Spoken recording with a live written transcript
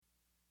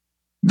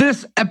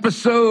This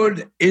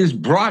episode is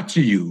brought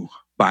to you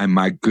by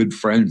my good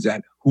friends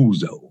at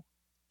Huzo.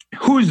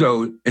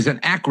 Huzo is an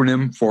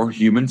acronym for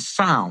human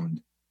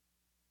sound.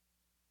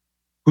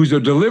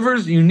 Huzo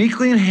delivers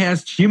uniquely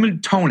enhanced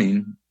human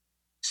toning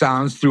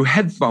sounds through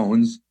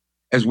headphones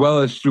as well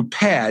as through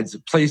pads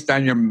placed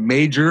on your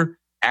major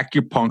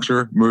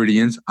acupuncture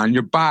meridians on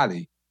your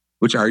body,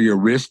 which are your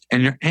wrist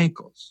and your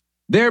ankles,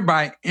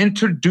 thereby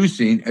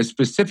introducing a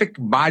specific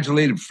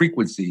modulated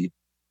frequency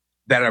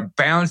that are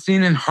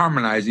balancing and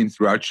harmonizing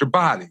throughout your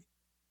body.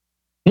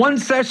 One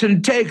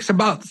session takes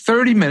about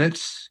 30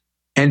 minutes,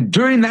 and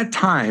during that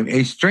time,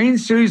 a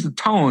strange series of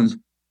tones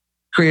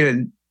create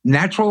a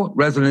natural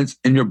resonance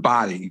in your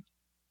body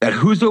that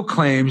Huzo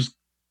claims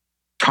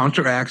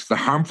counteracts the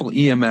harmful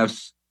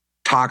EMFs,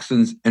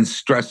 toxins, and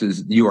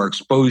stresses you are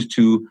exposed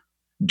to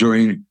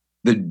during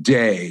the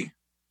day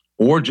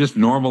or just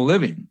normal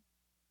living,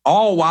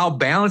 all while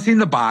balancing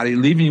the body,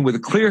 leaving you with a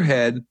clear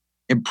head,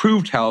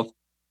 improved health,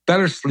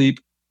 better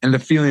sleep, and the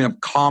feeling of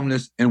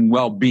calmness and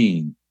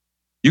well-being.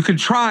 You can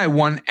try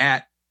one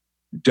at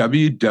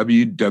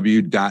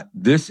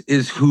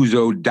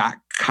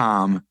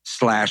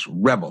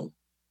www.thisishuzo.com/rebel.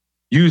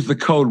 Use the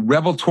code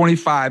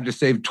REBEL25 to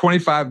save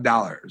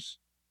 $25.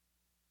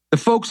 The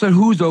folks at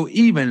Huzo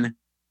even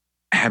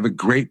have a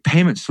great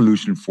payment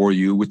solution for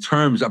you with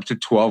terms up to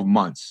 12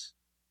 months.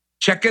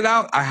 Check it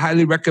out. I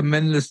highly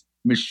recommend this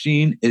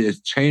machine. It has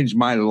changed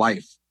my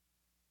life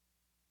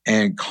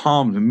and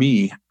calmed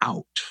me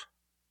out.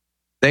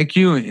 Thank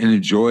you and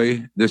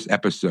enjoy this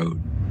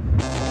episode.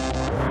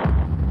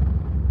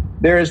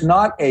 There is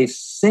not a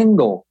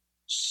single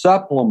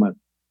supplement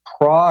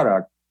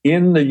product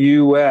in the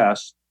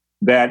U.S.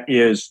 that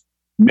is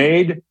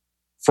made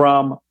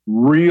from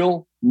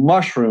real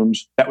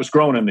mushrooms that was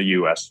grown in the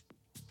U.S.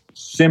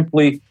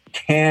 Simply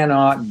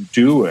cannot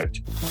do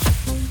it.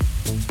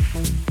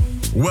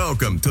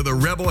 Welcome to the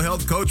Rebel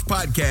Health Coach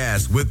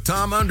Podcast with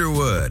Tom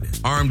Underwood.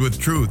 Armed with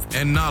truth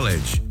and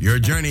knowledge, your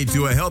journey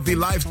to a healthy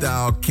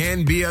lifestyle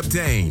can be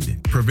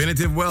obtained.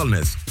 Preventative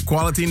wellness,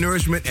 quality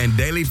nourishment, and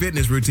daily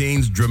fitness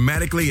routines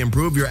dramatically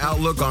improve your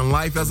outlook on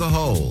life as a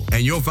whole.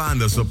 And you'll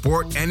find the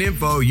support and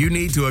info you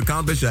need to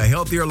accomplish a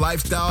healthier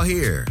lifestyle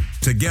here.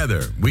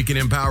 Together, we can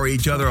empower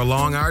each other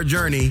along our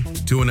journey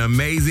to an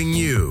amazing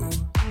you.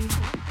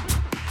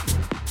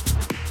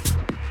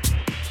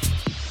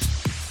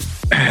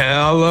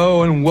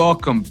 Hello and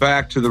welcome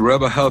back to the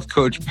Rebel Health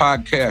Coach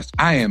Podcast.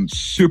 I am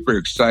super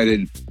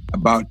excited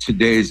about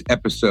today's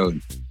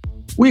episode.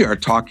 We are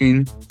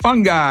talking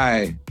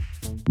fungi,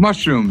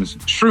 mushrooms,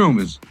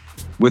 shrooms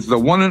with the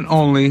one and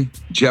only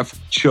Jeff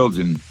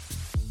Chilton.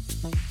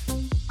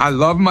 I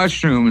love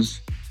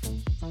mushrooms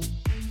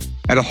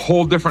at a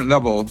whole different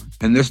level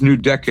in this new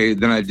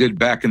decade than I did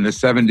back in the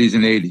 70s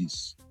and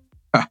 80s.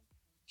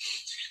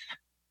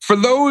 For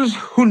those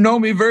who know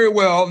me very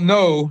well,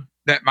 know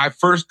that my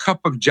first cup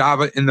of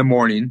Java in the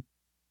morning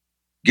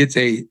gets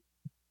a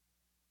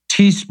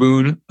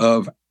teaspoon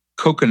of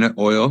coconut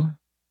oil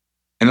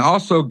and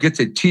also gets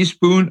a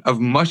teaspoon of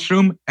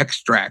mushroom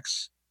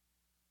extracts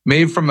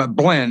made from a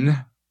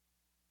blend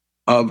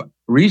of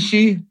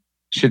reishi,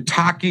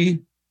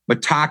 shiitake,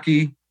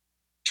 maitake,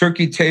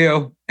 turkey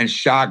tail, and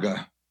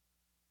chaga,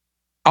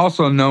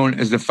 also known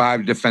as the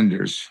 5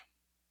 defenders.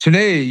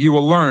 Today, you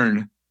will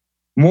learn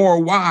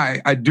more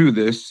why I do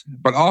this,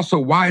 but also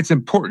why it's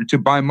important to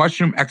buy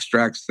mushroom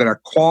extracts that are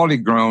quality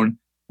grown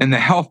and the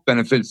health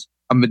benefits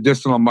of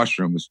medicinal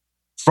mushrooms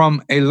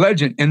from a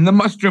legend in the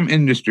mushroom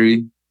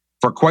industry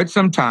for quite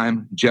some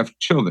time, Jeff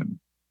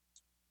Chilton.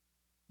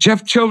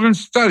 Jeff Chilton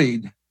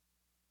studied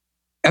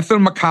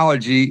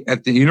ethnomycology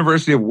at the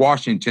University of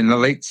Washington in the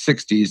late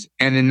 60s,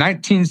 and in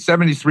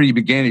 1973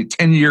 began a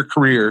 10-year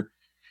career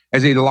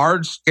as a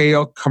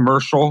large-scale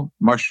commercial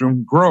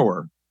mushroom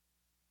grower.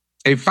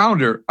 A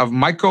founder of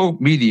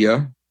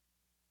Mycomedia,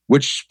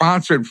 which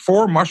sponsored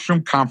 4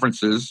 mushroom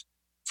conferences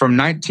from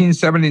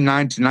 1979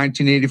 to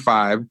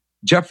 1985.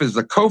 Jeff is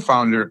the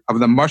co-founder of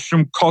The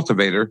Mushroom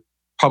Cultivator,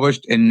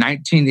 published in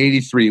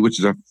 1983, which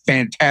is a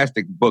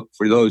fantastic book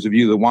for those of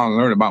you that want to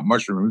learn about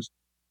mushrooms.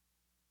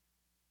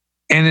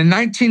 And in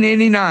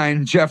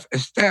 1989, Jeff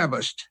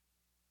established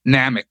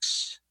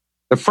Namix,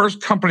 the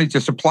first company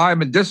to supply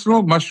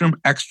medicinal mushroom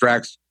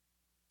extracts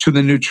to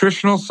the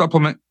nutritional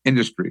supplement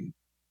industry.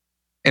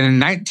 And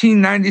in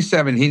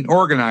 1997, he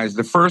organized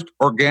the first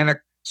organic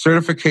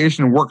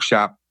certification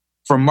workshop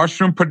for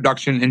mushroom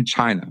production in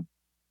China.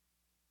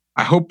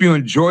 I hope you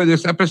enjoy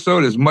this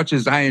episode as much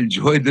as I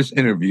enjoyed this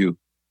interview.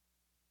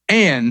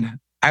 And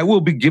I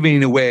will be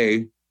giving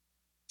away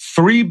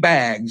 3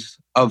 bags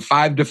of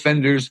 5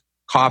 Defenders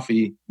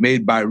coffee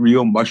made by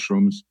Real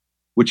Mushrooms,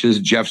 which is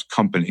Jeff's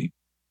company.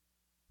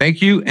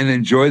 Thank you and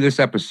enjoy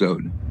this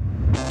episode.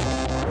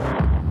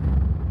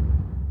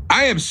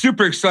 I am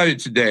super excited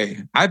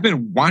today. I've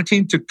been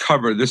wanting to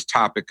cover this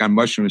topic on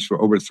mushrooms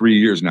for over 3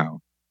 years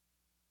now.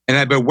 And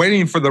I've been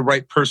waiting for the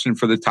right person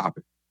for the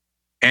topic.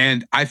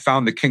 And I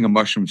found the king of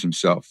mushrooms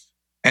himself.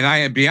 And I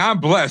am beyond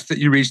blessed that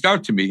you reached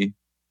out to me.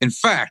 In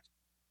fact,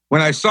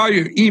 when I saw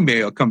your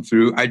email come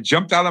through, I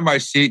jumped out of my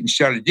seat and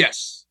shouted,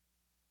 yes.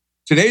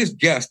 Today's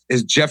guest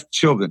is Jeff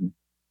Chilton,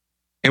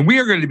 and we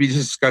are going to be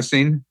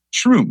discussing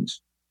shrooms.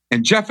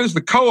 And Jeff is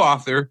the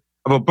co-author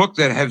of a book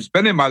that has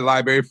been in my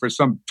library for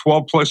some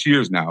 12 plus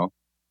years now,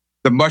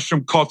 The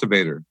Mushroom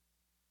Cultivator.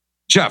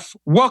 Jeff,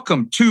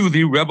 welcome to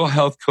the Rebel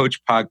Health Coach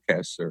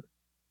podcast, sir.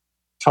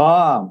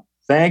 Tom,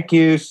 thank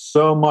you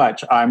so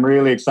much. I'm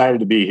really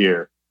excited to be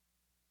here.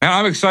 And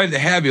I'm excited to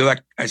have you.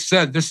 Like I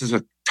said, this is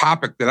a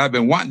topic that I've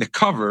been wanting to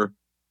cover,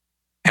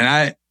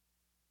 and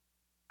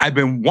I've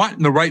been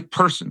wanting the right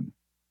person.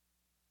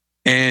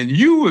 And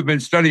you have been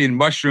studying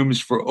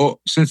mushrooms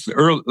since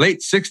the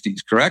late 60s,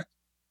 correct?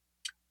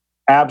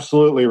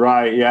 Absolutely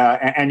right.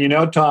 Yeah. And you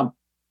know, Tom,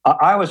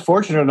 I was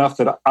fortunate enough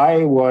that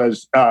I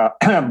was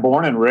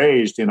born and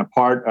raised in a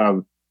part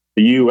of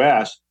the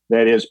U.S.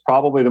 that is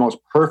probably the most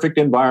perfect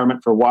environment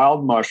for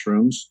wild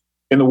mushrooms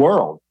in the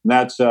world. And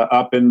that's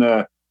up in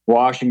the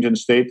Washington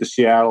State, the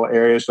Seattle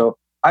area. So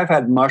I've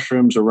had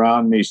mushrooms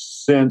around me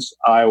since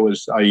I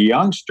was a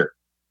youngster.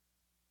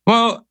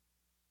 Well,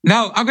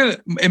 now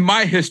in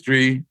my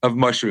history of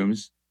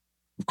mushrooms,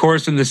 of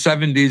course, in the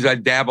 70s, I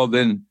dabbled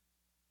in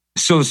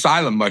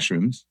psilocybin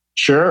mushrooms.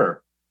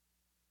 Sure.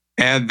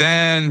 And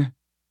then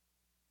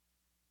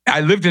I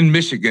lived in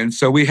Michigan,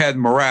 so we had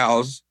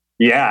morels.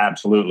 Yeah,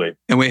 absolutely.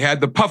 And we had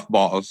the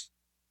puffballs,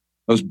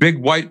 those big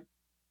white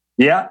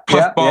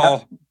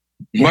puffball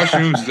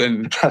mushrooms.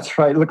 And that's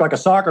right. Look like a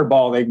soccer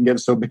ball. They can get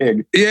so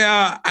big.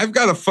 Yeah, I've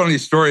got a funny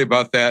story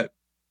about that.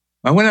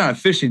 I went on a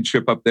fishing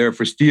trip up there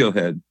for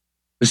steelhead.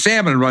 The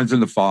salmon runs in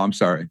the fall, I'm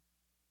sorry.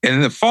 And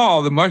in the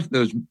fall,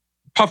 those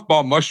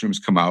puffball mushrooms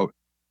come out.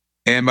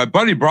 And my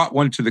buddy brought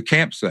one to the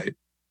campsite.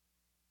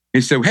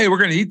 He said, hey, we're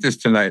going to eat this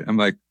tonight. I'm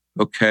like,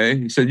 okay.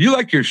 He said, you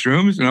like your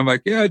shrooms? And I'm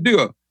like, yeah, I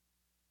do.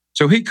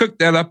 So he cooked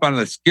that up on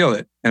a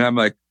skillet. And I'm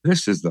like,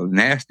 this is the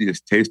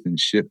nastiest tasting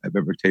shit I've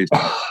ever tasted.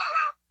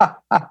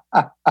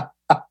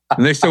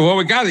 And they said, well,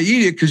 we got to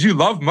eat it because you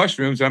love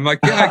mushrooms. And I'm like,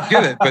 yeah, I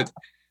get it. But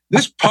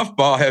this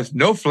puffball has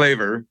no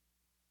flavor.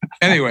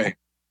 Anyway.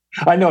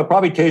 I know, it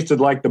probably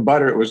tasted like the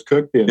butter it was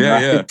cooked in. Yeah,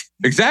 right? yeah.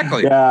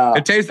 Exactly. Yeah.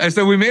 I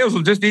said, we may as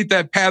well just eat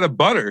that pat of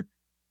butter.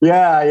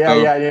 Yeah.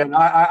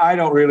 I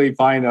don't really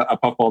find a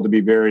puffball to be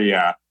very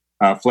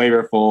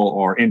flavorful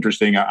or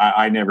interesting.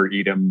 I never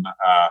eat them.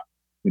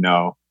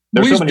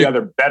 There's so many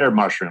other better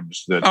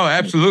mushrooms. Oh,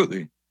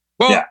 absolutely.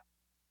 Well,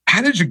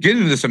 How did you get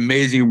into this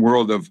amazing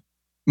world of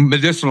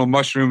medicinal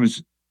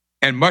mushrooms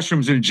and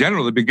mushrooms in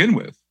general to begin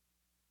with?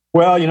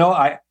 Well,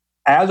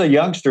 as a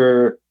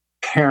youngster,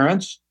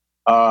 parents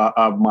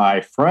of my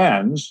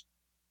friends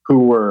who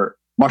were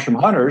mushroom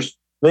hunters,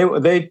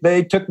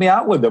 they took me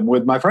out with them,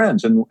 with my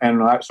friends. So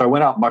I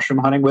went out mushroom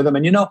hunting with them.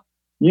 And I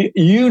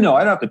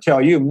don't have to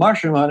tell you,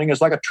 mushroom hunting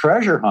is like a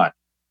treasure hunt.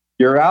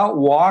 You're out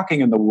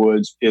walking in the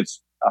woods.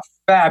 It's a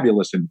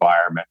fabulous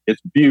environment.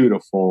 It's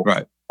beautiful.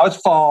 Right. It's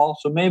fall,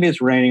 so maybe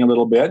it's raining a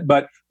little bit,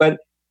 but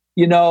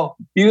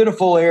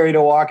beautiful area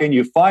to walk in.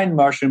 You find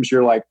mushrooms.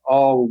 You're like,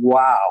 oh,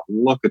 wow,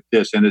 look at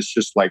this. And it's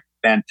just like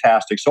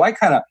fantastic. So I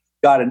kind of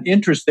got an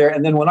interest there.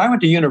 And then when I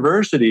went to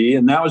university,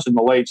 and that was in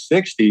the late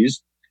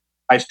 60s,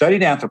 I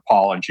studied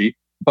anthropology.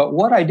 But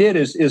what I did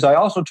is I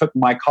also took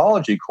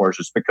mycology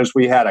courses because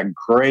we had a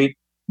great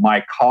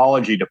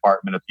mycology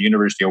department at the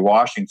University of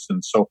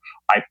Washington. So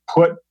I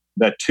put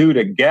the two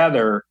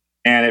together,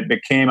 and it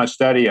became a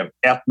study of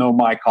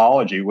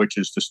ethnomycology, which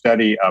is the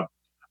study of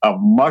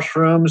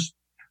mushrooms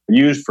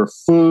used for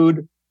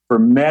food, for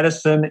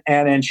medicine,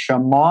 and in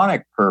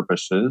shamanic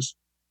purposes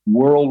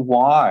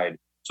worldwide.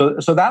 So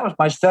that was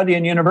my study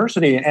in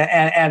university.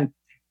 And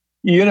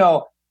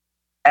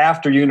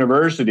after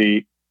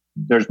university,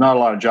 there's not a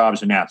lot of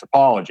jobs in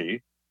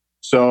anthropology.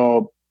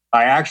 So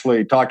I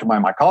actually talked to my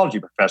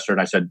mycology professor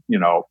and I said,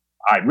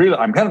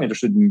 I'm kind of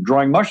interested in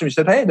growing mushrooms. He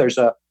said, hey, there's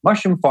a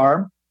mushroom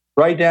farm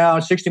right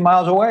down 60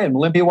 miles away in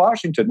Olympia,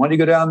 Washington. Why don't you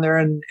go down there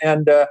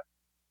and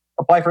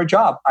apply for a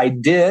job? I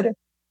did.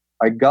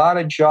 I got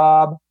a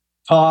job.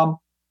 Tom,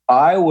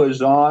 I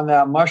was on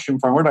that mushroom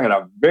farm. We're talking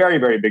about a very,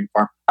 very big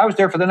farm. I was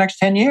there for the next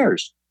 10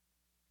 years.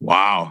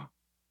 Wow.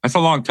 That's a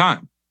long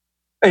time.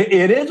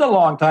 It is a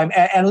long time.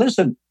 And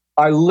listen,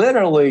 I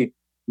literally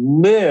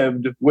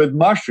lived with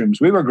mushrooms.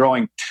 We were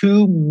growing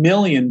 2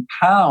 million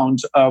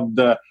pounds of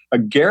the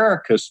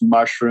agaricus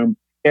mushroom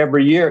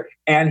every year.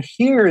 And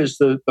here is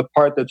the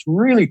part that's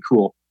really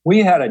cool. We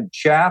had a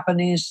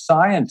Japanese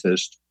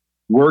scientist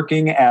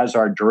working as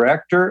our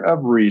director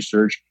of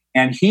research,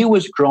 and he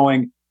was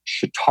growing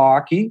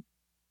shiitake,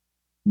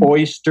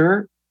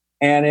 oyster,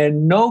 and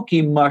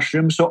enoki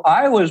mushrooms. So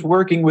I was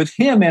working with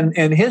him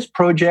in his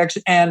projects.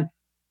 And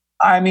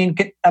I mean,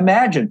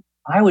 imagine,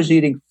 I was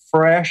eating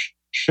fresh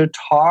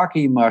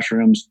shiitake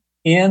mushrooms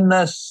in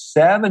the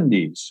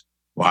 70s.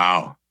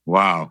 Wow.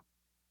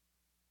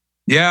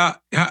 Yeah.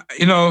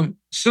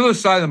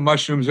 Psilocybin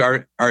mushrooms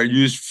are been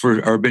used for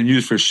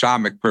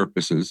shamanic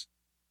purposes.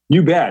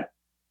 You bet.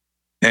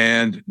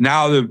 And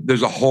now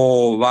there's a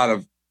whole lot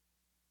of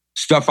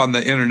stuff on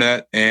the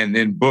internet and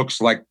in books,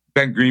 like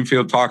Ben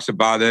Greenfield talks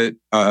about it.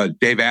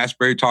 Dave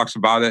Asprey talks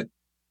about it.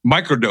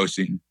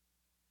 microdosing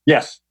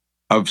Yes.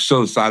 of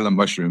psilocybin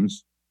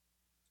mushrooms,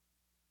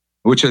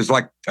 which is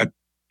like,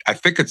 I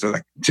think it's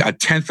like a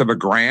tenth of a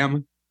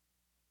gram.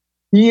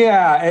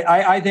 Yeah,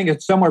 I think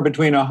it's somewhere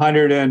between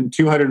 100 and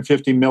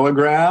 250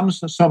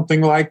 milligrams,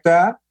 something like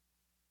that.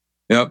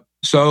 Yep.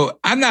 So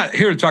I'm not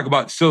here to talk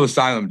about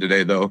psilocybin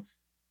today, though,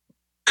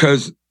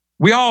 because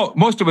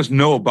most of us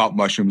know about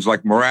mushrooms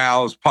like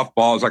morels,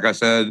 puffballs, like I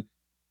said.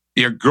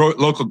 Your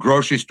local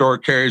grocery store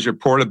carries your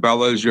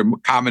portobellos, your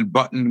common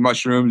button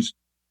mushrooms,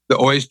 the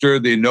oyster,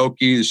 the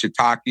enoki, the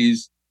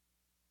shiitakes.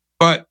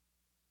 But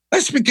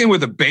let's begin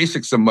with the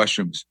basics of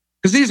mushrooms,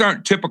 because these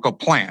aren't typical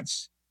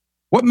plants.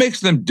 What makes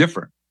them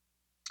different?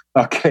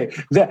 Okay.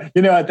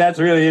 That's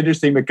really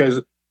interesting,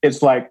 because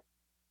it's like,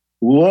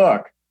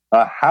 look,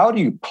 how do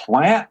you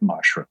plant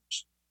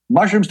mushrooms?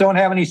 Mushrooms don't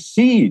have any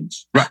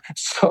seeds. Right.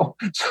 So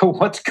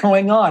what's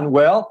going on?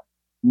 Well,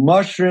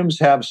 mushrooms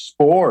have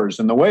spores,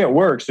 and the way it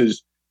works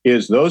is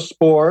those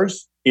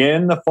spores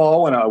in the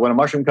fall when a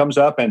mushroom comes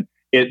up, and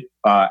it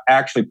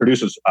actually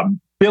produces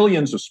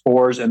billions of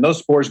spores, and those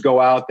spores go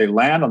out, they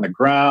land on the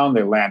ground,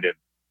 they land in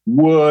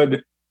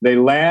wood, they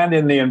land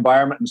in the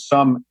environment in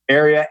some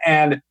area,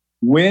 and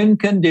when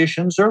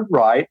conditions are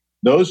right,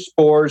 those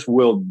spores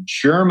will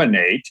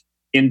germinate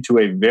into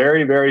a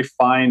very, very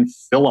fine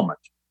filament.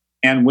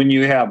 And when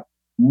you have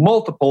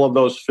multiple of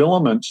those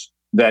filaments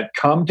that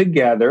come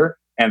together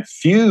and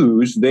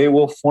fuse, they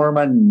will form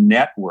a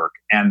network.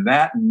 And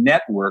that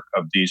network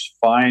of these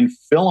fine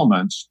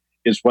filaments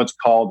is what's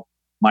called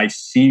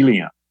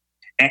mycelium.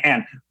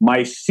 And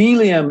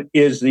mycelium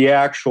is the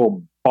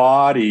actual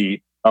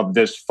body of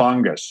this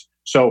fungus.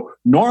 So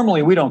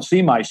normally we don't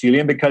see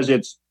mycelium because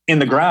it's in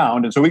the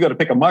ground. And so we go to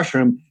pick a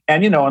mushroom,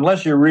 and,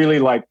 unless you're really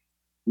like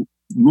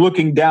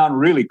looking down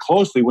really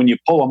closely when you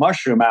pull a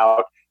mushroom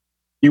out,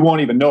 you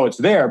won't even know it's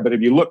there. But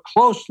if you look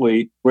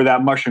closely where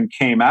that mushroom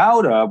came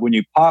out of, when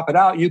you pop it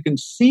out, you can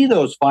see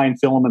those fine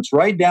filaments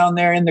right down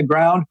there in the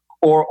ground,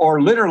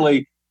 or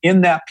literally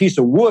in that piece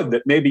of wood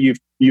that maybe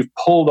you've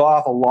pulled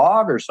off a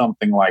log or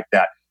something like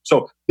that.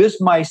 So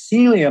this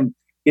mycelium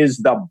is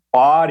the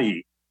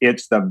body.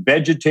 It's the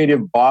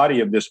vegetative body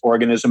of this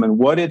organism. And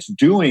what it's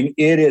doing,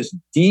 it is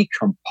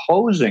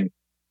decomposing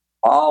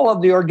all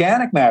of the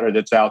organic matter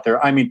that's out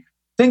there. I mean,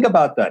 think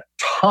about the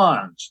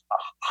tons,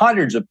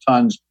 hundreds of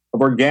tons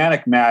of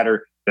organic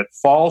matter that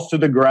falls to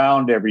the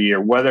ground every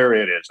year, whether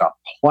it is a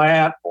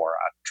plant or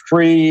a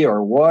tree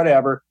or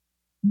whatever.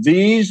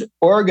 These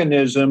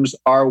organisms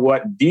are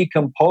what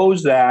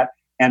decompose that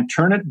and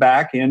turn it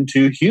back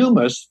into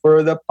humus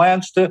for the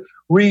plants to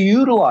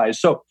reutilize.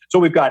 So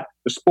we've got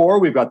the spore,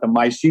 we've got the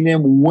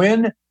mycelium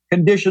when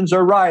conditions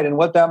are right. And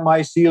what that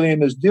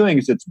mycelium is doing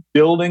is it's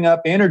building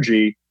up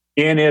energy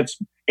in its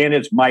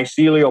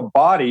mycelial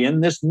body in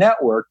this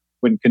network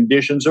when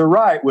conditions are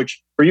right,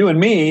 which for you and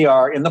me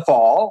are in the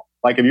fall.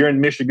 Like if you're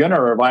in Michigan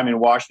or if I'm in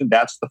Washington,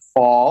 that's the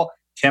fall.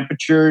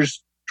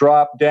 Temperatures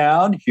drop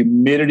down,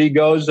 humidity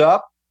goes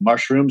up.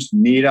 Mushrooms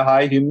need a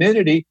high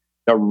humidity.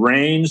 The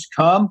rains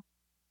come,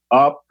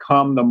 up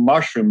come the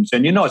mushrooms.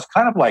 And it's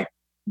kind of like,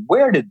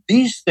 where did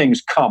these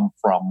things come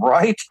from,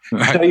 right?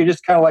 So you're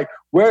just kind of like,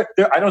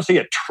 I don't see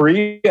a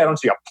tree, I don't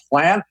see a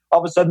plant. All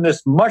of a sudden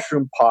this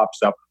mushroom pops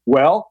up.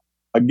 Well,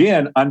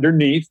 again,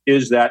 underneath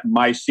is that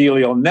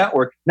mycelial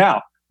network.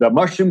 Now, the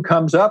mushroom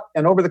comes up,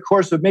 and over the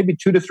course of maybe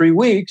 2 to 3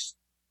 weeks,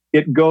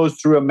 it goes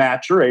through a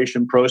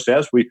maturation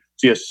process. We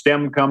see a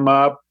stem come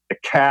up, the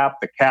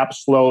cap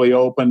slowly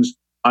opens.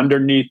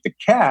 Underneath the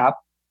cap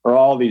are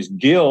all these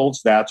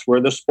gills. That's where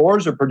the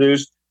spores are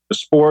produced. The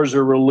spores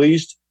are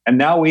released, and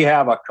now we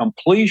have a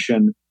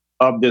completion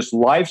of this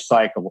life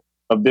cycle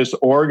of this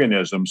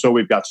organism. So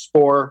we've got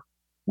spore,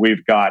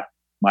 we've got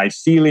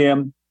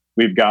mycelium,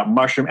 we've got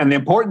mushroom. And the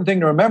important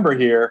thing to remember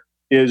here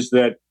is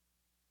that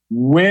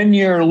when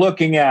you're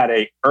looking at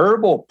a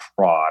herbal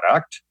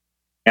product,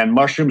 and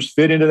mushrooms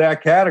fit into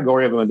that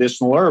category of a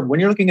medicinal herb, when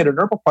you're looking at an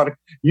herbal product,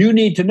 you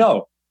need to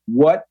know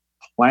what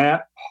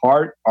plant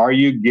part are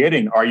you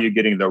getting? Are you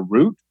getting the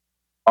root?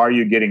 Are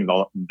you getting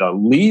the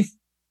leaf?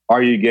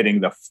 Are you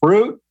getting the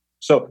fruit?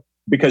 So,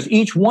 because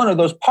each one of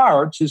those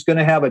parts is going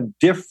to have a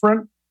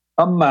different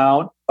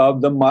amount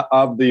of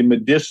the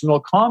medicinal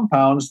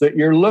compounds that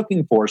you're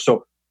looking for.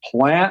 So,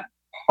 plant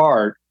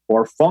part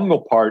or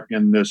fungal part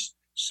in this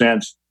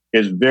sense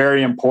is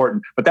very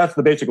important. But that's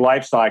the basic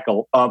life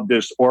cycle of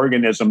this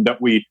organism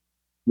that we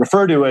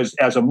refer to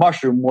as a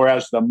mushroom,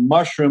 whereas the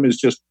mushroom is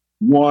just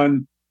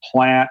one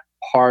plant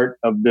part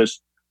of this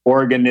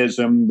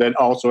organism that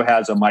also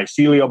has a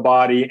mycelial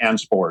body and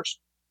spores.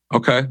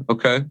 Okay.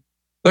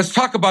 Let's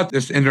talk about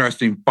this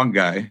interesting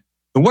fungi.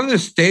 What are the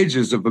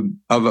stages of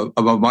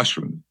a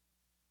mushroom?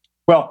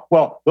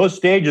 Well, those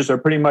stages are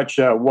pretty much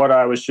what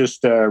I was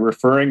just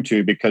referring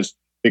to, because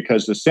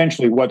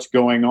essentially what's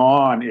going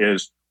on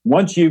is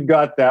once you've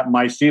got that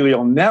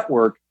mycelial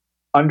network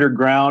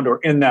underground or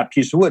in that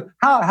piece of wood,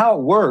 how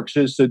it works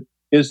is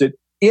that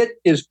it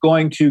is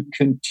going to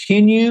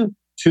continue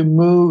to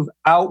move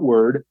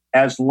outward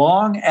as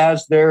long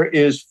as there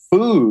is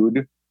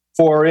food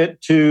for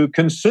it to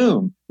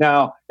consume.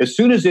 Now, as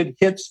soon as it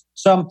hits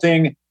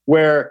something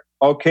where,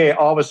 okay,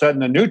 all of a sudden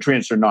the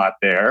nutrients are not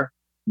there,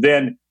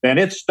 then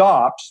it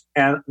stops,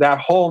 and that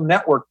whole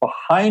network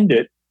behind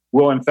it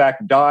will in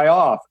fact die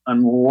off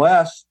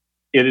unless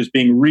it is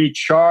being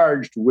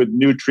recharged with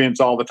nutrients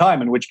all the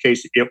time, in which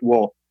case it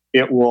will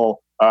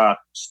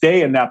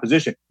stay in that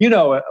position. You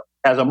know,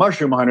 as a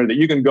mushroom hunter, that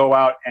you can go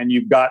out and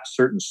you've got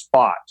certain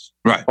spots.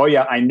 Right. Oh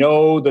yeah, I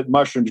know that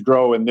mushrooms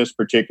grow in this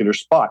particular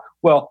spot.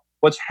 Well,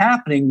 what's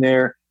happening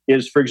there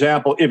is, for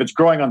example, if it's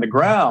growing on the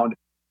ground,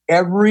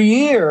 every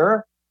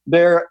year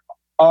there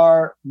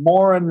are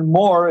more and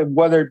more,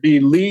 whether it be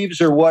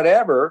leaves or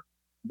whatever,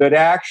 that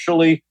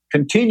actually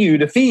continue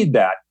to feed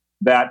that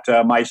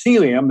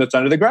mycelium that's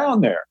under the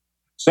ground there.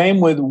 Same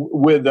with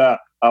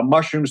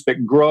mushrooms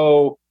that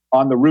grow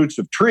on the roots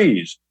of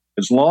trees.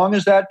 As long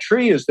as that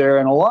tree is there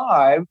and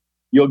alive,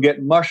 you'll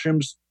get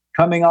mushrooms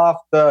coming off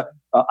the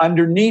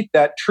underneath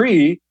that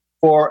tree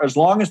for as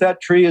long as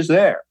that tree is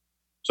there.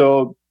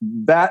 So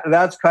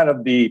that's kind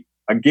of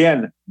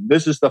again,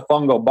 this is the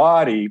fungal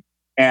body.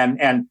 And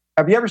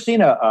have you ever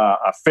seen a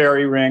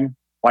fairy ring?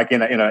 Like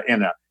in a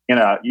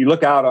you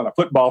look out on a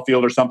football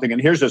field or something,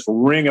 and here's this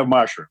ring of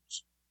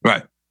mushrooms.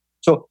 Right.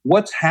 So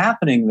what's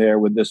happening there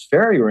with this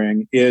fairy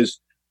ring is,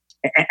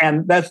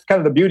 and that's kind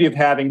of the beauty of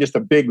having just a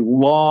big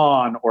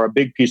lawn or a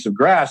big piece of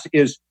grass,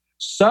 is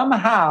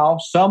somehow,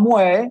 some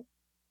way,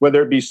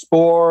 whether it be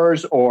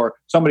spores or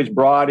somebody's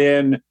brought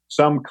in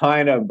some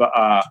kind of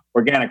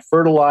organic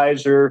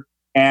fertilizer,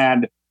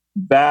 and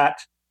that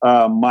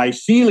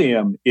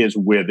mycelium is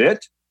with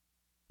it.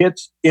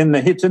 It's in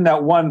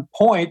that one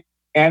point,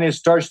 and it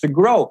starts to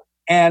grow.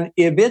 And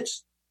if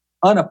it's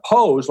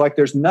unopposed, like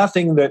there's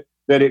nothing that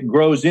it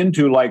grows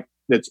into, like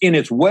that's in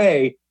its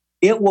way,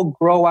 it will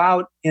grow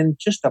out in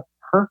just a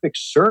perfect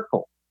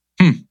circle.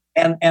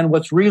 And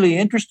what's really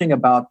interesting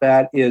about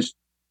that is,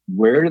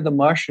 where do the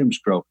mushrooms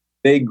grow?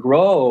 They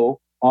grow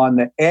on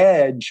the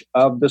edge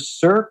of the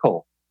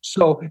circle.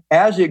 So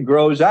as it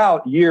grows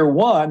out, year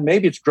one,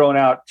 maybe it's grown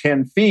out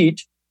 10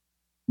 feet,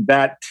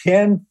 that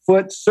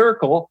 10-foot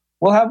circle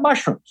will have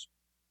mushrooms.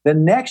 The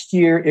next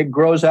year, it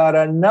grows out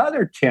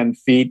another 10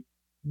 feet,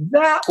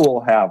 that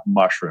will have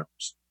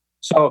mushrooms.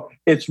 So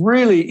it's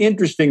really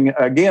interesting,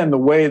 again, the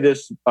way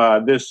this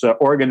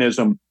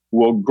organism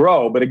will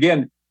grow. But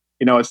again,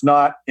 you know, it's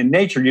not in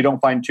nature. You don't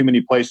find too many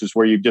places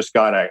where you've just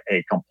got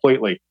a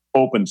completely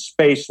open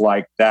space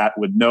like that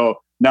with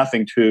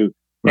nothing to,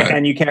 right.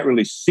 And you can't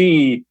really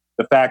see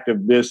the fact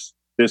of this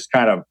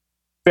kind of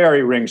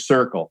fairy ring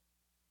circle.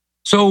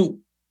 So,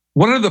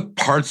 what are the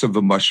parts of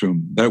the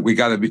mushroom that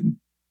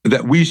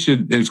we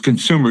should, as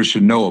consumers,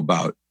 should know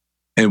about,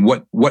 and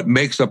what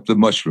makes up the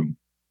mushroom?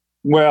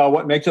 Well,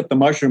 what makes up the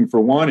mushroom,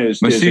 for one, is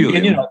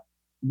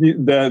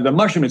the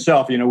mushroom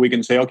itself. You know, we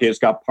can say, okay, it's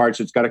got parts,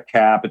 it's got a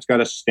cap, it's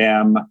got a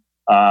stem,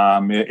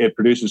 it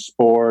produces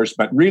spores.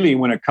 But really,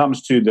 when it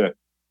comes to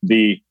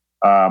the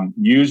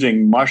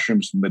using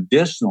mushrooms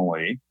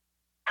medicinally,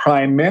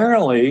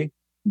 primarily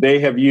they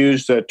have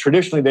used.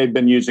 Traditionally, they've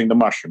been using the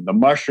mushroom. The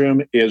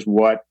mushroom is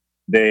what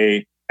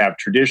they have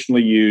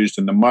traditionally used,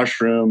 and the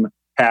mushroom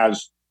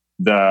has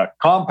the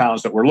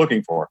compounds that we're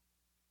looking for,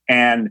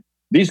 and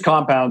these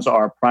compounds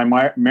are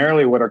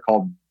primarily what are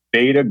called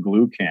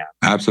beta-glucans.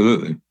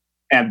 Absolutely.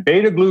 And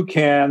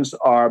beta-glucans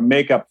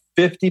make up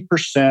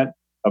 50%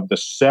 of the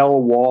cell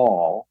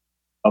wall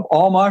of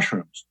all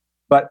mushrooms.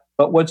 But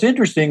what's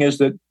interesting is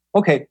that,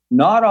 okay,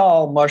 not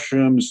all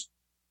mushrooms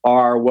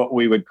are what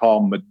we would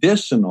call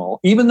medicinal,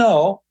 even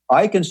though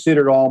I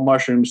consider all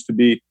mushrooms to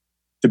be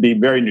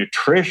very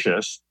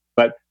nutritious,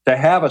 but to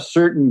have a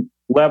certain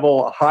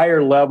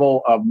higher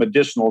level of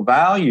medicinal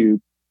value,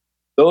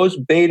 those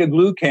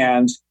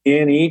beta-glucans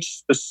in each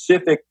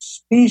specific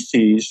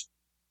species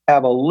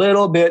have a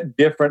little bit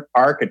different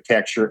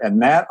architecture.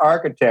 And that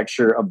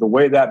architecture of the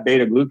way that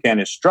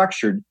beta-glucan is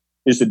structured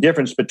is the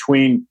difference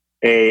between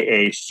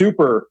a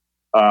super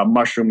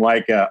mushroom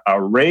like a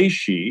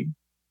reishi,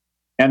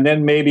 and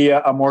then maybe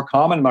a more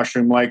common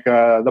mushroom like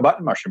the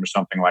button mushroom or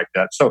something like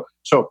that. So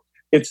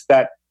it's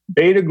that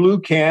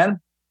beta-glucan.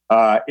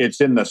 It's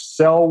in the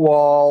cell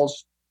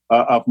walls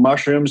of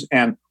mushrooms.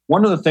 And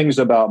one of the things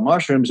about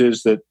mushrooms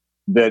is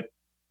that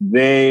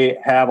they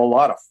have a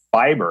lot of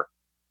fiber.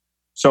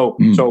 So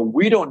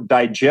we don't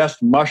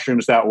digest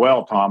mushrooms that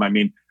well, Tom. I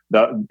mean,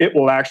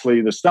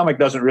 the stomach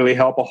doesn't really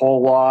help a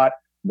whole lot.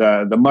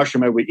 The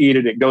mushroom, if we eat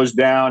it, it goes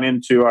down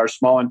into our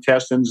small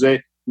intestines.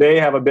 They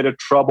have a bit of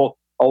trouble.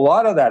 A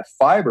lot of that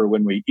fiber,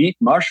 when we eat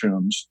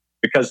mushrooms,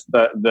 because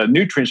the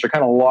nutrients are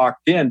kind of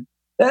locked in,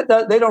 they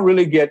don't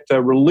really get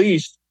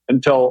released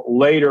until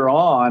later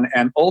on.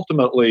 And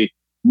ultimately,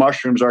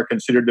 mushrooms are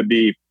considered to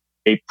be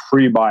a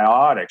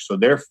prebiotic. So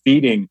they're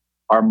feeding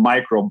our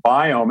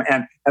microbiome.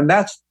 And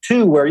that's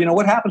too where, you know,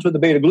 what happens with the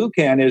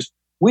beta-glucan is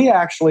we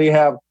actually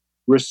have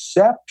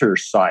receptor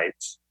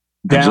sites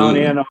down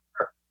in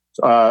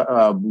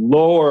our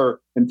lower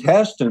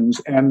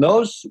intestines. And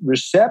those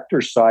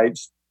receptor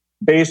sites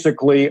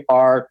basically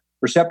are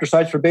receptor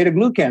sites for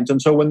beta-glucans.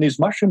 And so when these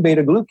mushroom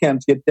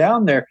beta-glucans get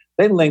down there,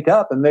 they link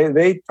up and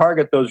they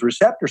target those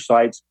receptor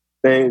sites.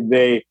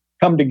 They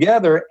come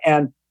together,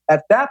 and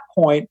at that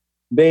point,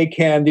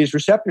 these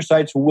receptor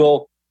sites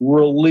will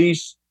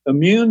release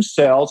immune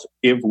cells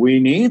if we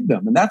need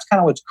them. And that's kind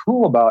of what's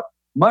cool about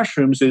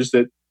mushrooms, is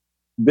that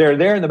they're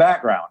there in the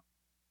background.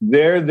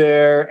 They're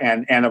there,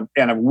 and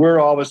if we're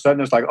all of a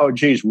sudden, it's like, oh,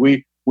 geez,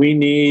 we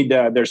need,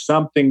 there's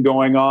something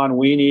going on.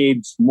 We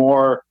need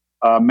more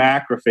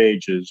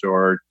macrophages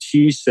or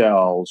T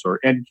cells or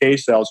NK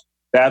cells.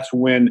 That's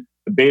when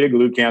the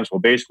beta-glucans will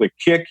basically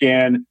kick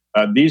in.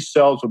 These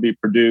cells will be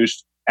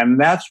produced. And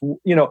that's,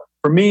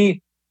 for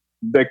me,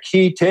 the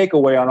key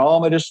takeaway on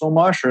all medicinal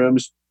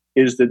mushrooms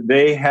is that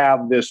they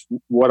have this,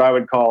 what I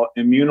would call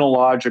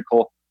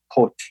immunological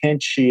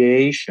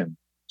potentiation.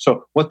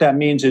 So what that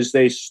means is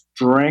they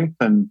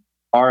strengthen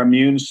our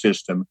immune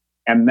system,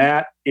 and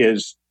that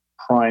is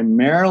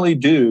primarily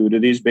due to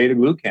these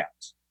beta-glucans.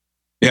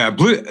 Yeah,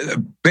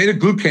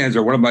 beta-glucans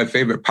are one of my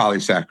favorite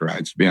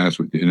polysaccharides, to be honest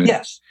with you.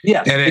 Yes,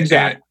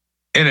 exactly.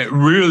 And it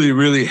really,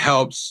 really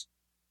helps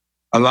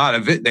a lot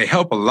of it. They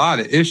help a lot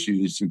of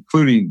issues,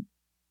 including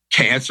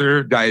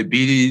cancer,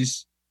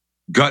 diabetes,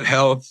 gut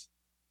health.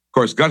 Of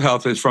course, gut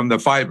health is from the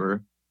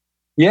fiber.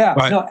 Yeah.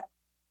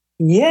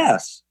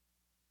 Yes.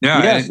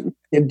 Yeah. Yes,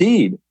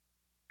 indeed.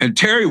 And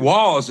Terry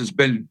Walls has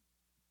been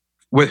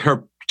with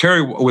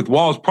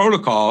Walls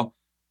protocol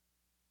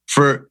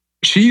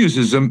she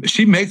uses them.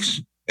 She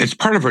makes, it's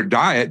part of her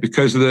diet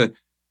because of the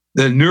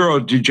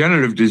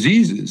neurodegenerative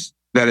diseases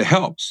that it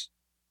helps.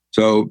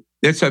 So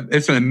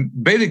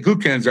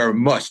beta-glucans are a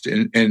must,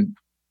 and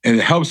it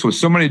helps with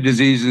so many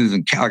diseases,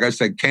 and like I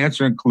said,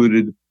 cancer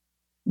included.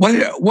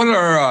 What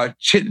are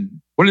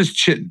chitin? What is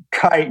chitin?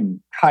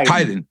 Chitin. Okay.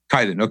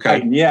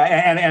 Chitin, yeah,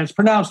 and it's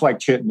pronounced like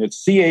chitin.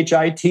 It's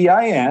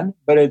CHITIN,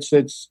 but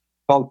it's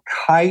called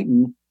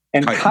chitin.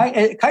 And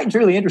chitin's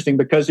really interesting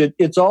because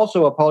it's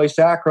also a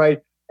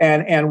polysaccharide,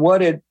 and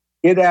what it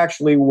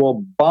actually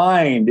will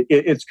bind.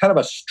 It's kind of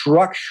a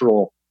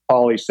structural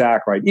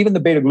polysaccharide. Even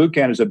the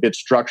beta-glucan is a bit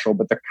structural,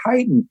 but the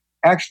chitin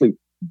actually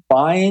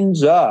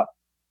binds up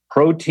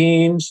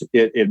proteins.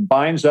 It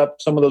binds up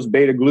some of those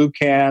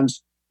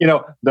beta-glucans.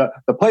 The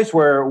place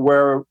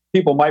where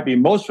people might be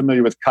most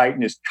familiar with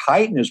chitin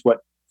is what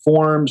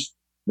forms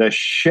the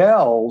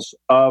shells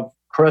of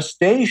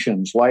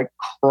crustaceans like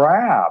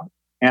crab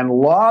and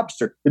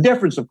lobster. The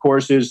difference, of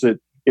course, is that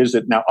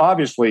now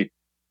obviously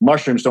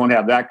mushrooms don't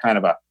have that kind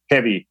of a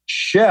heavy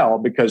shell,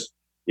 because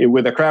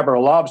with a crab or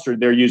a lobster,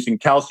 they're using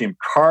calcium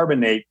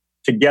carbonate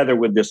together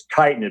with this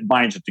chitin. It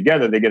binds it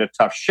together. They get a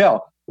tough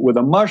shell. With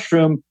a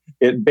mushroom,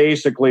 it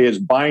basically is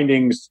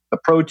binding the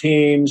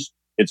proteins.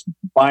 It's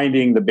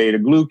binding the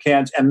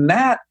beta-glucans, and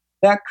that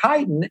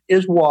chitin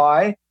is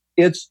why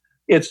it's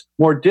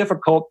more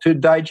difficult to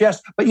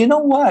digest. But you know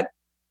what,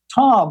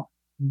 Tom?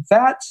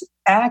 That's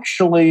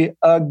actually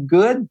a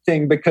good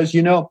thing, because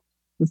the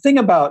thing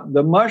about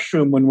the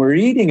mushroom when we're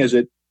eating is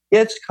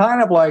it's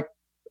kind of like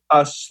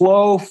a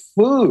slow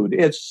food.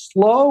 It's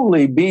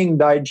slowly being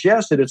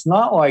digested. It's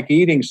not like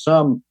eating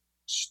some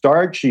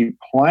starchy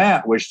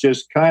plant which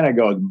just kind of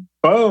goes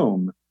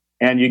boom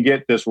and you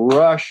get this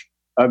rush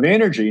of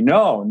energy.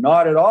 No,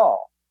 not at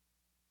all.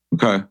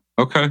 Okay.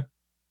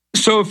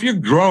 So if you're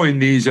growing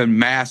these in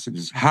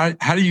masses, how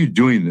are you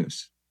doing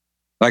this?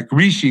 Like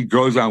reishi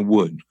grows on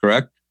wood,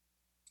 correct?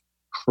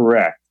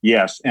 Correct.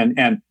 Yes.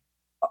 And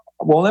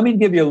well, let me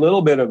give you a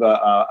little bit of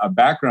a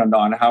background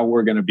on how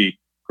we're going to be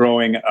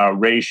growing a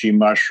reishi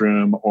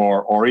mushroom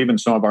or even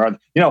some of our other.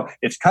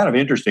 It's kind of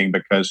interesting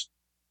because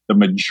the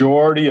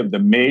majority of the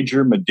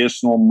major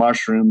medicinal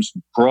mushrooms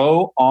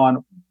grow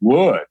on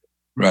wood.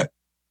 Right.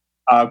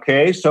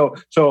 Okay. So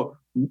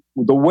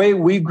the way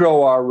we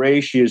grow our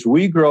reishi is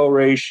we grow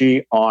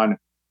reishi on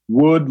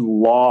wood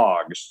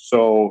logs.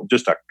 So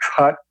just a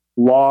cut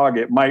log.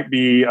 It might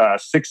be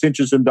 6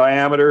 inches in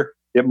diameter.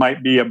 It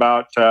might be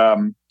about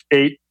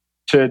 8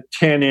 to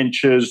 10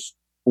 inches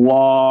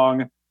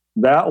long.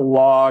 That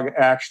log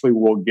actually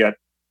will get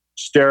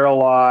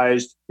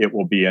sterilized. It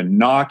will be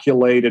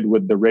inoculated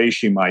with the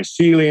reishi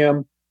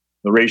mycelium.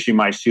 The reishi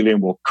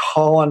mycelium will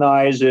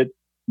colonize it.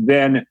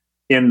 Then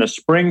in the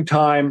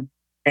springtime,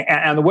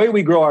 and the way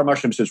we grow our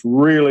mushrooms is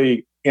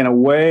really, in a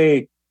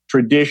way,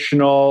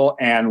 traditional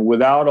and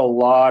without a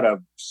lot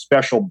of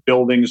special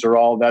buildings or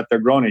all that. They're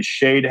grown in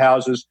shade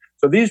houses.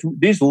 So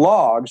these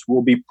logs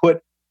will be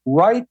put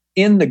right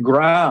in the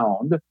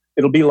ground.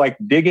 It'll be like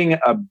digging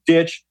a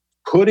ditch,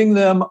 putting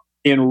them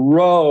in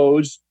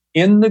rows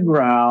in the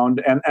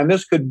ground. And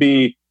this could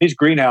be, these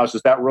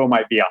greenhouses, that row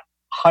might be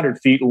 100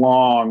 feet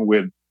long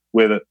with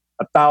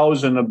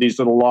 1,000 of these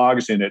little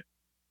logs in it.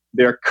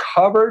 They're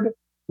covered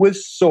with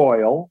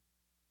soil.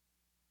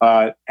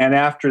 And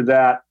after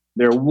that,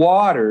 they're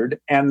watered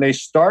and they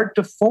start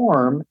to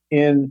form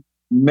in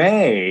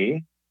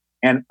May,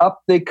 and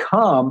up they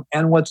come.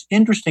 And what's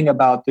interesting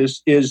about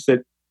this is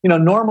that,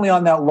 normally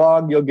on that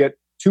log, you'll get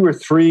 2 or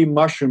 3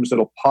 mushrooms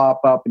that'll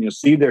pop up and you'll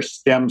see their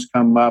stems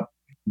come up.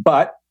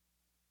 But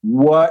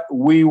what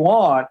we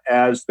want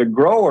as the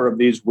grower of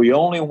these, we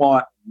only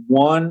want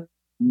one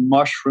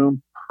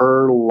mushroom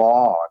per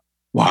log.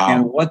 Wow.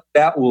 And what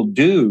that will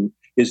do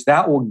is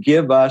that will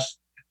give us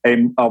a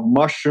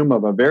mushroom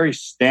of a very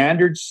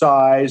standard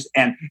size.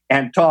 And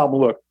Tom,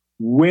 look,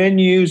 when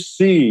you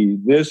see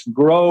this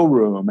grow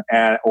room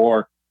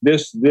or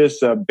this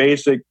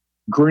basic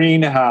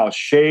greenhouse,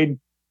 shade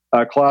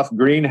cloth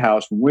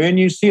greenhouse, when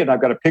you see it,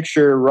 I've got a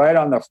picture right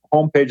on the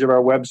homepage of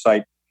our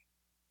website,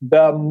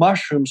 the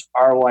mushrooms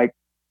are like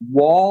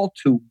wall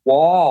to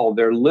wall.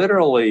 They're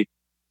literally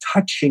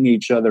touching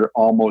each other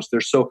almost.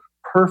 They're so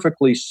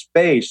perfectly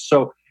spaced.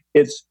 So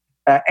it's,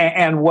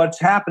 and what's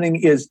happening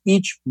is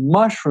each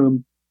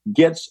mushroom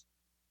gets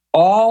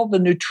all the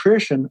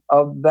nutrition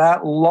of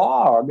that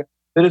log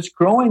that it's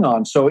growing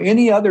on. So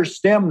any other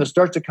stem that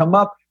starts to come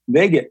up,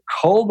 they get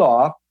culled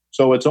off.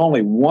 So it's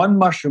only one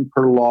mushroom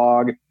per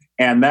log.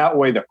 And that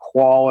way the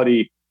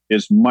quality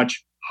is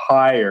much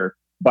higher.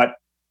 But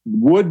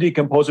wood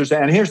decomposers,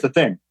 and here's the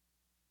thing,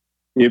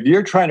 if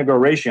you're trying to grow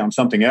reishi on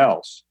something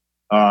else,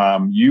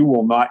 you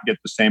will not get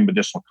the same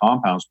medicinal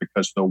compounds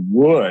because the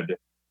wood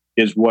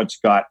is what's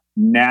got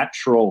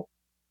natural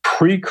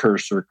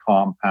precursor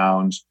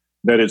compounds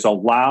that is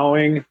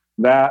allowing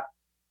that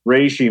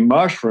reishi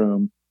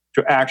mushroom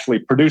to actually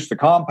produce the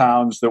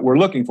compounds that we're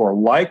looking for,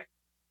 like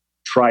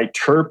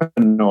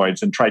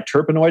triterpenoids. And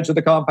triterpenoids are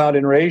the compound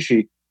in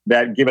reishi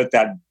that give it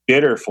that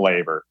bitter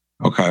flavor.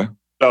 Okay.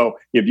 So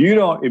if you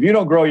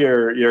don't grow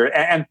your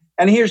and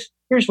here's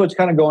what's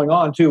kind of going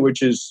on too,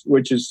 which is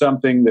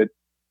something that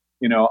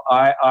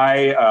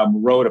I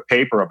wrote a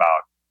paper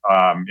about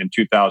in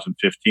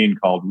 2015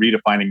 called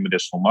Redefining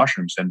Medicinal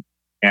Mushrooms,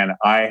 and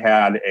I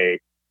had a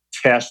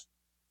test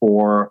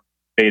for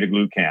beta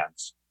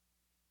glucans,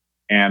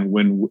 and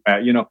when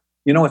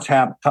what's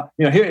happened,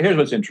 here's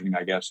what's interesting,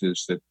 I guess,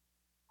 is that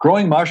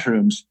growing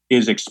mushrooms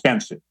is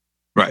expensive.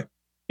 Right.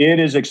 It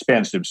is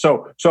expensive.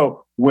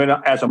 So when,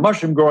 as a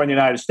mushroom grower in the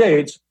United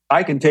States,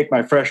 I can take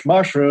my fresh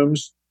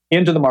mushrooms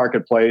into the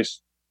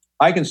marketplace.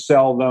 I can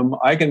sell them.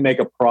 I can make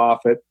a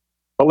profit.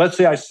 But let's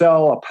say I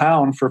sell a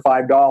pound for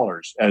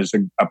 $5 as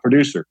a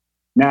producer.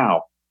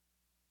 Now,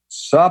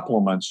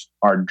 supplements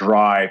are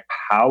dry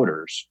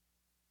powders.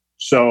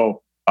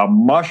 So a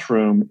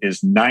mushroom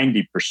is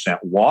 90%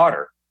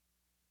 water.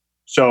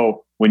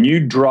 So when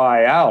you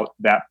dry out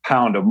that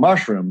pound of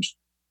mushrooms,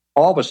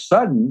 all of a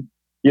sudden,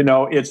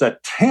 it's a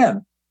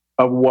tenth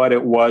of what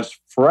it was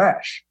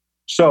fresh.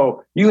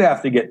 So you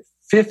have to get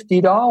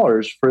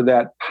 $50 for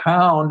that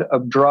pound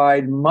of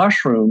dried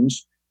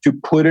mushrooms to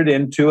put it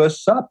into the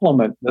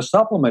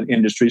supplement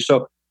industry.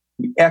 So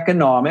the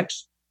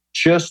economics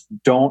just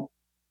don't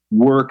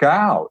work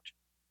out.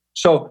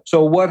 So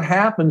what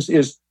happens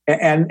is,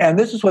 and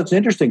this is what's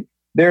interesting,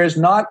 there is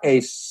not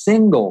a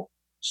single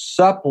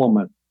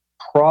supplement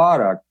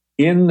product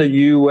in the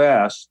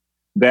U.S.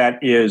 that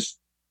is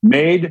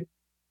made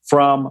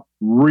from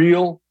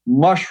real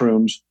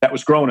mushrooms that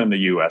was grown in the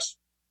U.S.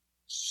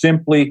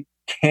 Simply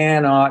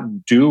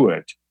cannot do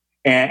it.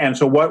 And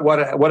so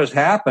what has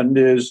happened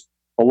is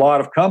a lot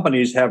of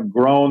companies have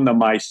grown the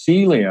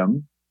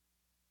mycelium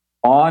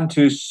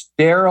onto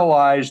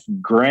sterilized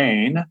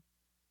grain.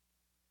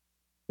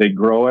 They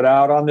grow it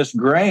out on this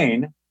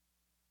grain.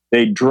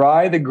 They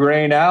dry the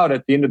grain out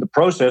at the end of the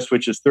process,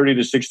 which is 30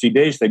 to 60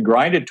 days. They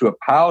grind it to a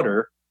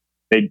powder.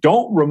 They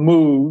don't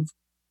remove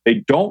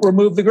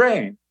the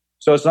grain.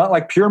 So it's not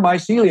like pure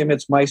mycelium.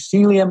 It's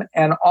mycelium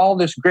and all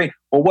this grain.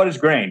 Well, what is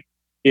grain?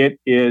 It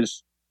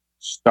is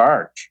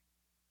starch.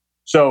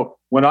 So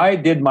when I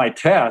did my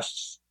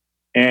tests,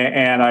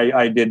 and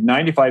I did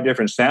 95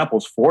 different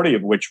samples, 40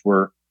 of which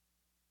were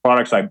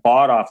products I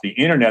bought off the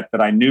internet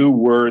that I knew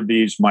were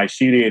these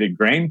myceliated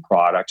grain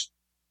products,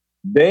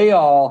 they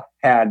all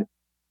had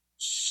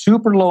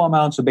super low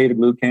amounts of beta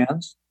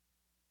glucans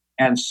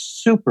and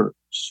super,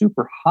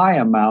 super high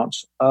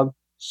amounts of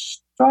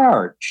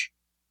starch.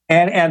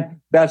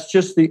 And that's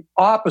just the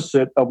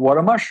opposite of what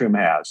a mushroom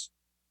has.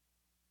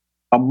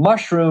 A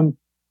mushroom,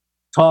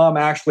 Tom,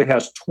 actually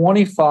has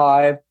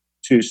 25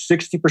 to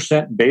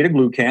 60% beta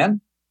glucan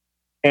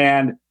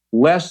and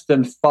less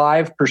than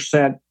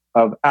 5%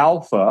 of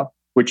alpha,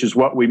 which is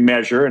what we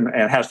measure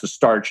and has the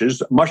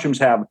starches. Mushrooms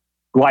have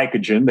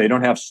glycogen. They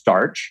don't have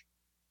starch.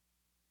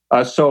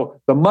 So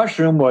the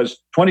mushroom was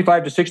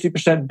 25 to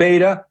 60%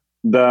 beta.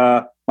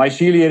 The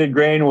myceliated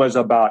grain was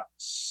about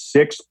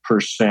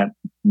 6%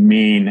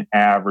 mean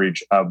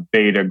average of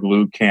beta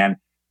glucan.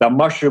 The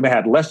mushroom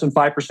had less than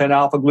 5%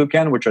 alpha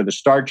glucan, which are the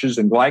starches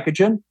and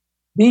glycogen.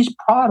 These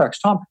products,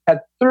 Tom,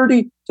 had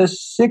 30 to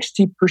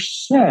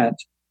 60%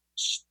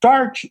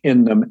 starch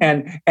in them.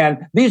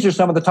 And these are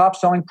some of the top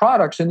selling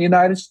products in the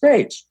United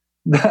States.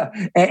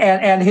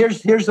 And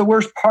here's the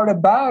worst part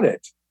about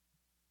it.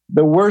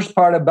 The worst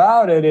part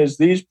about it is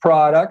these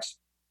products,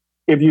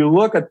 if you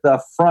look at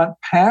the front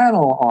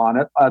panel on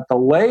it, at the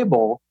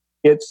label,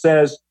 it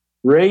says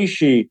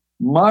reishi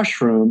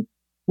mushroom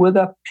with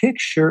a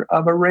picture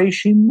of a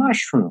reishi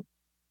mushroom.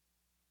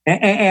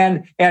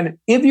 And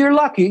if you're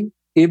lucky,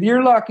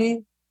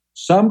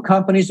 some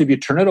companies, if you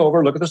turn it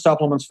over, look at the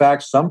supplements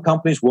facts, some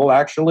companies will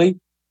actually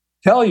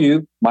tell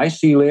you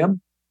mycelium,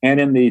 and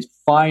in the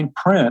fine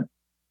print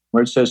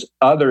where it says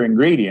other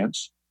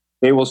ingredients,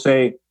 they will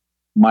say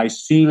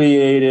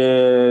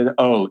myceliated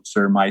oats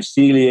or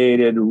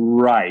myceliated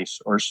rice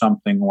or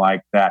something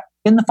like that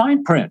in the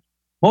fine print.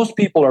 Most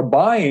people are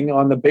buying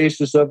on the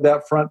basis of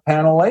that front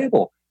panel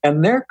label,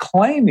 and they're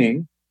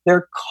calling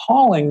their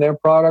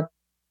product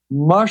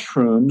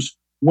mushrooms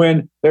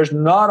when there's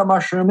not a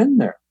mushroom in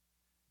there.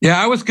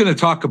 Yeah, I was going to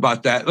talk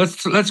about that.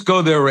 Let's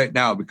go there right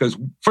now, because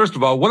first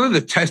of all, what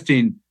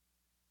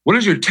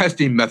is your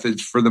testing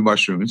methods for the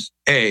mushrooms?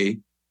 A,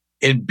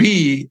 and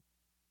B,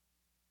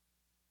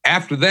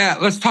 after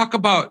that, let's talk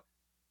about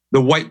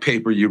the white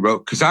paper you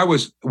wrote.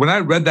 Because when I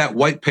read that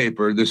white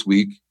paper this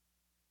week,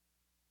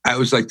 I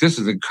was like, this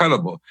is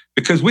incredible,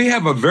 because we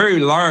have a very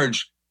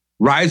large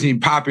rising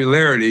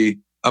popularity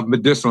of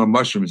medicinal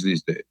mushrooms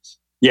these days.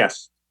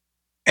 Yes.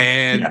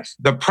 And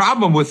the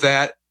problem with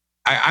that,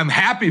 I'm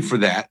happy for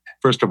that,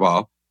 first of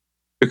all,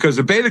 because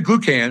the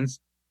beta-glucans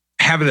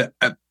have an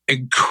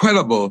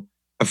incredible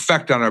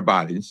effect on our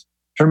bodies.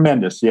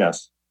 Tremendous,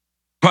 yes.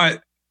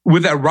 But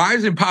with that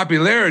rise in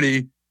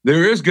popularity,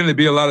 there is going to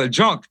be a lot of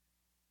junk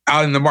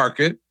out in the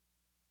market.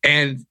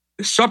 And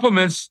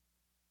supplements,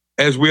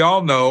 as we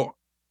all know,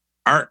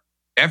 aren't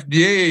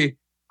FDA.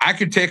 I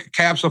could take a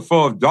capsule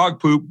full of dog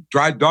poop,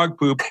 dried dog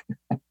poop,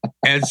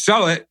 and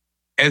sell it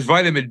as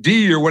vitamin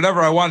D or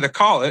whatever I wanted to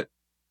call it.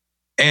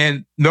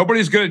 And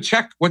nobody's going to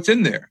check what's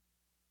in there.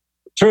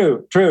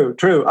 True.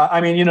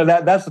 I mean,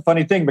 that's the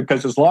funny thing,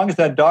 because as long as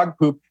that dog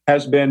poop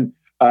has been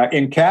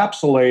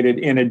encapsulated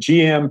in a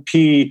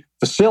GMP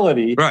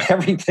facility, right,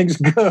 everything's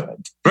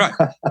good. Right.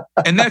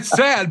 And that's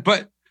sad,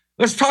 but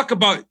let's talk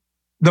about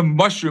the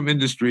mushroom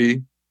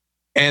industry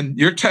and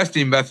your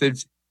testing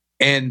methods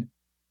and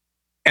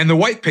the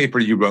white paper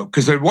you wrote,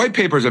 because the white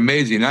paper is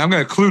amazing. I'm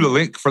going to include a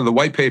link for the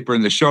white paper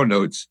in the show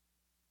notes,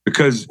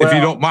 because if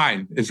you don't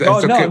mind, it's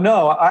okay.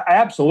 No,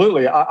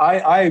 absolutely.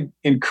 I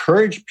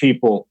encourage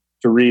people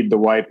to read the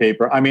white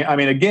paper. I mean,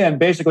 again,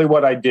 basically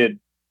what I did,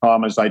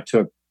 Tom, is I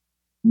took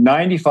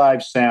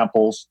 95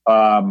 samples.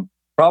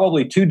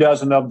 Probably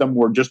 24 of them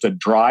were just a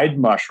dried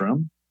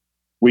mushroom.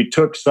 We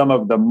took some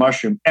of the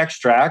mushroom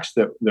extracts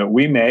that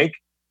we make,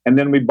 and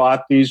then we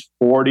bought these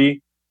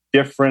 40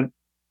 different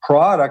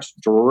products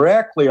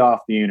directly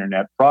off the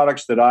internet,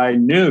 products that I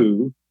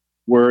knew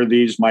were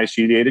these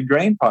myceliated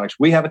grain products.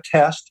 We have a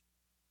test,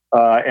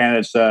 and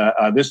it's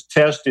this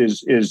test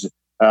is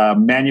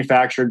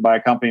manufactured by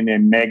a company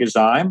named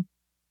Megazyme.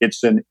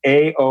 It's an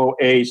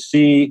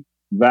AOAC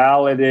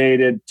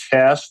validated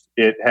test.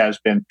 It has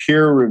been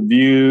peer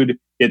reviewed.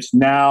 It's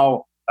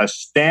now a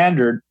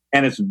standard,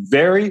 and it's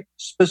very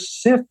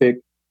specific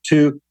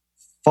to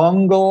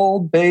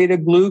fungal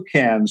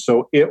beta-glucans.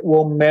 So it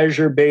will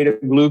measure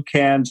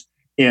beta-glucans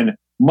in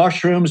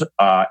mushrooms,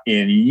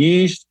 in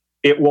yeast.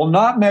 It will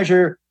not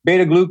measure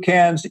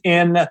beta-glucans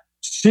in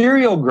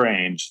cereal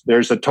grains.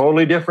 There's a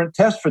totally different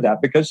test for that,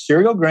 because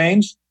cereal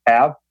grains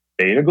have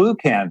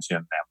beta-glucans in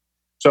them.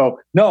 So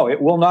no,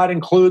 it will not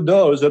include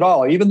those at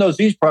all. Even though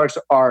these products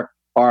are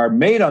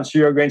made on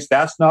cereal grains,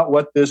 that's not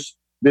what this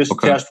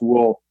test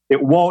will.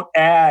 It won't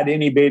add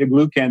any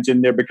beta-glucans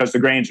in there because the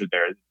grains are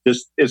there.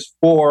 This is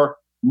for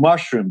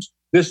mushrooms.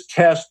 This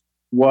test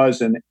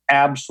was an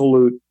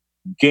absolute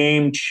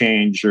game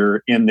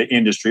changer in the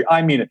industry.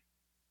 I mean,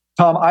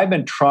 Tom, I've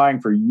been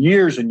trying for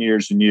years and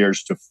years and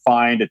years to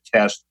find a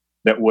test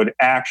that would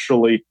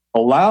actually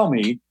allow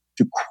me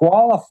to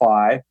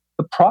qualify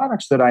the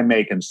products that I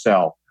make and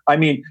sell. I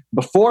mean,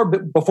 before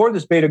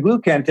this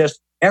beta-glucan test,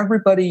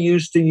 everybody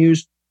used to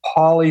use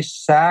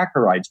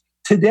polysaccharides.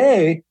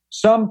 Today,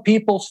 some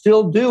people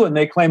still do, and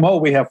they claim, oh,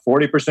 we have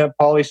 40%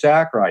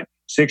 polysaccharide,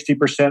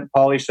 60%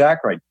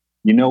 polysaccharide.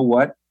 You know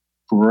what?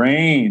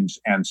 Grains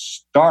and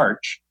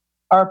starch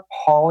are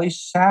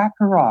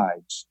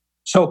polysaccharides.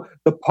 So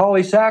the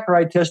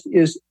polysaccharide test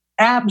is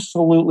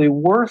absolutely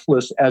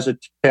worthless as a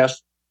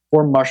test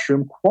for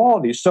mushroom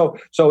quality. So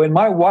in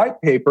my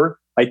white paper,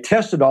 I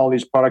tested all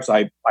these products.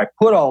 I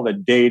put all the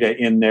data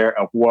in there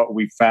of what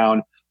we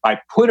found. I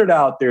put it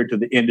out there to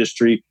the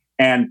industry.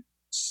 And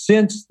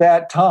since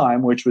that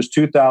time, which was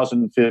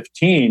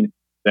 2015,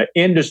 the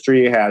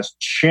industry has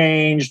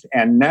changed.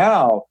 And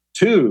now,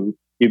 too,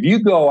 if you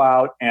go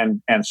out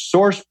and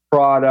source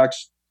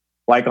products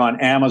like on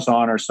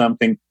Amazon or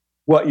something,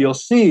 what you'll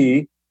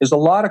see is a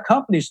lot of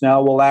companies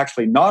now will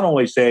actually not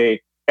only say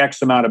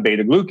X amount of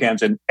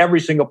beta-glucans, and every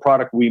single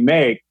product we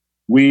make,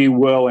 we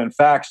will in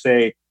fact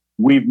say,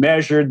 we've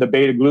measured the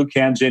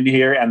beta-glucans in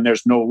here and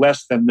there's no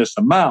less than this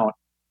amount.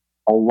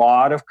 A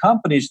lot of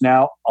companies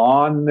now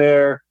on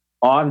their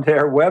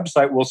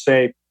website will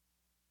say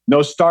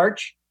no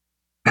starch,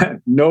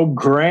 no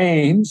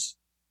grains,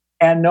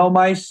 and no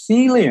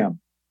mycelium.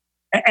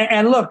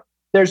 And look,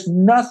 there's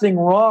nothing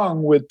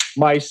wrong with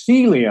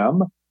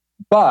mycelium,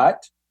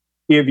 but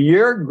if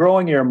you're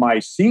growing your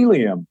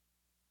mycelium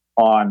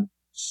on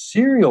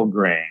cereal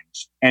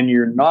grains and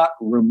you're not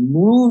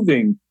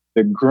removing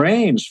the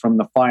grains from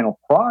the final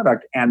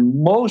product.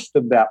 And most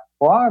of that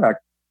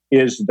product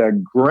is the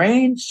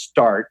grain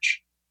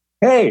starch.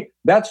 Hey,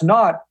 that's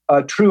not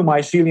a true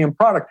mycelium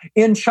product.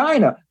 In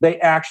China, they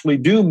actually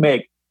do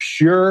make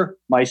pure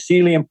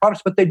mycelium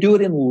products, but they do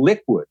it in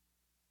liquid.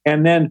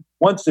 And then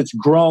once it's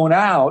grown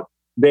out,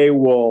 they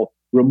will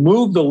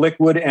remove the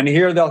liquid, and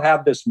here they'll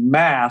have this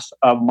mass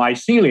of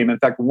mycelium. In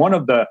fact, one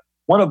of the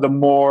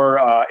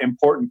more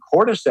important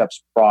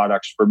cordyceps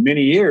products for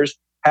many years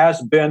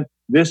has been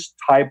this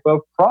type of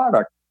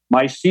product,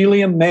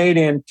 mycelium made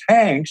in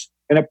tanks,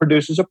 and it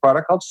produces a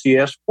product called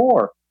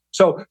CS4.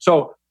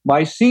 So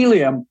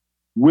mycelium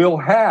will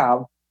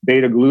have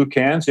beta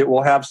glucans. It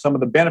will have some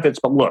of the benefits,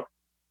 but look,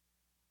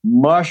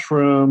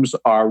 mushrooms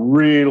are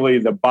really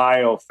the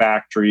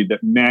biofactory that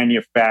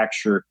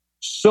manufacture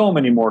so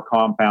many more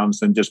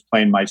compounds than just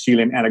plain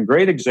mycelium. And a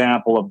great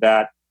example of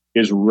that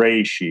is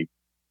reishi.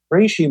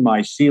 Reishi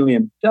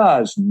mycelium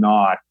does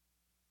not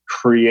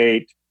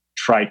create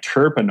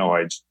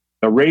triterpenoids.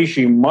 The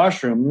reishi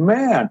mushroom,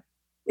 man,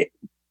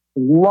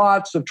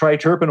 lots of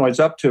triterpenoids,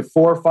 up to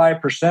 4 or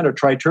 5% of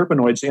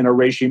triterpenoids in a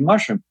reishi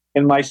mushroom.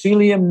 In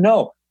mycelium,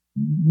 no.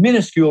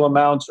 Minuscule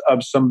amounts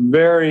of some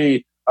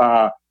very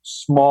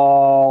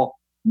small,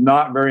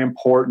 not very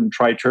important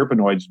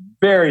triterpenoids,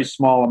 very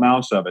small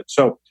amounts of it.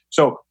 So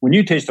when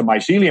you taste a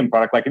mycelium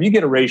product, like if you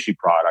get a reishi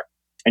product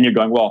and you're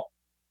going, well,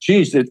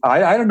 geez,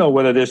 I don't know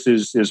whether this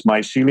is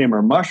mycelium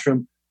or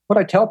mushroom. What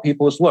I tell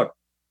people is, look,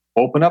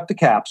 open up the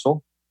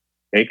capsule,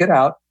 take it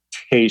out,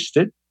 taste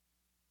it.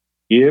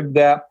 If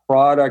that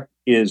product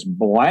is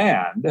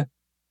bland,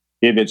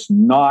 if it's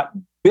not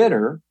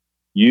bitter,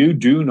 you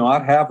do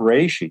not have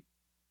reishi.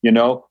 You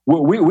know,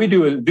 we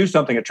do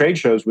something at trade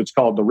shows which is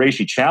called the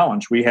Reishi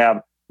Challenge. We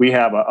have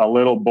a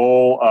little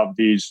bowl of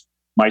these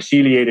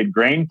myceliated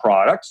grain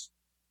products,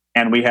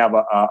 and we have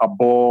a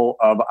bowl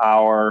of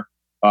our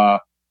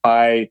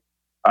high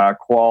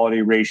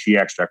quality reishi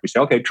extract. We say,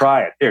 okay,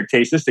 try it. Here,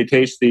 taste this. They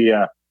taste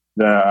the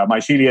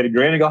myceliated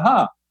grain and go,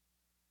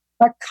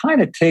 that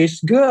kind of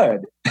tastes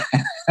good.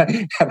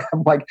 And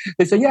I'm like,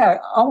 they say, yeah,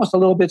 almost a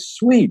little bit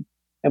sweet.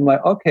 I'm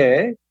like,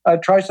 okay,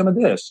 try some of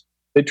this.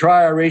 They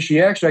try our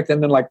reishi extract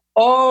and then like,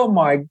 oh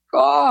my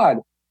God,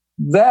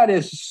 that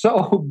is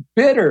so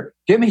bitter.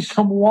 Give me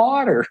some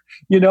water,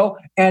 you know?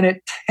 And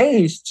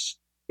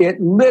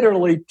it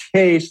literally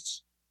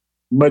tastes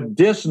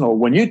medicinal.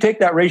 When you take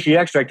that reishi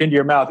extract into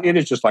your mouth, it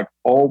is just like,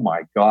 oh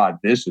my God,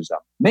 this is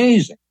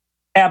amazing.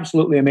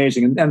 Absolutely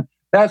amazing. And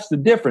that's the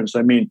difference.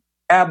 I mean,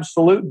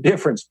 absolute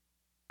difference.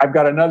 I've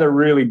got another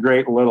really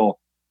great little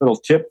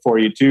tip for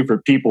you too,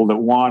 for people that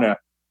want to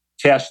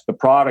test the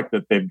product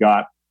that they've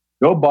got.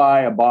 Go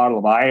buy a bottle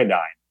of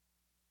iodine.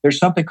 There's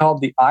something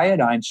called the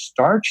iodine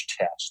starch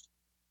test.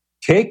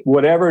 Take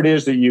whatever it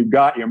is that you've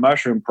got, your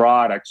mushroom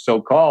product,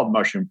 so-called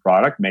mushroom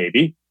product,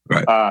 maybe,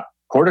 right.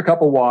 Quart a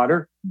cup of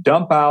water,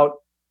 dump out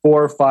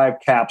 4 or 5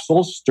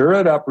 capsules, stir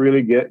it up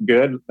really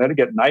good, let it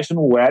get nice and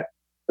wet.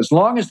 As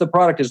long as the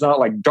product is not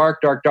like dark,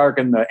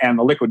 and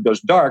the liquid goes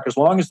dark, as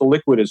long as the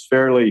liquid is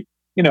fairly,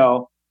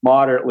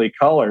 moderately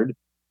colored,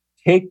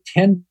 take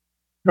 10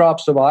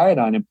 drops of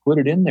iodine and put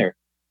it in there.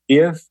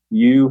 If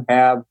you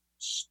have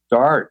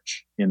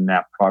starch in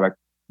that product,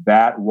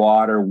 that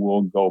water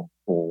will go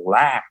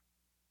black,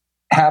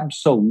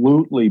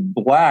 absolutely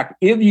black.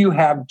 If you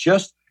have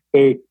just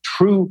a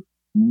true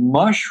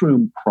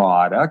mushroom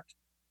product,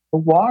 the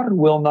water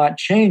will not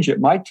change. It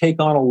might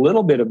take on a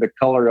little bit of the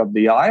color of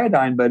the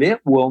iodine, but it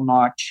will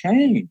not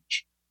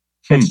change.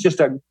 It's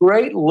just a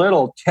great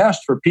little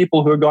test for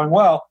people who are going,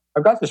 well,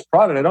 I've got this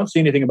product. I don't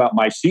see anything about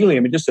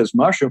mycelium. It just says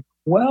mushroom.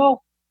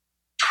 Well,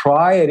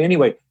 try it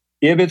anyway.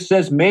 If it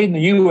says made in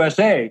the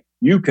USA,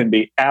 you can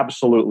be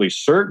absolutely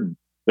certain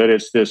that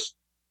it's this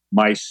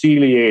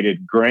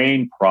myceliated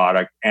grain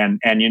product. And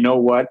you know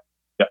what?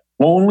 The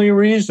only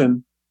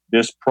reason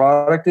this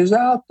product is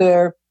out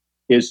there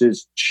is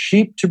it's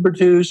cheap to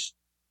produce,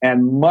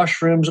 and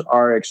mushrooms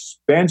are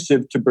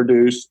expensive to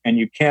produce, and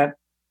you can't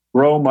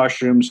grow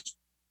mushrooms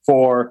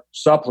for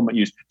supplement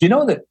use. Do you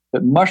know that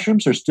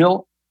mushrooms are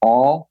still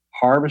all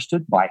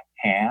harvested by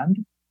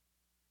hand?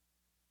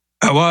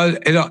 Well,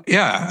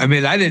 yeah. I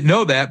mean, I didn't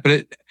know that,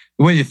 but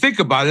when you think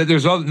about it,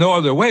 there's no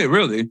other way,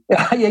 really.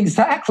 Yeah,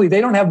 exactly. They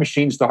don't have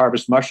machines to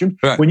harvest mushrooms.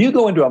 Right. When you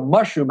go into a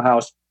mushroom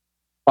house,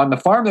 on the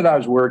farm that I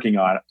was working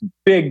on,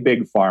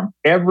 big farm,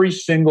 every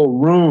single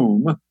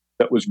room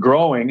that was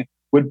growing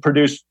would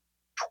produce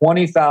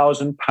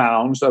 20,000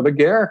 pounds of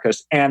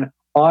agaricus. And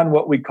on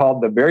what we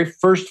called the very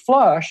first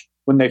flush,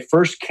 when they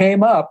first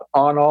came up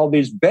on all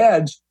these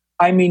beds,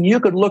 I mean, you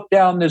could look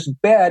down this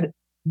bed,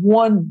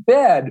 one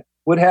bed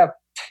would have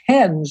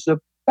tens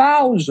of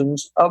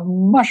thousands of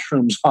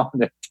mushrooms on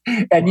it.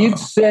 And Wow. You'd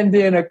send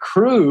in a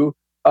crew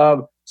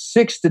of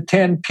 6 to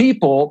 10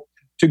 people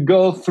to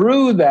go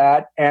through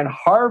that and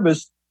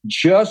harvest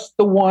just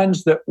the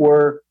ones that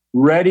were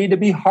ready to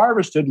be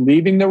harvested,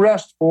 leaving the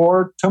rest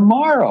for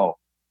tomorrow.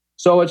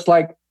 So it's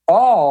like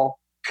all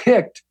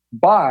picked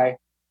by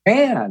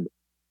hand.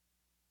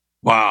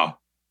 Wow.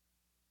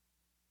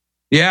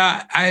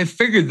 Yeah, I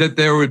figured that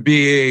there would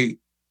be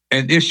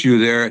an issue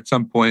there at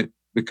some point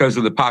because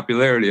of the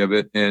popularity of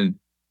it. And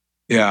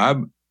I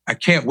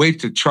can't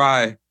wait to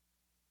try.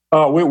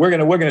 Oh, we're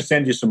gonna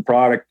send you some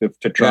product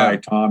to try,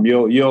 Tom.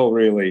 You'll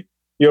really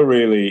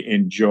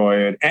enjoy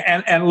it.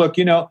 And look,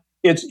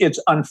 it's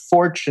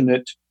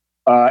unfortunate,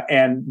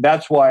 and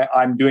that's why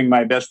I'm doing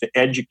my best to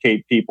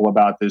educate people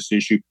about this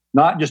issue,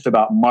 not just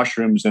about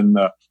mushrooms and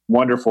the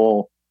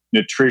wonderful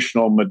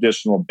nutritional,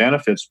 medicinal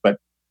benefits, but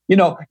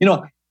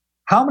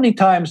how many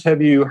times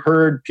have you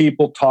heard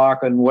people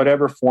talk in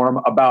whatever form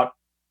about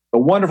the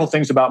wonderful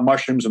things about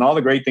mushrooms and all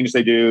the great things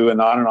they do, and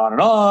on and on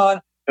and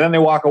on, and then they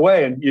walk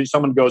away and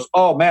someone goes,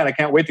 "Oh man, I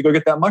can't wait to go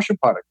get that mushroom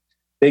product."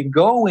 They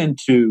go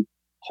into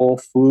Whole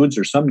Foods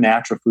or some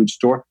natural food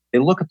store. They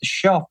look at the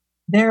shelf.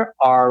 There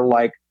are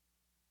like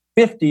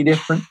 50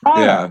 different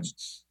products.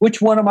 Yeah.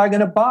 Which one am I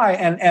going to buy?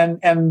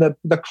 And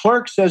the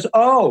clerk says,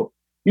 "Oh,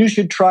 you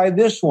should try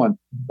this one."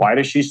 Why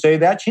does she say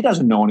that? She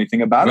doesn't know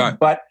anything about it,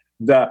 but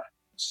the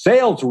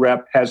sales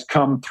rep has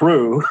come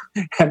through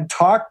and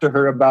talked to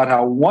her about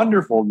how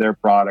wonderful their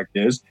product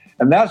is.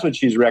 And that's what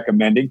she's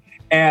recommending.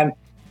 And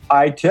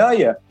I tell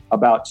you,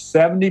 about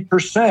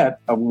 70%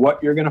 of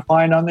what you're going to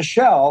find on the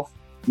shelf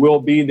will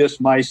be this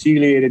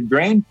myceliated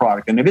grain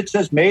product. And if it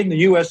says made in the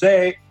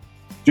USA,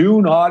 do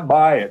not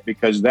buy it,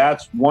 because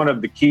that's one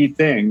of the key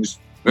things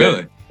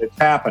that's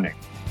happening.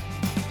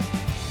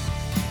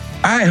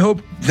 I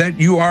hope that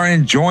you are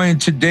enjoying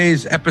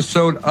today's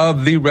episode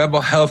of the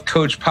Rebel Health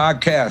Coach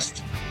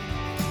podcast.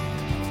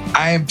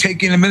 I am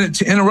taking a minute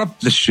to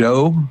interrupt the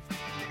show.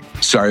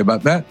 Sorry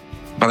about that,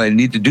 but I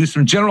need to do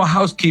some general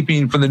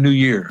housekeeping for the new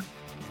year.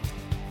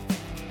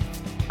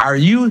 Are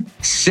you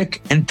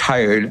sick and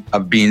tired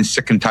of being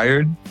sick and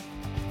tired?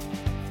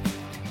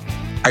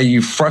 Are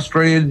you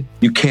frustrated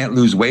you can't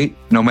lose weight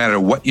no matter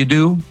what you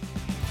do?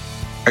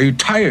 Are you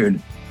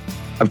tired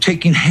of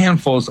taking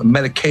handfuls of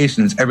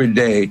medications every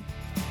day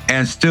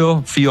and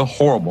still feel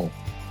horrible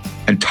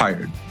and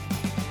tired?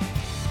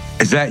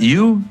 Is that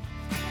you?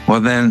 Well,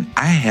 then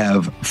I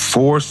have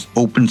 4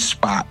 open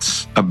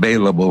spots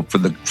available for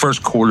the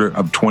first quarter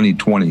of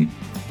 2020.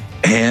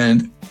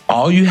 And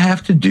all you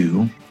have to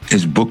do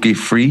is book a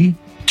free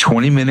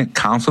 20-minute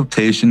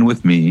consultation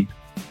with me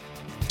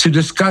to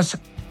discuss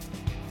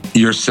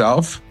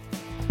yourself,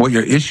 what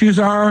your issues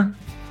are,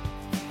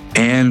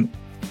 and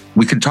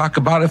we can talk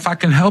about if I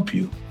can help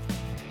you.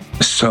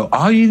 So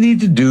all you need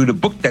to do to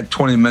book that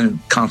 20-minute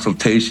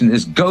consultation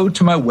is go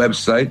to my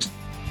website,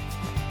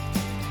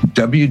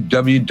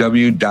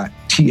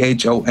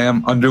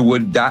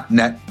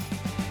 www.tomunderwood.net,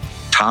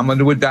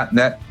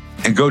 tomunderwood.net,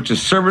 and go to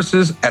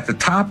services at the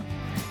top,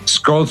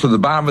 scroll to the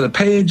bottom of the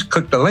page,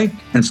 click the link,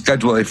 and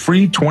schedule a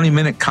free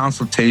 20-minute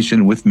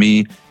consultation with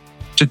me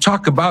to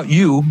talk about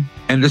you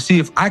and to see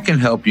if I can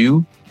help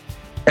you,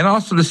 and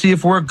also to see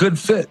if we're a good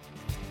fit.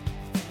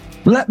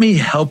 Let me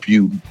help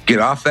you get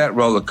off that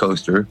roller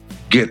coaster,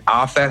 get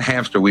off that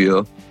hamster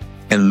wheel,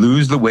 and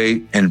lose the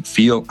weight and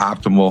feel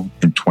optimal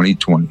in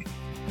 2020.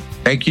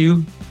 Thank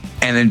you,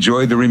 and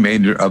enjoy the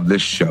remainder of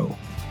this show.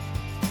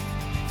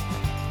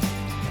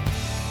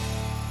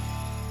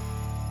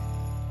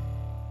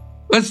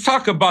 Let's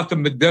talk about the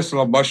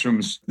medicinal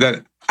mushrooms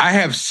that I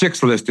have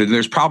 6 listed.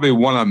 There's probably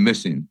one I'm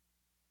missing.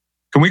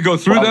 Can we go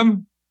through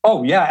them?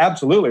 Oh, yeah,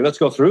 absolutely. Let's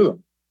go through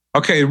them.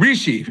 Okay,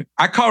 reishi.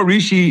 I call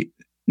reishi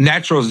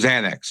natural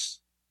Xanax.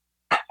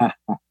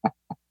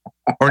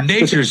 Or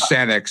nature's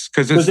Xanax.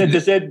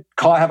 Does it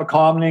have a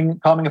calming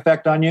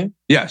effect on you?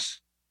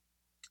 Yes.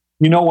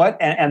 You know what?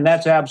 And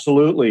that's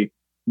absolutely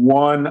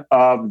one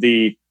of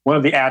the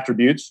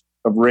attributes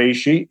of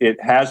reishi.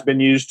 It has been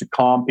used to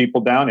calm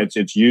people down.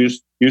 It's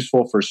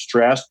useful for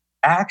stress.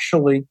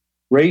 Actually,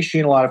 reishi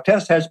in a lot of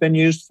tests has been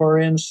used for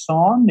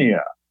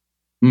insomnia.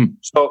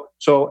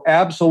 So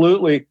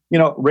absolutely,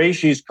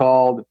 reishi is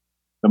called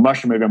the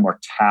mushroom of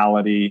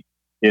immortality.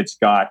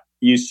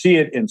 You see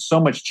it in so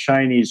much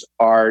Chinese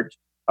art,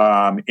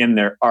 in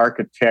their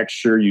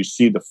architecture. You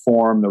see the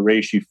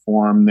reishi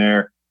form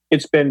there.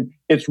 It's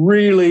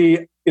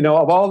really,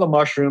 of all the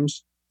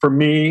mushrooms, for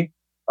me,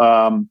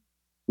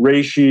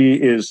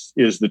 reishi is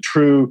the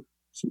true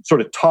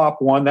sort of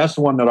top one. That's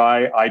the one that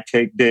I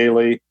take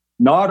daily.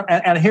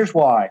 And here's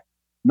why.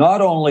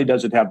 Not only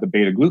does it have the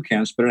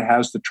beta-glucans, but it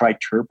has the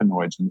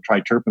triterpenoids. And the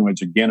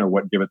triterpenoids, again, are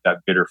what give it that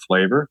bitter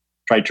flavor.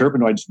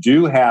 Triterpenoids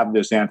do have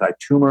this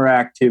anti-tumor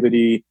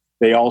activity.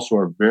 They also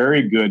are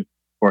very good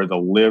for the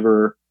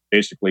liver,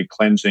 basically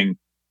cleansing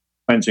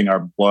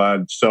our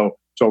blood. So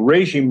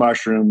reishi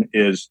mushroom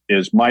is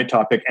my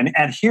topic. And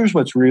here's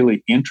what's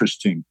really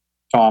interesting,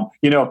 Tom.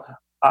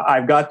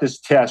 I've got this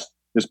test,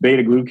 this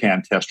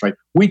beta-glucan test, right?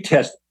 We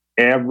test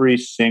every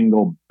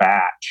single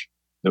batch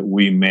that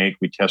we make.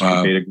 We test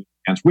for beta-glucans.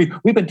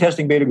 We've been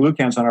testing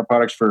beta-glucans on our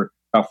products for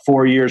about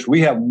 4 years.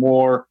 We have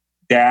more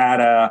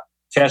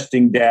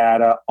testing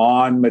data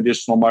on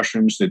medicinal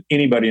mushrooms than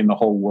anybody in the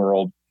whole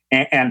world.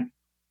 And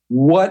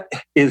what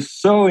is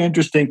so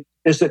interesting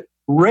is that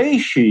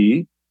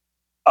reishi,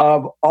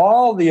 of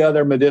all the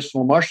other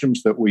medicinal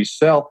mushrooms that we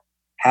sell,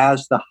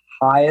 has the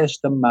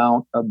highest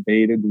amount of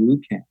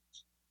beta-glucans.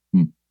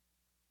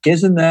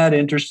 Isn't that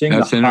interesting?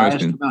 That's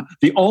interesting.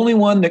 The only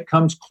one that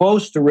comes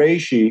close to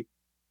reishi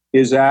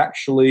is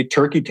actually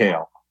turkey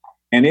tail.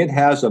 And it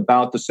has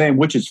about the same,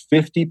 which is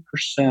 50%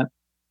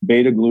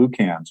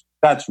 beta-glucans.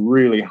 That's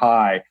really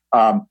high.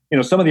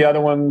 Some of the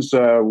other ones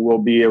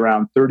will be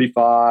around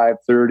 35,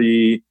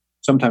 30,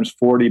 sometimes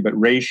 40, but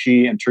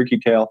reishi and turkey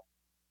tail,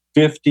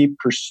 50%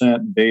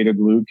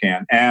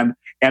 beta-glucan. And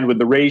with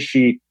the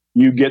reishi,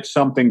 you get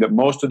something that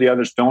most of the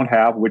others don't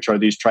have, which are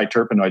these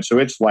triterpenoids. So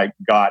it's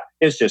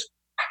just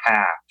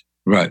packed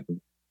with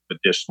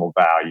medicinal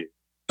value.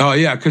 Oh,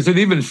 yeah, because it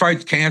even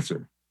fights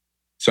cancer.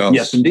 So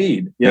Yes,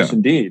 indeed.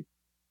 Indeed.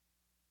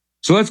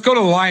 So let's go to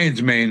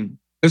lion's mane.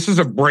 This is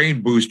a brain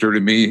booster to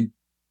me.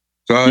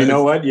 So you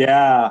know what?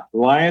 Yeah,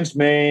 lion's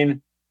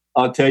mane.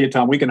 I'll tell you,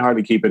 Tom, we can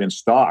hardly keep it in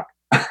stock.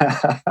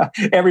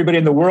 Everybody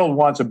in the world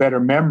wants a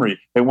better memory.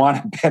 They want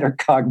a better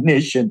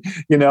cognition.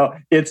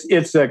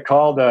 It's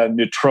called a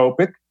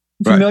nootropic.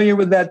 Familiar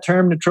with that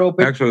term,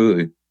 nootropic?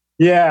 Absolutely.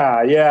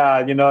 Yeah.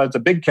 It's a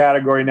big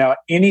category now.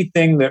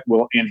 Anything that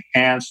will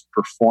enhance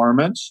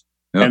performance.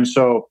 Yep. And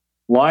so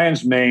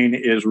lion's mane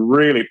is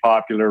really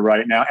popular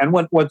right now. And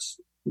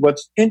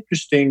what's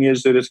interesting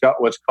is that it's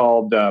got what's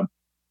called,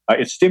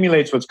 it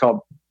stimulates what's called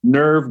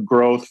nerve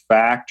growth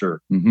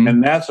factor. Mm-hmm.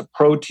 And that's a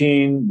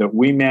protein that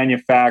we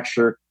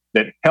manufacture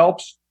that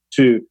helps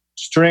to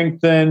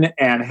strengthen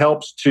and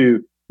helps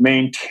to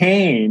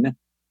maintain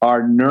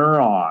our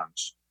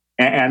neurons.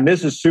 And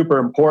this is super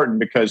important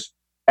because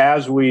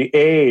as we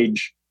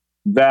age,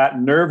 that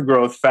nerve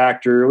growth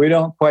factor, we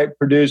don't quite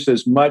produce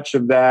as much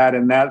of that.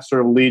 And that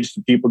sort of leads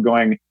to people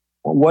going,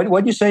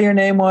 what'd you say your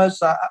name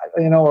was? Oh,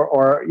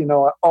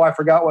 I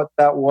forgot what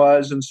that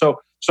was. And so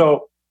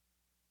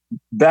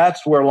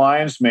that's where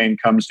lion's mane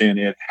comes in.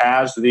 It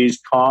has these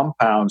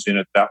compounds in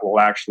it that will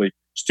actually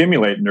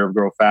stimulate nerve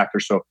growth factor.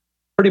 So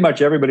pretty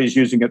much everybody's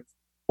using it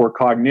for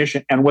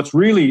cognition. And what's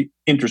really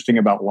interesting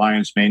about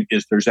lion's mane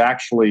is there's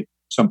actually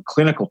some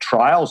clinical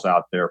trials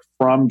out there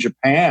from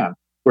Japan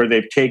where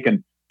they've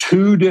taken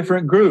 2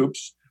 different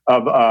groups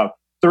of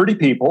 30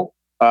 people,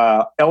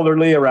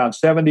 elderly around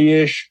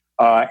 70-ish,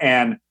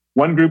 and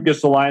one group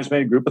gets the lion's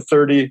mane, a group of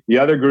 30. The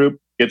other group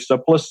gets a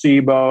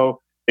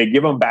placebo. They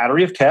give them a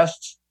battery of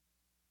tests.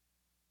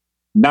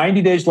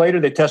 90 days later,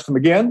 they test them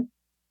again.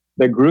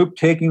 The group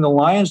taking the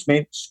lion's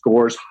mane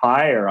scores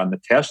higher on the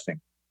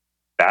testing.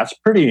 That's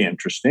pretty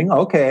interesting.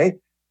 Okay.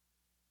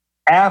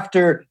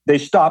 After they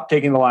stop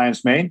taking the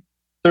lion's mane,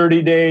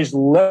 30 days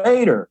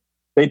later,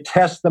 they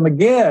test them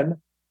again.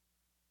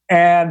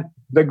 And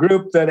the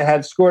group that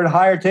had scored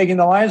higher taking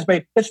the lion's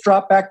mane, it's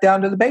dropped back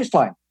down to the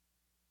baseline.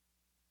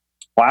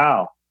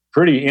 Wow.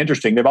 Pretty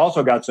interesting. They've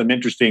also got some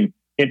interesting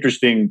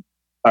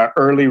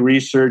early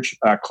research,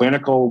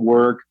 clinical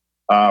work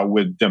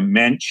with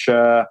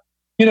dementia.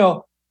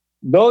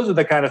 Those are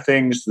the kind of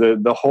things,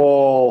 the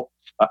whole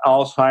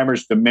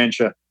Alzheimer's,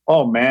 dementia.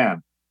 Oh,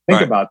 man.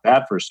 Think about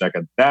that for a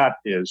second. That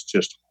is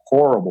just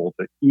horrible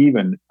to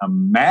even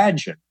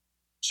imagine.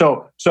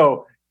 So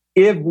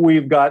if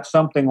we've got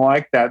something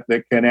like that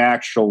can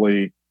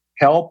actually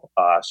help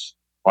us,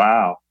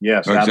 wow,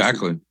 yes,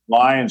 exactly.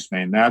 Lion's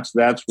mane. That's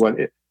what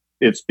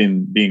it's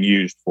been being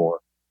used for.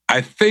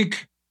 I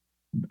think,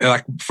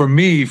 like for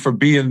me, for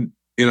being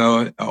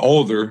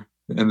older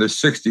in the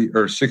 60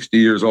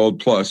 years old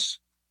plus,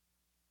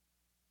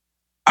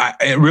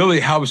 it really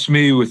helps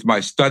me with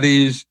my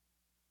studies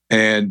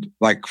and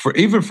like for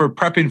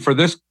prepping for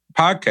this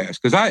podcast,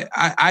 because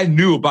I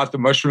knew about the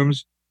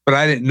mushrooms, but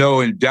I didn't know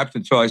in depth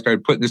until I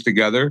started putting this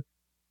together.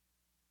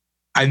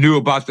 I knew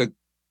about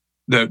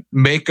the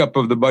makeup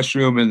of the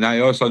mushroom, and I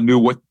also knew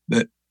what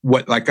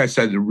like I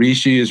said, the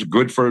reishi is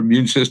good for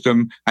immune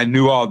system. I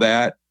knew all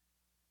that,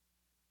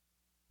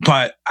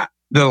 but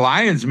the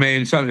lion's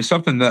mane is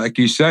something that, like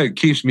you said, it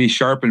keeps me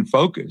sharp and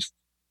focused,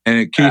 and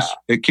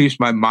it keeps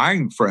my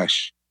mind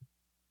fresh.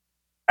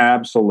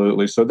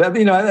 Absolutely. So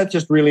that's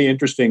just really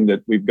interesting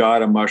that we've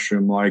got a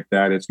mushroom like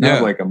that. It's kind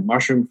of like a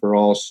mushroom for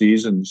all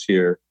seasons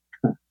here.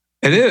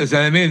 It is.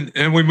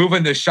 And we move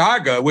into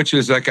chaga, which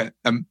is like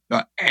an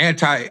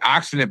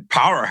antioxidant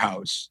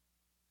powerhouse.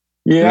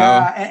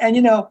 Yeah.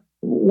 And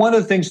one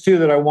of the things too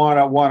that I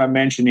want to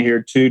mention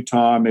here too,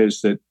 Tom,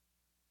 is that,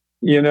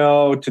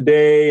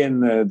 today in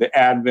the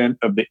advent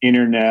of the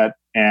internet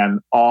and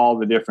all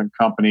the different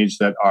companies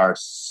that are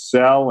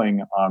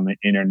selling on the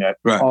internet,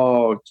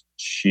 oh,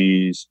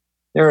 geez,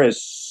 there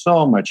is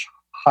so much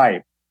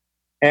hype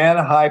and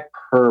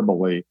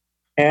hyperbole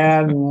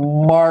and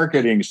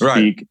marketing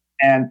speak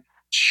and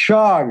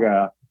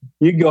chaga.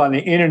 You go on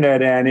the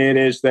internet and it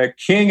is the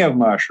king of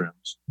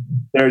mushrooms.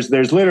 There's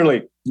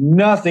literally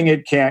nothing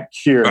it can't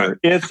cure. Right.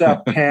 It's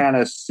a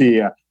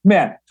panacea.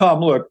 Man,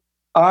 Tom, look,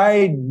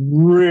 I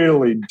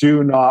really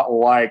do not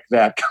like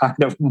that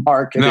kind of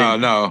marketing.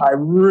 No. I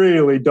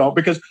really don't,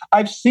 because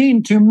I've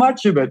seen too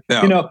much of it.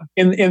 No.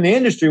 In the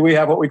industry, we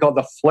have what we call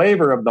the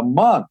flavor of the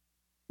month,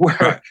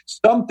 where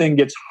something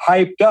gets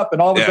hyped up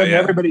and all of a sudden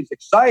everybody's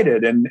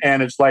excited. And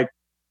it's like,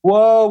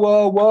 whoa,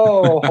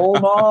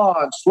 hold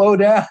on, slow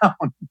down.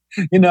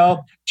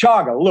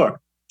 Chaga, look,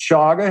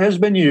 chaga has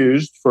been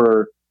used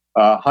for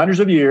hundreds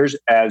of years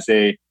as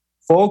a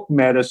folk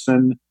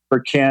medicine for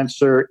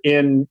cancer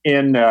in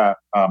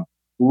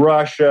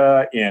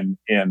Russia, in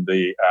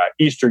the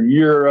Eastern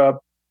Europe.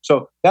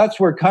 So that's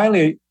where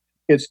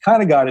it's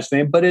kind of got its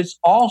name, but it's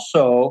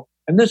also,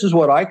 and this is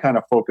what I kind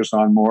of focus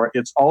on more,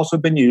 it's also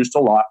been used a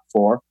lot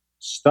for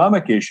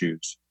stomach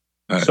issues.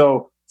 Right.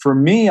 So for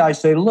me, I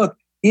say, look,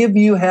 if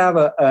you have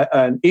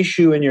an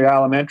issue in your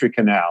alimentary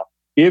canal,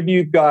 if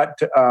you've got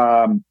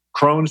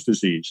Crohn's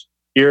disease,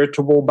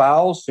 irritable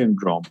bowel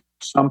syndrome,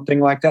 something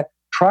like that,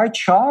 try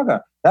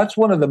chaga. That's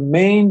one of the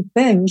main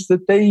things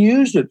that they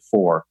use it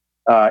for,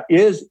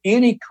 is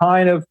any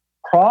kind of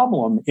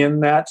problem in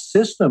that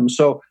system.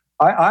 So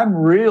I'm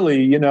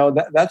really,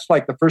 that's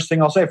like the first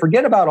thing I'll say.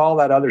 Forget about all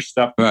that other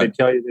stuff that they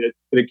tell you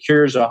that it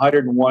cures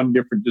 101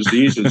 different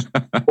diseases.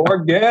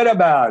 Forget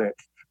about it.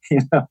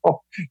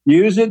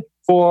 Use it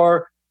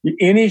for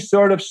any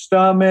sort of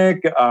stomach,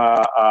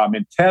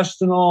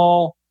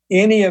 intestinal,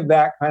 any of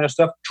that kind of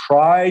stuff.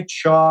 Try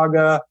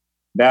chaga.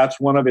 That's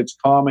one of its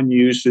common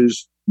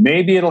uses.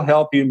 Maybe it'll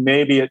help you.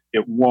 Maybe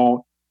it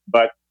won't.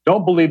 But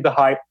don't believe the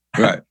hype.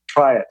 Right.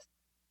 Try it.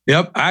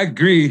 Yep, I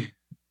agree.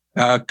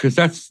 Because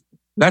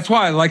that's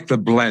why I like the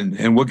blend,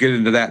 and we'll get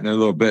into that in a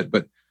little bit.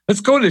 But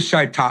let's go to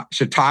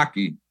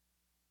shiitake.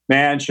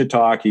 Man,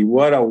 shiitake,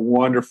 what a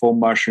wonderful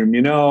mushroom.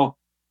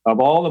 Of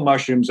all the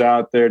mushrooms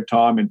out there,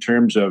 Tom, in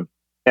terms of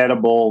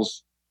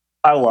edibles,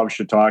 I love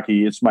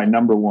shiitake. It's my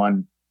number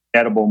one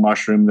edible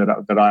mushroom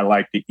that I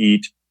like to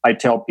eat. I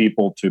tell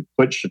people to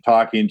put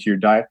shiitake into your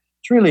diet.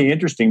 It's really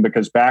interesting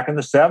because back in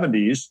the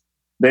 70s,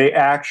 they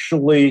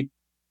actually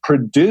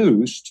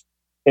produced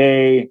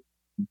a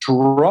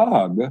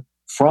drug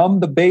from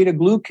the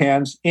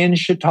beta-glucans in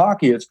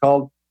shiitake. It's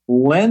called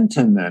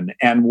lentinin.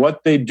 And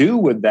what they do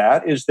with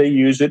that is they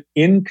use it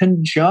in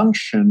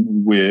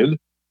conjunction with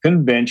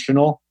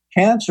conventional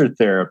cancer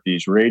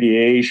therapies,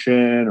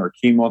 radiation or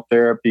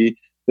chemotherapy.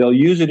 They'll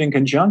use it in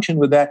conjunction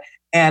with that.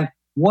 And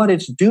what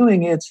it's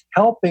doing, it's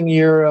helping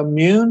your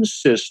immune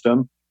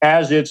system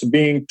as it's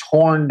being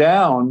torn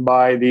down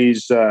by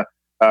these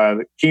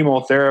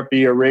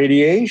chemotherapy or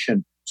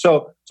radiation.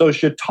 So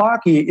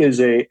shiitake is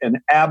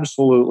an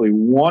absolutely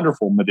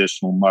wonderful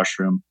medicinal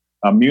mushroom,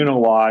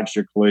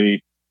 immunologically.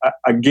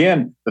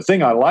 Again, the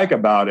thing I like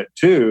about it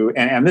too,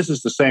 and this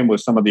is the same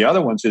with some of the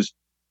other ones, is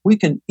we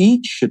can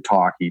eat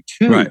shiitake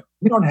too. Right.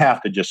 We don't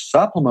have to just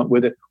supplement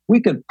with it. We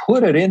can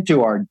put it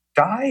into our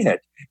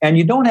diet, and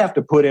you don't have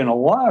to put in a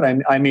lot.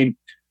 I mean,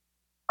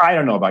 I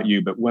don't know about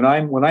you, but when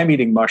I'm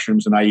eating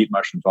mushrooms, and I eat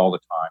mushrooms all the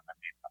time,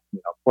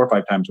 4 or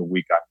 5 times a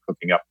week, I'm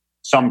cooking up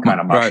some kind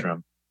of mushroom.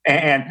 Right.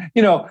 And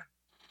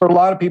for a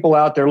lot of people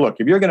out there, look,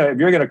 if you're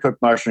gonna cook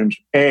mushrooms,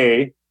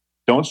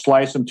 don't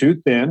slice them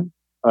too thin,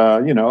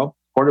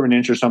 quarter of an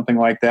inch or something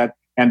like that,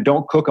 and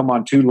don't cook them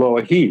on too low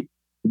a heat.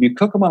 If you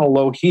cook them on a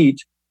low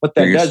heat, what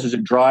that does is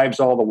it drives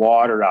all the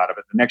water out of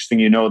it. The next thing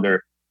you know, the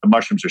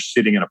mushrooms are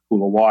sitting in a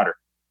pool of water,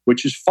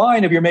 which is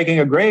fine if you're making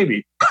a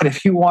gravy. But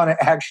if you want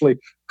to actually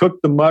cook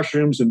the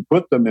mushrooms and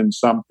put them in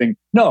something,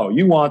 no,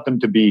 you want them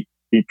to be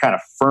kind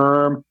of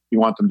firm. You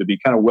want them to be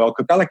kind of well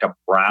cooked. I like to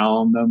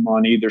brown them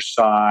on either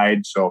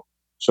side. So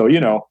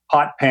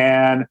hot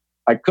pan.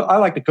 I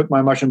like to cook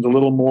my mushrooms a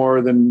little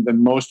more than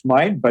most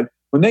might, but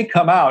when they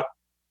come out,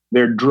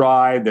 they're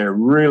dry. They're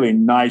really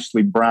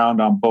nicely browned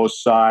on both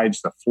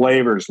sides. The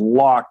flavor's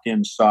locked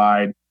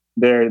inside.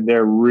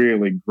 They're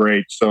really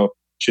great. So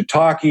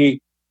shiitake,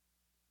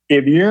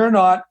 if you're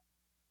not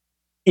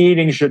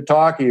eating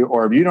shiitake,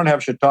 or if you don't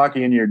have shiitake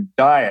in your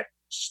diet,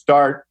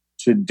 start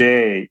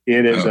today.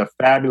 It is a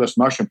fabulous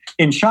mushroom.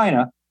 In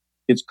China,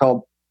 it's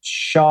called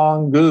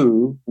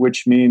shanggu,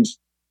 which means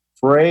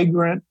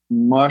fragrant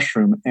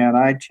mushroom. And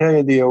I tell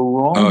you, the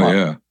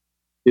aroma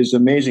is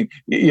amazing.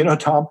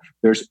 Tom,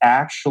 there's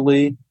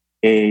actually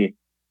a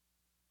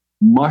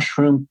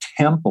mushroom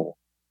temple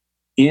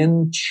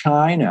in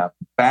China,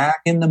 back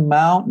in the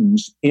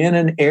mountains, in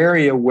an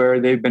area where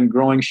they've been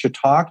growing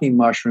shiitake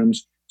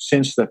mushrooms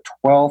since the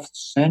 12th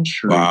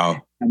century.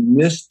 Wow. And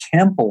this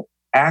temple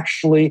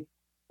actually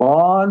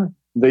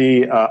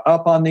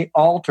up on the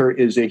altar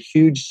is a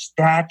huge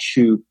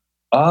statue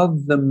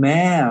of the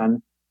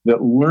man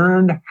that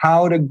learned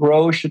how to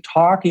grow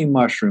shiitake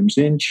mushrooms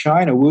in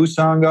China, Wu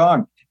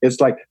Sangong. It's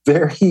like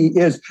there he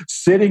is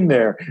sitting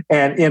there,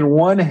 and in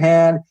one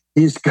hand,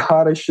 he's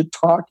got a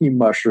shiitake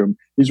mushroom.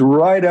 He's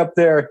right up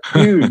there,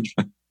 huge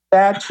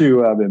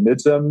statue of him.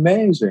 It's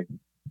amazing.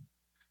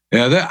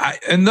 Yeah,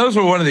 and those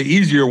are one of the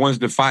easier ones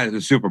to find at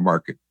the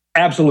supermarket.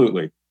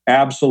 Absolutely.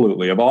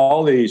 Of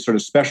all the sort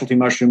of specialty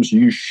mushrooms,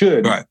 you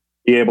should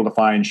be able to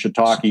find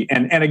shiitake.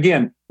 And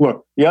again,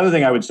 look, the other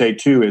thing I would say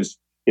too is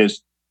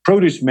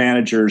produce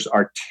managers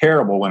are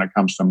terrible when it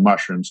comes to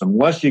mushrooms.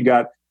 Unless you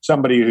got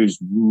somebody who's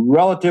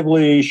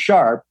relatively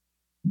sharp,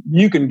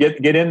 you can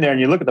get in there and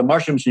you look at the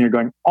mushrooms and you're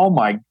going, oh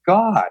my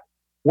God,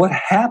 what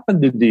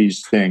happened to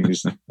these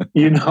things?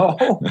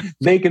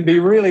 They can be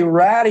really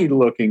ratty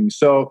looking.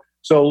 So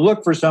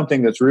look for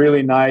something that's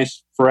really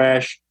nice,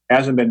 fresh,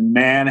 hasn't been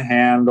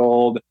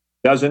manhandled,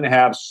 doesn't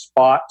have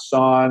spots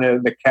on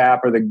the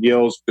cap or the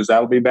gills, because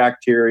that'll be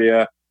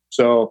bacteria.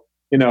 So,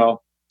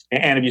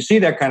 and if you see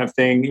that kind of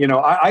thing,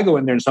 I go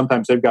in there and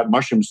sometimes they've got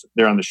mushrooms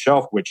there on the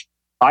shelf, which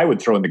I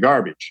would throw in the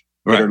garbage.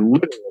 Right. They're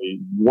literally,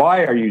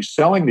 why are you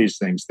selling these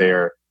things?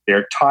 They're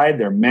tied,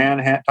 they're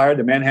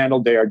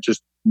manhandled. They are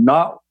just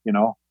not,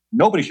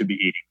 nobody should be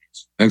eating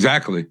these.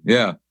 Exactly.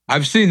 Yeah.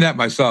 I've seen that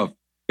myself,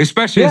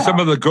 especially in some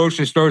of the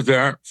grocery stores that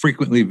aren't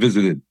frequently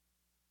visited.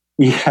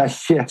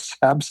 Yes,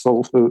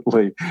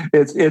 absolutely.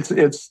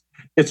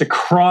 It's a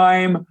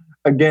crime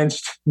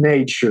against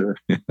nature.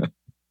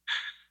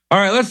 All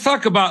right, let's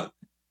talk about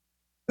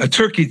a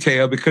turkey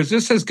tail, because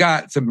this has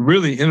got some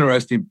really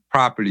interesting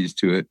properties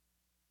to it,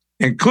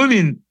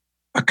 including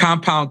a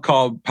compound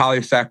called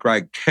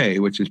polysaccharide K,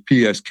 which is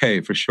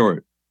PSK for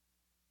short.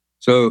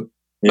 So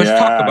let's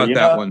talk about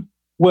that one.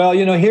 Well,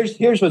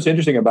 here's what's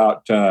interesting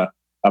about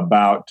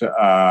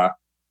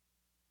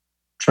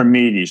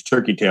Trametes,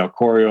 turkey tail,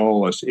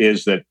 Coriolis,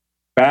 is that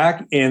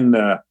back in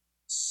the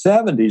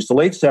 70s, the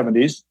late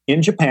 70s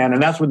in Japan,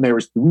 and that's when they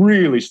were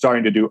really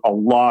starting to do a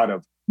lot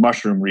of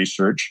mushroom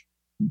research.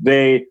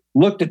 They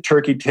looked at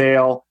turkey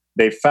tail,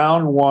 they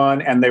found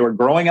one, and they were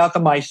growing out the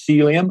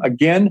mycelium,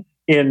 again,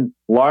 in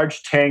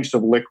large tanks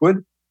of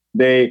liquid.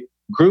 They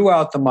grew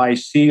out the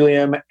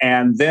mycelium,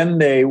 and then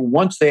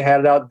once they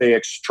had it out, they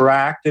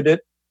extracted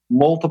it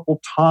multiple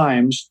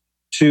times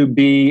to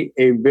be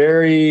a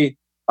very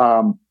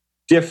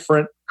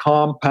different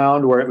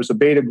compound, where it was a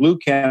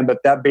beta-glucan, but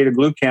that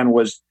beta-glucan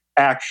was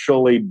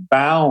actually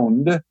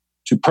bound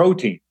to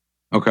protein.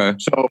 Okay.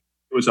 So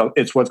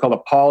it's what's called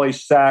a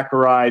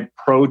polysaccharide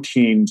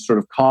protein sort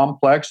of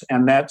complex,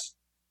 and that's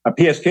a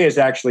PSK is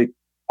actually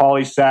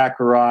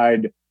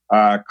polysaccharide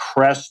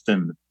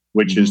crestin,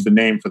 which is the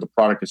name for the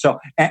product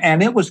itself.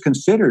 And it was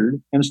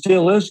considered, and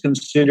still is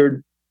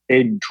considered,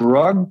 a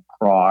drug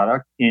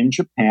product in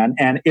Japan,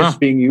 and it's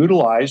being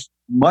utilized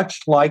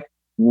much like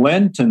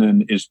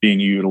lentinan is being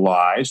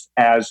utilized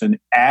as an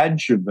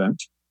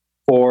adjuvant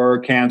for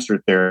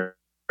cancer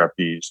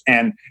therapies.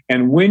 And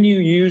when you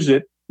use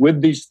it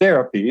with these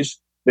therapies,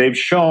 they've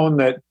shown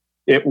that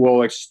it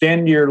will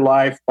extend your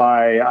life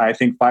by, I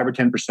think, 5 or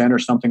 10% or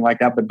something like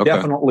that, but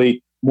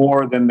definitely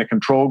more than the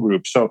control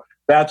group. So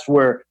that's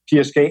where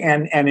PSK,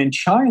 and in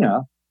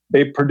China,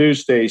 they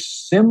produced a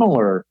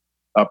similar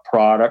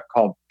product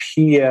called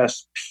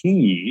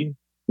PSP,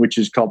 which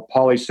is called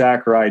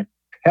polysaccharide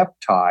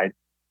peptide.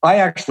 I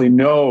actually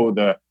know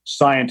the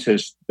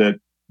scientist that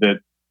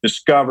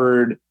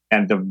discovered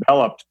and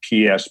developed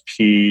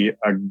PSP,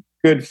 a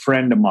good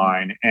friend of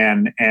mine,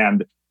 and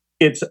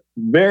it's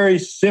very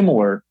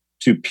similar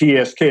to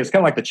PSK. It's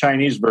kind of like the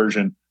Chinese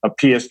version of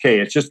PSK.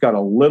 It's just got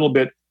a little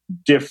bit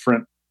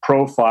different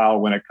profile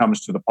when it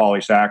comes to the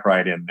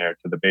polysaccharide in there,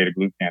 to the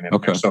beta-glucan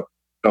in there. So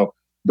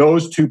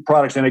those two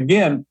products, and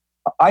again,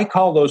 I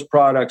call those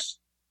products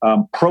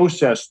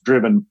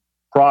process-driven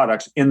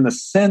products, in the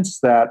sense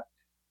that,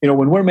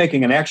 when we're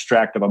making an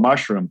extract of a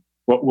mushroom,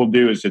 what we'll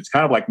do is, it's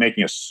kind of like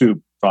making a soup,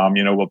 Tom.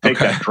 We'll take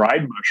that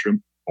dried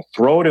mushroom, we'll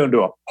throw it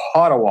into a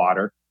pot of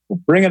water,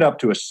 we'll bring it up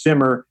to a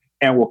simmer,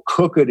 and we'll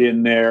cook it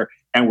in there,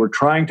 and we're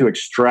trying to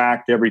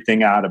extract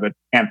everything out of it.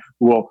 And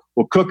we'll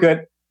cook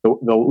it,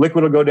 the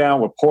liquid will go down,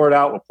 we'll pour it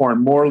out, we'll pour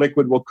in more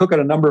liquid, we'll cook it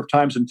a number of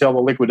times until the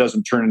liquid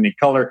doesn't turn any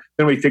color.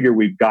 Then we figure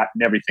we've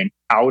gotten everything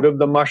out of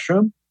the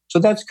mushroom. So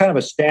that's kind of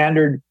a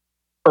standard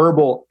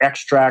herbal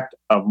extract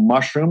of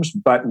mushrooms.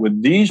 But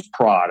with these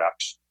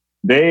products,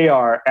 they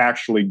are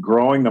actually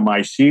growing the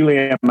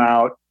mycelium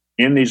out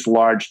in these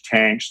large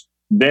tanks.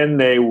 Then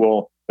they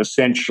will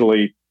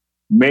essentially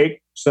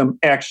make some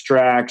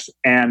extracts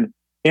and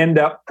end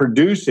up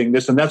producing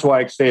this. And that's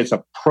why I say it's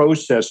a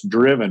process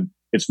driven.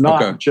 It's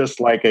not just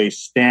like a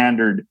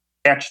standard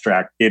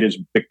extract. It is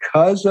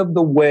because of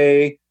the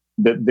way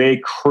that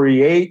they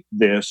create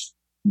this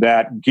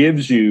that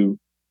gives you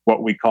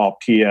what we call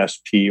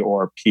PSP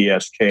or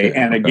PSK.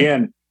 And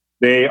again,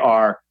 they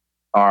are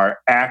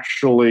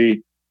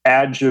actually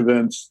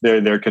adjuvants.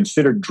 They're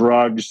considered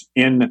drugs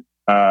in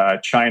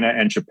China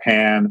and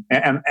Japan.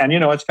 And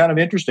it's kind of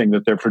interesting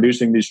that they're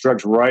producing these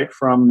drugs right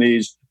from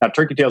these. Now,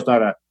 turkey tail is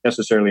not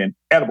necessarily an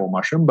edible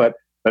mushroom, but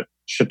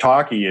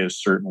shiitake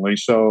is certainly.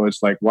 So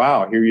it's like,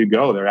 wow, here you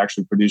go. They're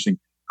actually producing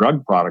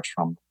drug products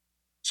from them.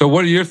 So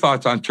what are your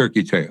thoughts on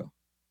turkey tail,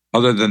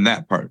 other than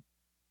that part?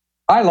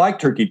 I like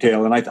turkey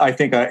tail, and I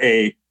think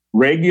a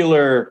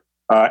regular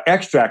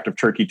extract of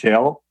turkey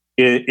tail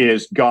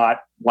is got,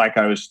 like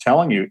I was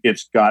telling you,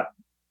 it's got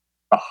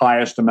the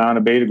highest amount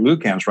of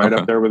beta-glucans right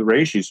up there with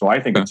reishi. So I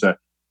think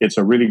it's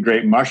a really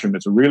great mushroom.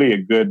 It's really a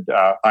good,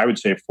 I would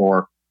say,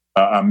 for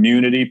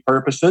immunity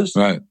purposes.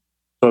 Right.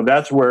 So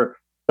that's where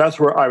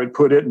I would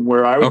put it, and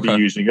where I would be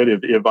using it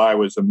if I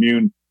was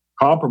immune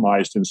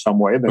compromised in some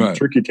way. Then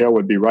turkey tail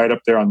would be right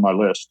up there on my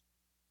list.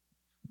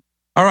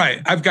 All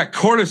right, I've got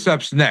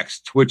cordyceps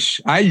next,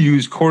 which I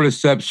use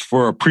cordyceps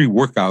for a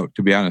pre-workout,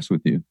 to be honest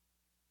with you.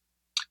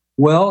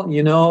 Well,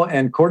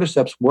 and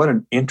cordyceps, what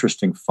an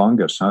interesting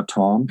fungus, huh,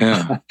 Tom?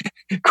 Yeah.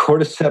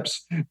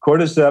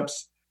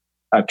 Cordyceps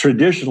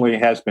traditionally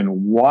has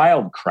been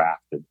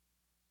wildcrafted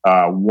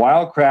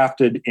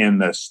wildcrafted in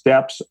the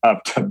steppes of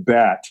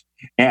Tibet.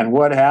 And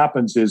what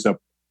happens is a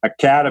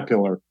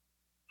caterpillar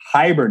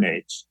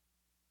hibernates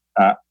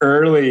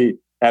early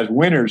as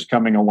winter's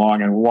coming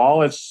along. And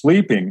while it's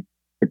sleeping,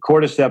 the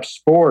cordyceps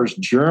spores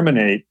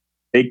germinate.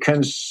 They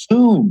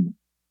consume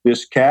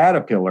this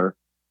caterpillar.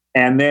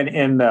 And then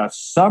in the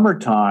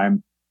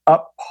summertime,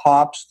 up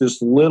pops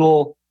this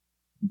little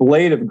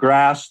blade of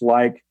grass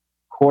like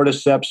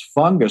cordyceps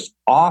fungus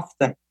off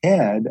the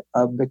head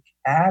of the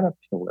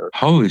caterpillar.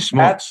 Holy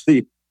smokes.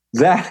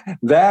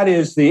 That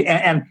is the,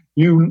 and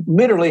you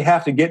literally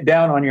have to get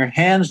down on your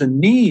hands and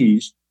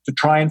knees to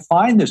try and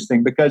find this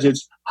thing because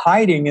it's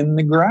hiding in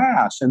the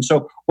grass. And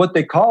so what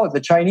they call it,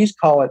 the Chinese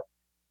call it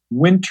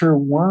winter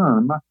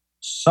worm,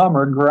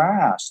 summer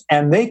grass.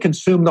 And they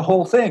consume the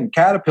whole thing,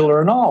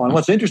 caterpillar and all. And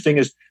what's interesting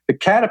is the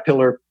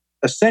caterpillar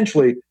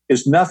essentially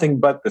is nothing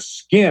but the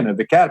skin of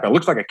the caterpillar. It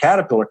looks like a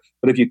caterpillar,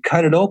 but if you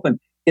cut it open,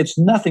 it's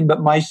nothing but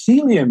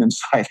mycelium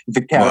inside of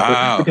the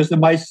caterpillar because the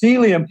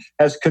mycelium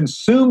has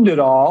consumed it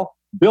all,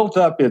 built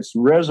up its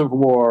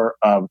reservoir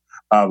of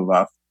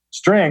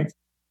strength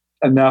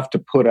enough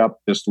to put up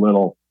this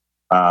little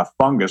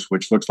fungus,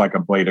 which looks like a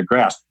blade of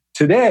grass.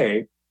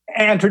 Today,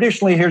 and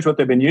traditionally, here's what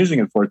they've been using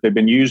it for. They've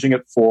been using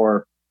it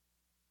for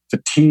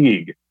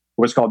fatigue,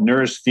 what's called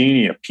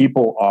neurasthenia.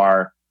 People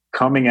are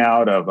coming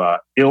out of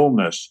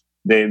illness.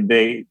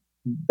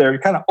 They're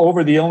kind of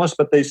over the illness,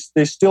 but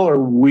they still are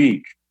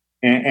weak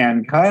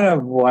and kind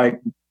of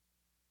like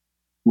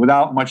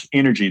without much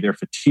energy. They're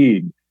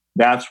fatigued.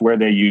 That's where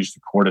they use the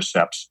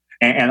cordyceps.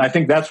 And I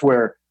think that's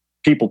where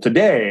people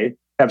today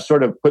have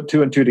sort of put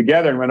two and two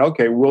together and went,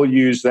 okay, we'll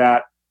use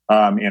that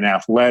in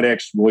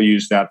athletics. We'll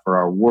use that for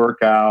our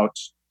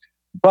workouts.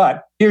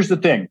 But here's the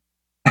thing.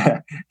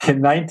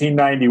 In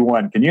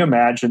 1991, can you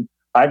imagine?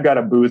 I've got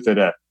a booth at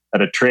a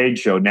trade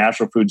show,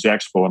 Natural Foods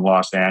Expo in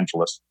Los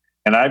Angeles,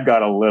 and I've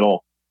got a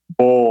little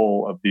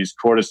bowl of these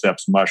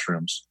cordyceps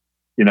mushrooms,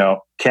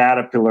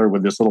 caterpillar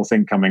with this little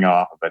thing coming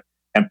off of it.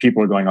 And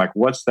people are going like,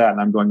 what's that?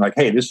 And I'm going like,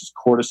 hey, this is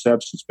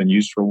cordyceps. It's been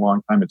used for a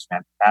long time. It's a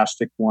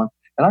fantastic one.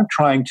 And I'm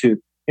trying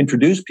to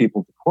introduce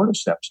people to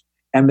cordyceps.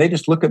 And they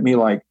just look at me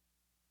like,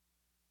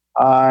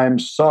 I'm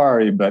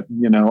sorry, but,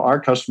 our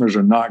customers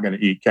are not going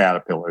to eat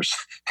caterpillars.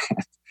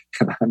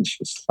 And I'm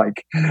just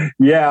like,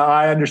 yeah,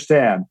 I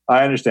understand.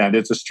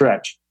 It's a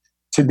stretch.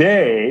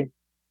 Today,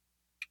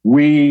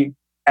 we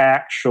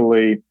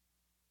actually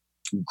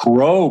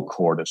grow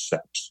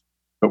cordyceps,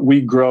 but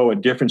we grow a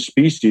different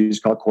species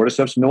called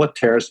Cordyceps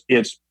militaris.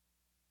 It's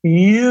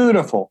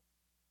beautiful.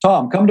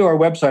 Tom, come to our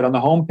website on the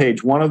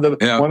homepage. One of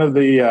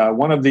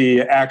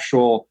the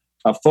actual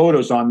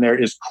photos on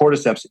there is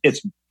cordyceps.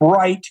 It's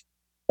bright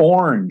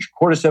orange,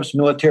 Cordyceps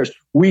militaris.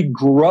 We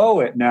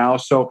grow it now,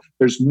 so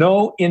there's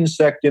no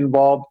insect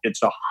involved. It's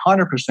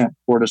 100%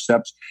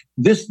 cordyceps.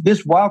 This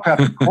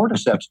wildcrafted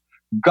cordyceps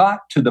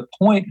got to the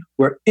point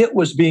where it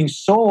was being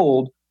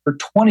sold for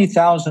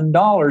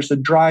 $20,000 a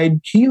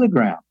dried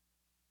kilogram.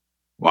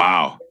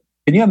 Wow.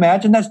 Can you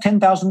imagine? That's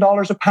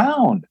 $10,000 a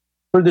pound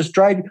for this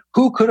dried.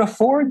 Who could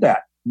afford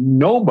that?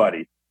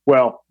 Nobody.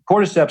 Well,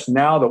 cordyceps,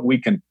 now that we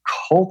can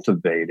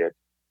cultivate it,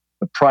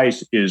 the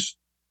price is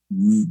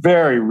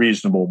very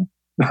reasonable,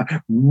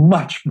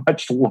 much,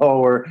 much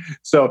lower.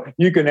 So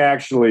you can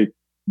actually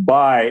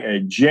buy a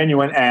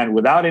genuine, and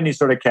without any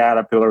sort of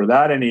caterpillar,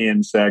 without any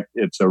insect,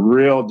 it's a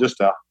real, just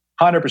 100%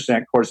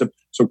 cordyceps.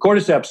 So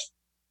cordyceps,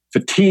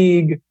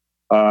 fatigue,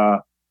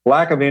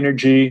 lack of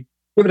energy,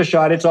 give it a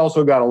shot. It's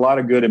also got a lot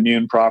of good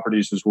immune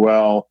properties as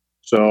well.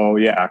 So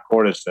yeah,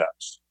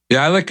 cordyceps.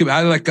 Yeah, I like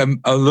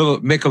a little,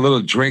 make a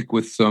little drink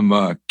with some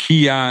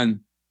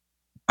Kion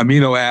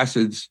amino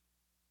acids,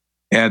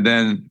 and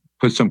then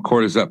put some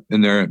cordyceps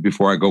in there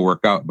before I go work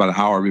out, about an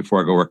hour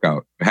before I go work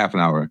out, half an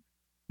hour,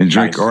 and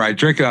drink. Nice. Or I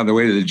drink it on the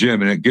way to the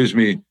gym, and it gives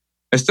me,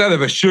 instead of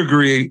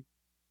taking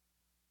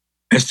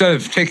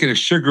a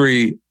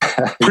sugary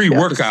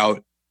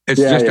pre-workout,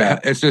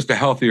 it's just a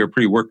healthier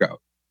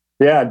pre-workout.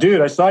 Yeah, dude,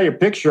 I saw your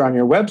picture on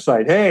your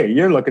website. Hey,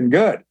 you're looking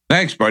good.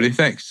 Thanks, buddy.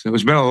 Thanks.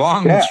 It's been a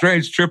long,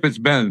 strange trip. It's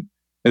been,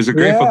 as a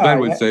Grateful Dead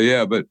would say.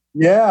 Yeah, but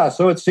yeah,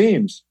 so it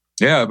seems.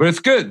 Yeah, but it's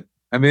good.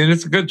 I mean,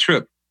 it's a good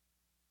trip.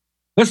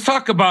 Let's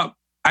talk about,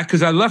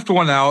 because I left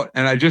one out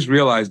and I just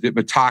realized it,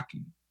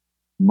 maitake.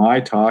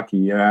 Maitake,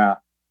 yeah.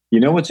 You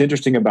know what's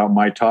interesting about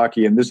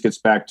maitake, and this gets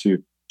back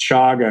to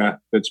chaga,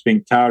 that's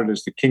being touted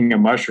as the king of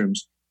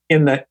mushrooms.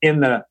 In the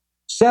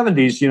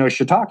 70s,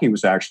 shiitake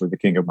was actually the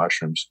king of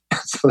mushrooms.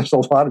 So there's a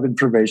lot of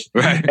information.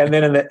 Right. And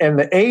then in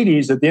the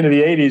 80s, at the end of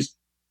the 80s,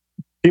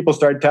 people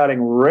started touting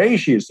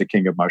reishi as the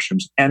king of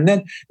mushrooms. And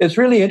then it's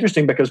really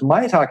interesting because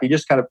maitake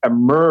just kind of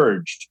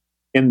emerged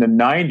in the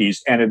 90s,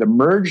 and it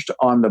emerged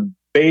on the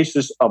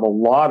basis of a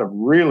lot of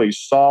really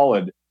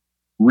solid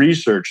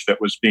research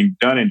that was being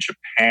done in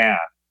Japan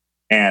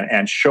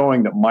and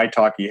showing that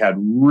maitake had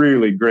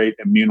really great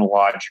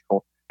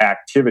immunological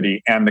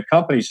activity. And the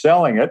company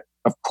selling it,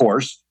 of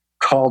course,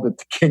 called it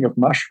the king of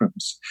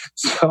mushrooms.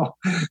 So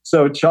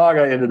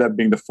chaga ended up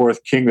being the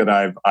fourth king that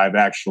I've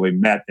actually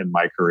met in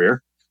my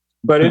career.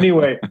 But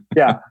anyway,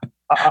 yeah,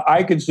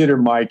 I consider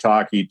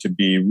maitake to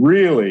be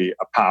really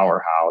a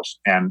powerhouse.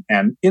 And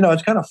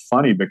it's kind of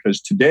funny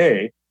because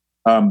today,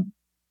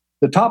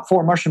 the top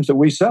 4 mushrooms that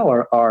we sell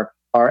are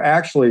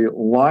actually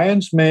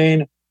lion's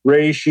mane,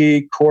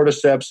 reishi,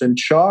 cordyceps, and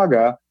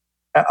chaga.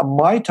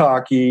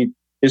 Maitake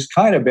has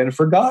kind of been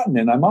forgotten.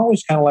 And I'm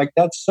always kind of like,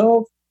 that's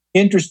so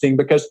interesting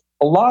because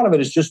a lot of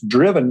it is just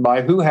driven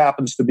by who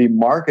happens to be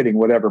marketing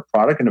whatever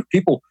product. And if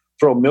people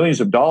throw millions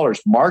of dollars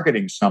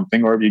marketing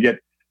something, or if you get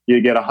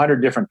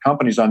 100 different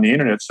companies on the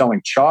internet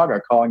selling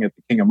chaga, calling it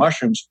the king of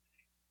mushrooms,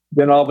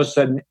 then all of a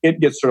sudden it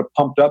gets sort of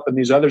pumped up and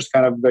these others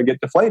kind of get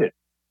deflated.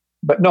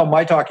 But no,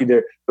 maitake,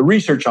 the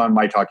research on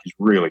maitake is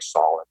really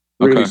solid,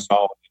 really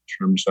solid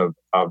in terms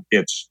of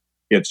its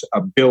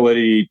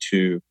ability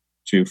to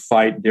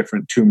fight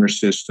different tumor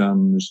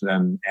systems.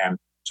 And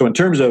so in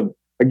terms of,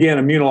 again,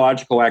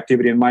 immunological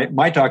activity, and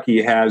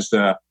maitake has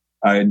a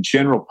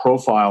general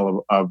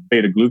profile of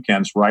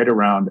beta-glucans right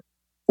around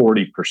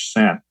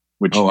 40%,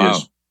 which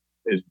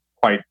is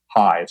quite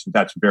high. So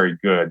that's very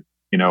good.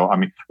 I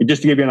mean,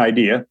 just to give you an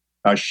idea,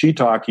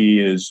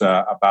 shiitake is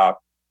about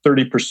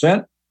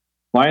 30%.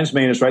 Lion's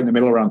mane is right in the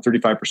middle, around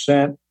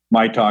 35%.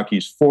 Maitake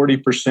is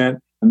 40%.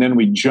 And then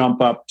we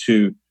jump up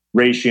to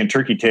reishi and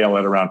turkey tail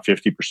at around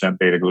 50%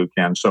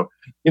 beta-glucan. So,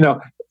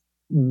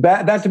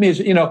 that to me is,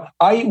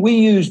 we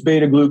use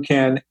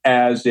beta-glucan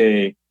as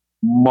a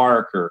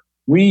marker.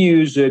 We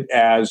use it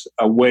as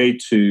a way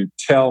to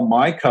tell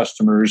my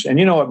customers, and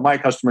my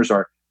customers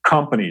are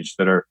companies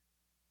that are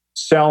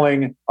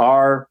selling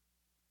our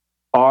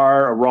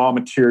raw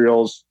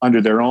materials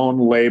under their own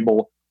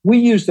label. We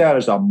use that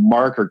as a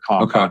marker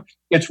compound. Okay.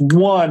 It's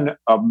one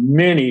of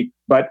many,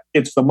 but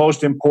it's the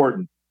most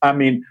important. I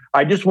mean,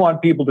 I just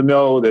want people to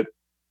know that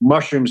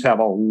mushrooms have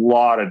a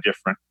lot of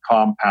different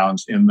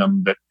compounds in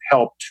them that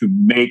help to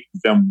make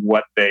them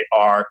what they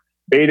are.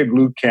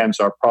 Beta-glucans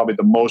are probably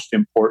the most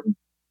important,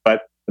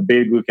 but the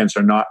beta-glucans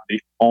are not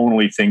the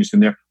only things in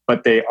there,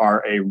 but they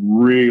are a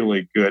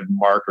really good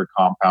marker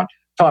compound.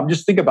 Tom,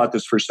 just think about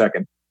this for a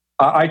second.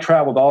 I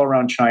traveled all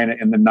around China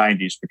in the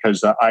 90s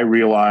because I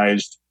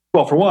realized,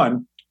 well, for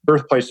one,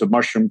 birthplace of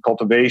mushroom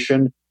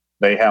cultivation.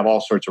 They have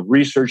all sorts of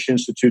research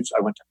institutes.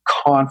 I went to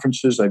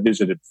conferences. I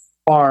visited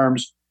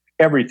farms,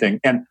 everything.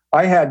 And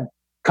I had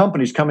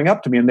companies coming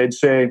up to me and they'd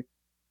say,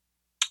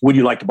 would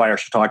you like to buy our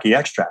shiitake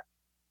extract?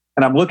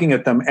 And I'm looking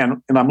at them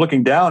and I'm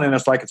looking down and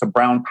it's like it's a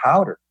brown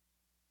powder.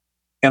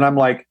 And I'm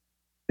like,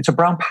 it's a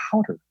brown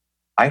powder.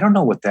 I don't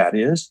know what that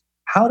is.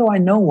 How do I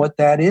know what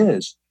that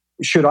is?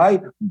 Should I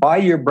buy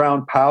your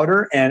brown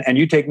powder and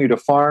you take me to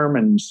farm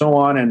and so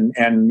on? And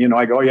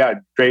I go, yeah,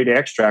 great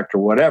extract or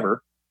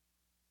whatever.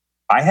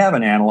 I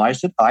haven't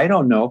analyzed it. I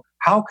don't know.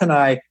 How can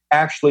I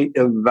actually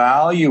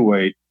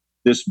evaluate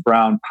this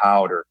brown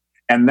powder?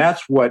 And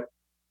that's what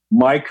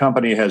my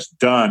company has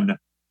done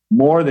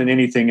more than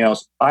anything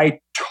else. I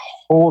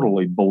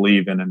totally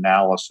believe in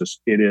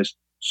analysis. It is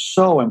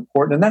so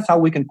important. And that's how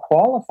we can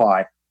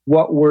qualify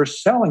what we're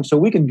selling. So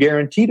we can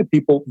guarantee to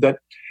people that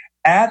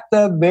at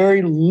the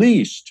very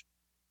least,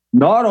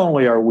 not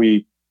only are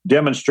we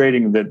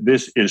demonstrating that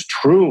this is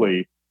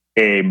truly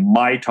a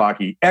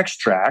maitake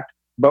extract,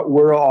 but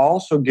we're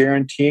also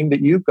guaranteeing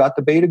that you've got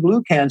the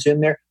beta-glucans in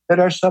there that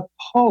are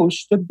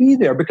supposed to be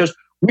there because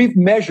we've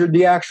measured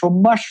the actual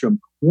mushroom.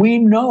 We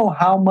know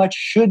how much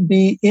should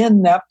be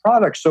in that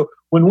product. So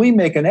when we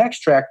make an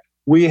extract,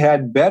 we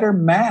had better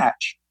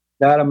match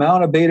that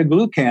amount of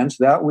beta-glucans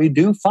that we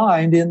do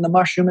find in the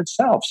mushroom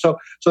itself. So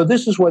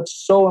this is what's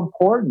so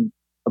important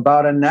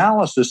about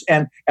analysis.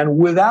 And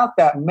without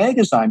that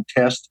Megazyme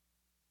test,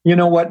 you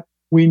know what?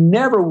 We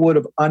never would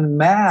have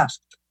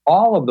unmasked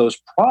all of those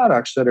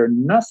products that are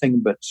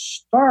nothing but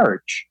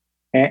starch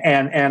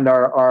and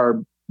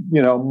are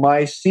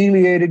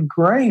myceliated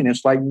grain.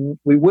 It's like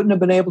we wouldn't have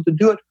been able to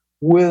do it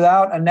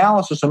without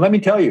analysis. And let me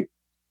tell you,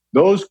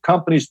 those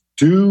companies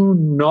do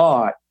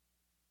not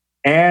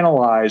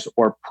analyze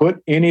or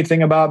put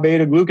anything about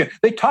beta-glucan.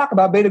 They talk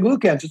about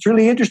beta-glucans. It's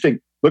really interesting.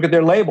 Look at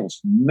their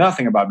labels.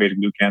 Nothing about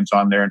beta-glucans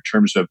on there in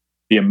terms of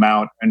the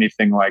amount,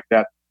 anything like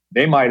that.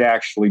 They might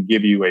actually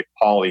give you a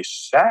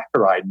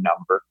polysaccharide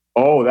number.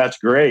 Oh, that's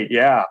great.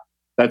 Yeah,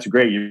 that's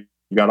great. You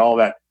got all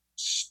that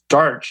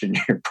starch in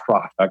your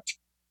product.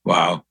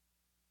 Wow.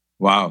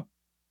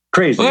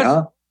 Crazy,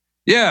 huh?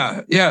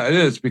 Yeah, it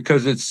is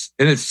because it's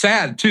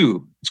sad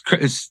too.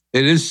 It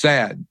is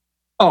sad.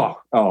 Oh,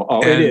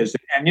 it is.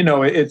 And,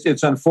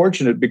 it's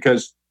unfortunate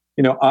because,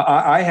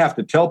 I have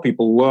to tell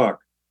people, look,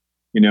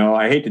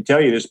 I hate to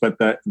tell you this, but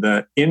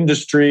the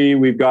industry,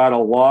 we've got a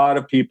lot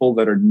of people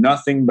that are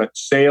nothing but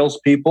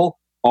salespeople.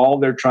 All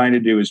they're trying to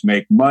do is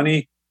make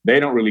money. They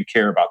don't really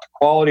care about the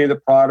quality of the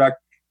product.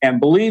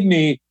 And believe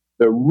me,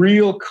 the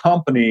real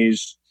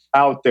companies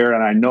out there,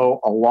 and I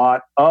know a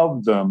lot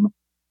of them,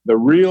 the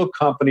real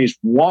companies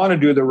want to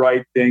do the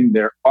right thing.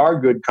 There are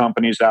good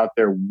companies out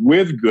there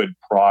with good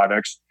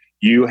products.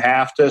 You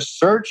have to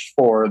search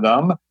for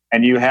them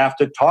and you have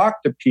to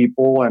talk to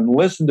people and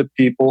listen to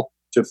people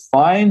to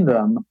find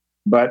them,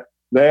 but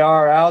they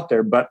are out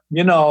there. But,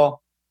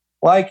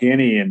 like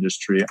any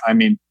industry, I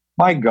mean,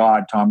 My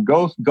God, Tom,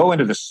 go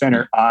into the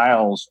center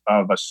aisles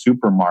of a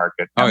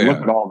supermarket and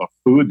look at all the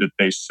food that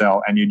they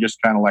sell, and you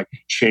just kind of like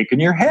shaking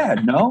your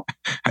head, no?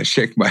 I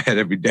shake my head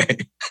every day.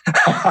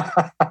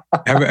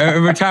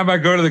 Every time I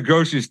go to the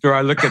grocery store,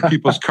 I look at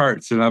people's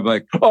carts and I'm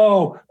like,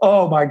 oh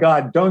my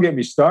God, don't get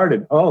me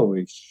started.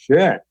 Holy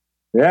shit.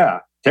 Yeah,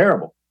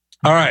 terrible.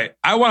 All right.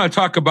 I want to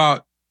talk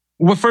about,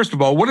 well, first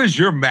of all, what is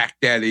your Mac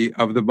Daddy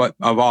of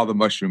all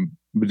the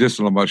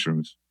medicinal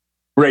mushrooms?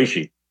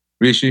 Reishi.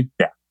 Reishi?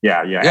 Yeah.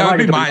 Yeah,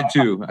 that'd be mine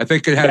too. I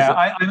think it has.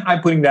 Yeah,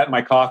 I'm putting that in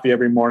my coffee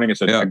every morning. It's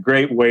a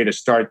great way to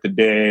start the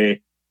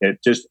day.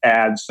 It just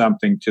adds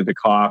something to the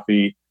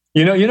coffee.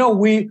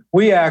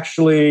 We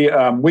actually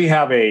we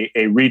have a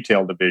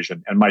retail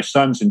division, and my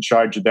son's in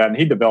charge of that, and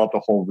he developed a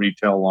whole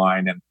retail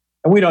line. And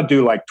we don't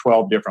do like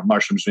 12 different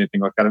mushrooms or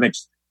anything like that. I think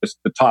it's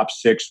the top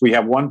 6. We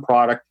have one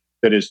product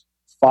that is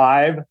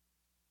 5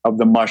 of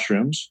the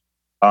mushrooms,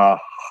 our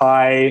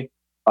high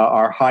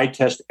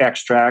test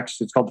extracts.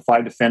 It's called the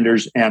 5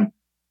 Defenders, and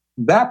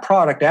that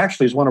product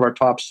actually is one of our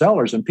top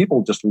sellers, and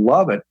people just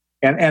love it.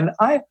 And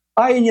I,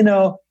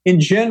 in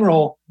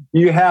general,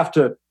 you have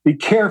to be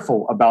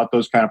careful about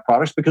those kind of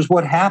products, because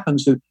what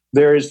happens is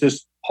there is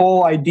this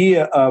whole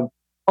idea of,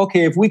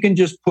 okay, if we can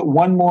just put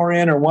one more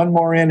in,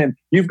 and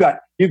you've got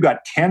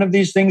 10 of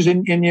these things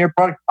in your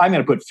product, I'm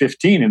going to put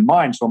 15 in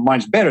mine, so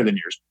mine's better than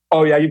yours.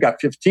 Oh yeah, you've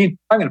got 15.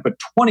 I'm going to put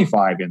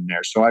 25 in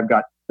there, so I've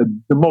got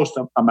the most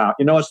amount.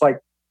 It's like,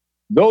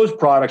 those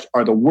products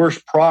are the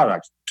worst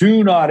products.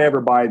 Do not ever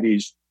buy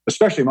these,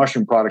 especially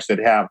mushroom products that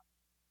have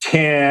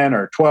 10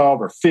 or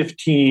 12 or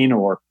 15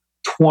 or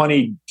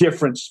 20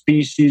 different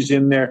species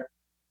in there.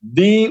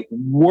 The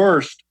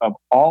worst of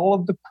all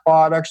of the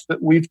products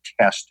that we've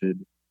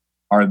tested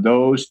are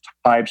those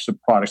types of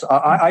products.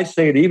 I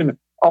say it even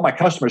all my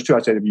customers too.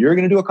 I say, if you're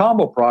going to do a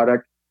combo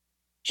product,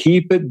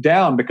 keep it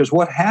down, because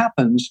what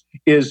happens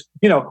is,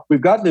 we've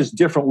got these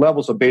different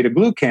levels of beta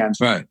glucans.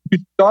 Right. You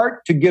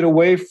start to get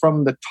away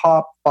from the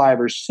top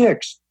 5 or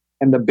 6,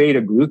 and the beta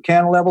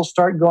glucan levels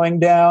start going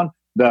down.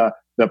 The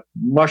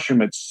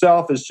mushroom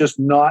itself is just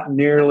not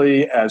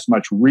nearly as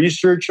much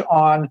research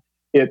on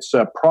its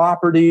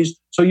properties.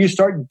 So you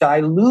start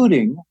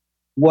diluting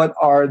what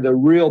are the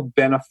real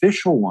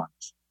beneficial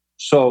ones.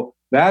 So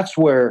that's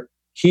where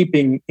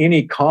keeping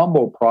any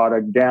combo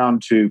product down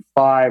to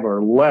 5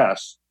 or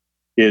less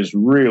is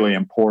really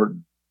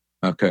important.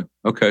 Okay.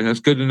 That's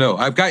good to know.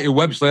 I've got your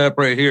website up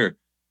right here,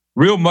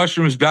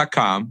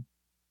 realmushrooms.com.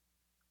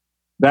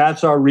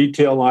 That's our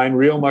retail line,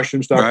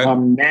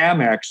 realmushrooms.com. Right.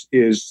 Namex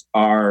is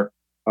our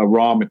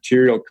raw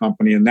material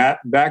company. And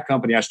that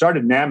company, I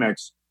started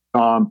Namex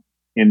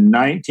in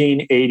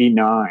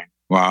 1989.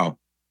 Wow.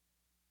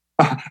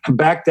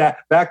 Back then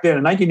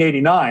in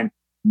 1989,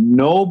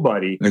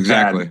 nobody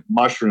had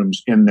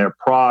mushrooms in their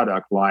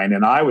product line.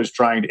 And I was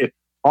trying to,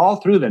 all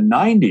through the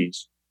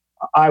 90s,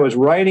 I was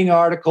writing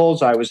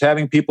articles. I was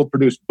having people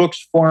produce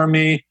books for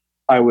me.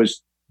 I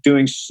was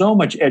doing so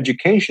much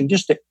education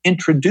just to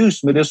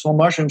introduce medicinal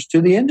mushrooms to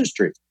the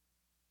industry.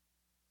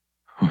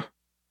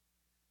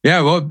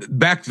 Yeah, well,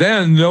 back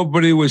then,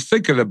 nobody was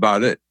thinking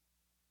about it.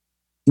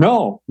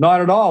 No, not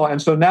at all. And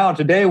so now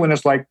today, when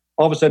it's like,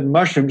 all of a sudden,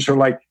 mushrooms are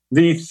like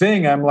the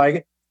thing, I'm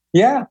like,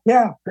 yeah.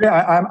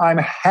 I'm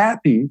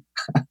happy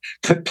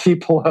that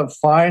people have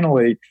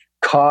finally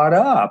caught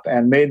up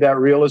and made that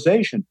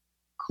realization.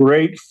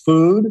 Great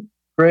food,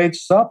 great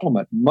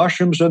supplement.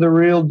 Mushrooms are the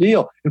real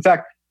deal. In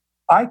fact,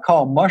 I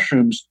call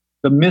mushrooms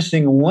the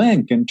missing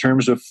link in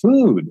terms of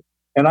food.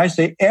 And I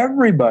say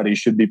everybody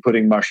should be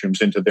putting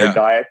mushrooms into their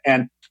diet.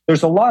 And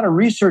there's a lot of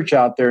research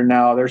out there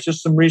now. There's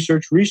just some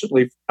research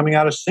recently coming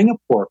out of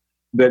Singapore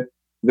that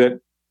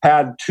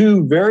had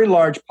 2 very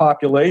large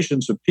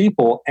populations of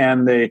people,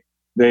 and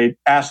they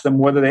asked them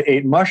whether they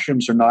ate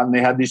mushrooms or not. And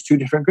they had these 2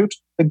 different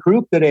groups. The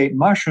group that ate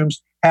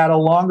mushrooms had a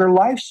longer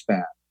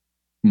lifespan.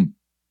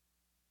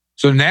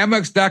 So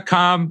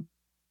Namex.com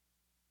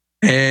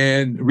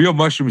and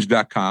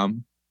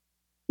realmushrooms.com.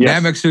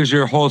 Yes. Namex is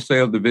your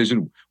wholesale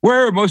division.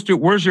 Where's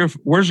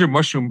your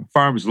mushroom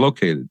farms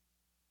located?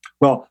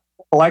 Well,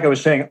 like I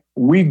was saying,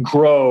 we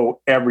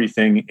grow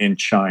everything in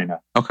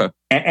China. Okay.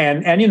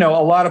 And a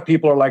lot of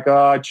people are like,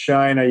 oh,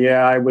 China,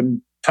 yeah, I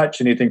wouldn't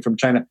touch anything from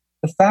China.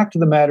 The fact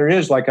of the matter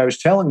is, like I was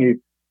telling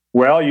you,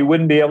 well, you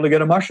wouldn't be able to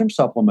get a mushroom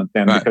supplement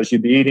then, because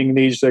you'd be eating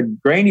these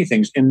grainy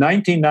things. In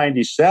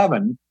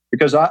 1997,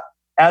 because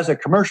as a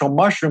commercial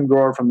mushroom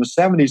grower from the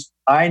 70s,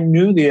 I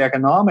knew the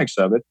economics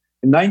of it.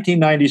 In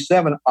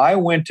 1997, I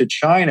went to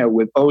China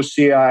with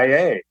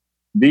OCIA,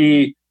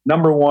 the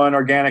number 1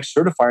 organic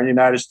certifier in the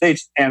United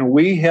States, and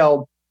we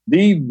held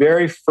the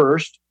very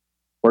first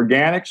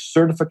organic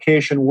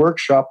certification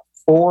workshop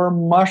for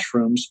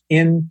mushrooms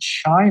in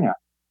China.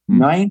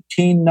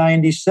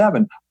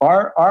 1997.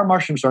 Our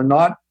mushrooms are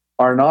not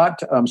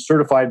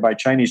certified by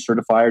Chinese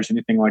certifiers,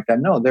 anything like that.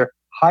 No, they're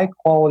high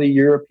quality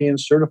European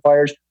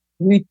certifiers.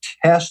 We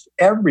test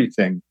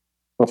everything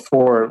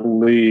before it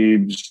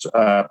leaves,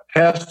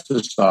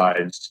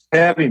 pesticides,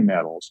 heavy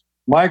metals,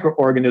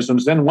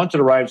 microorganisms. Then once it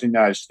arrives in the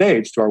United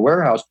States to our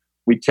warehouse,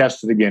 we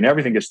test it again.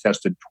 Everything gets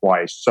tested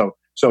twice. So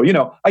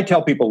I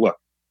tell people, look,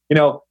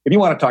 if you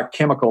want to talk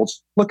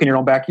chemicals, look in your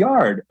own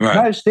backyard. Right. The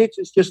United States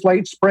is just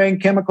like spraying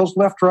chemicals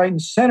left, right,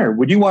 and center.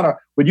 Would you want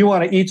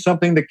to eat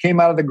something that came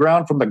out of the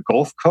ground from the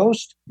Gulf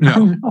Coast?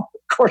 No, No,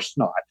 of course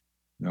not.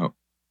 No.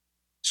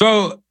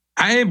 So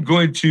I am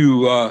going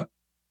to,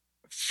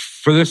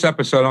 for this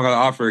episode, I'm going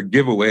to offer a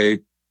giveaway.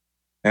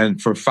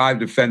 And for 5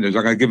 Defenders,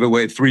 I'm going to give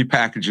away 3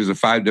 packages of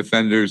 5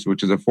 Defenders,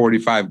 which is a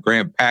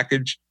 45-gram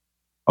package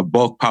of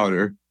bulk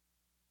powder.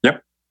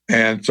 Yep.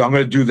 And so I'm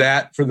going to do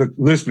that for the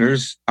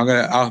listeners.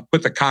 I'll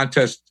put the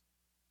contest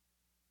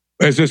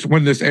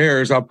when this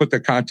airs, I'll put the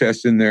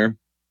contest in there.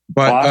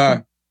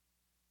 But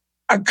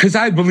because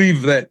I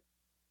believe that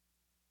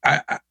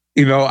I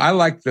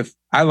like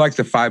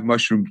the 5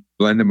 mushroom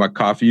blend in my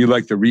coffee. You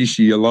like the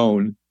reishi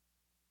alone.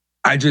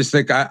 I just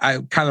think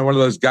I'm kind of one of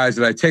those guys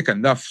that I take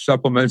enough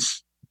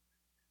supplements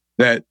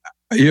that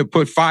you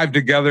put 5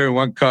 together in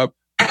 1 cup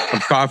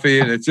of coffee,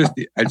 and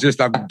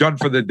I'm done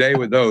for the day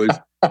with those.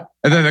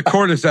 And then the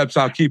cordyceps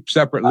I'll keep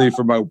separately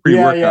for my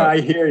pre-workout. Yeah,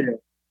 I hear you.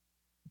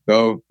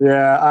 So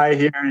yeah, I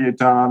hear you,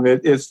 Tom.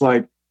 It's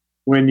like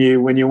when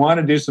you want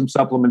to do some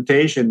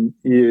supplementation,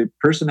 the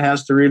person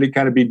has to really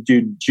kind of be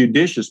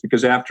judicious,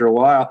 because after a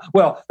while,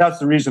 well, that's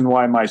the reason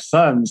why my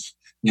sons,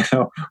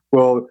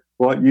 will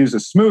use a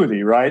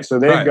smoothie, right? So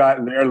they've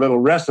got their little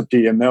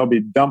recipe, and they'll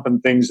be dumping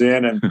things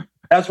in, and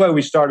that's why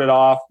we started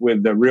off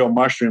with the real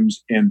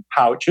mushrooms in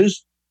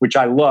pouches, which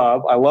I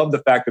love. I love the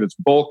fact that it's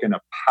bulk in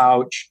a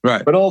pouch.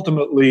 Right. But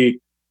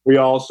ultimately, we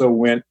also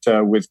went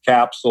with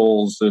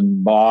capsules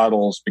and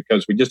bottles,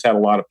 because we just had a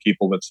lot of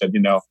people that said,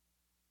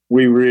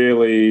 we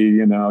really,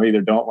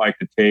 either don't like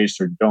the taste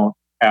or don't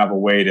have a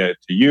way to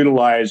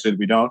utilize it.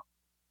 We don't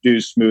do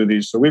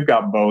smoothies. So we've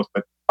got both.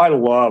 But I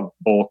love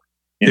bulk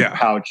in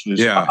pouches.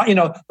 Yeah.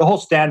 The whole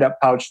stand-up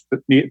pouch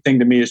thing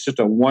to me is just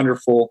a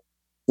wonderful.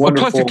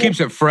 Plus, it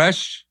keeps it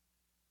fresh.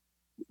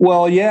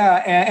 Well, yeah,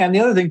 and the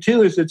other thing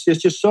too is it's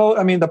just so.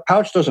 I mean, the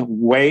pouch doesn't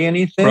weigh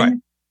anything. Right.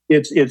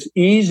 It's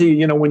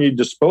easy, when you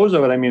dispose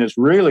of it. I mean, it's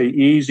really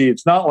easy.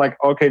 It's not like,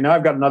 okay, now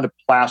I've got another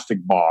plastic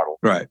bottle.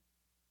 Right.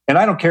 And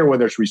I don't care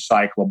whether it's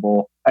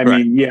recyclable. I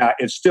mean, yeah,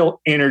 it's still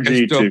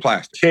energy it's still to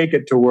plastic. Take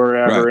it to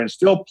wherever, and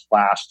still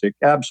plastic.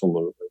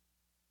 Absolutely.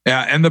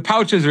 Yeah, and the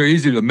pouches are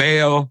easy to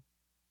mail.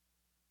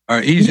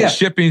 Are easy.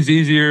 Shipping's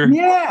easier.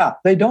 Yeah,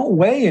 they don't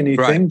weigh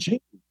anything.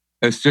 Right.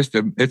 It's just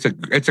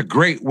it's a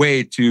great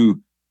way to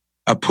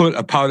put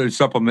a powdered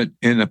supplement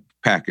in a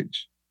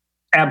package.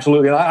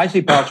 Absolutely. I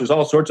see pouches,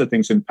 all sorts of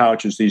things in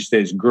pouches these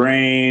days.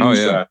 Grains,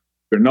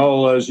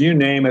 granolas, you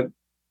name it.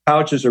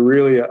 Pouches are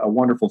really a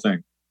wonderful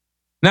thing.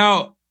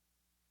 Now,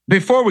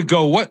 before we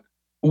go, what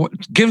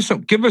give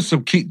us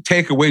some key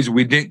takeaways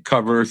we didn't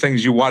cover,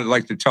 things you would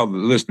like to tell the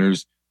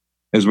listeners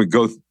as we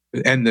go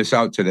end this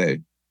out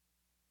today.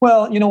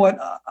 Well, you know what?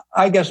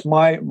 I guess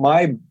my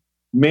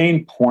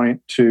main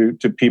point to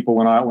people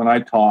when I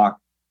talk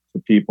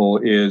to people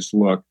is,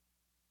 look,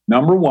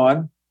 number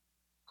one,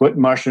 put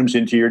mushrooms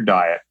into your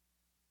diet.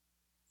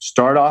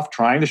 Start off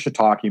trying the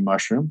shiitake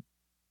mushroom.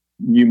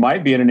 You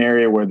might be in an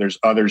area where there's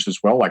others as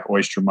well, like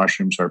oyster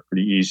mushrooms are a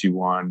pretty easy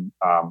one.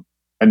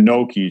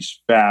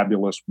 Enoki's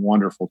fabulous,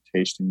 wonderful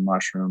tasting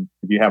mushroom.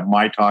 If you have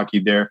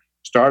maitake there,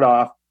 start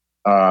off,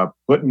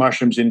 put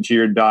mushrooms into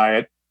your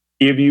diet.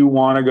 If you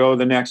want to go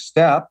the next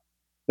step,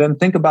 then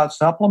think about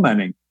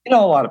supplementing. A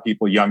lot of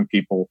people, young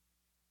people,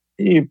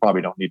 you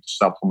probably don't need to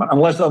supplement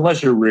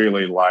unless you're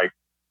really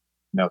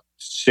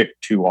sick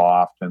too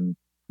often.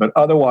 But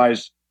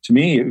otherwise, to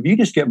me, if you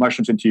just get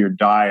mushrooms into your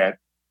diet,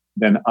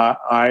 then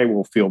I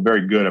will feel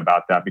very good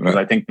about that, because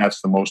I think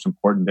that's the most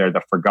important. They're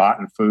the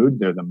forgotten food.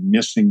 They're the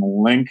missing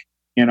link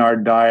in our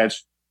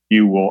diets.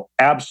 You will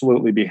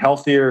absolutely be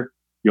healthier.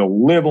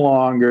 You'll live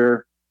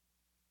longer.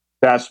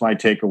 That's my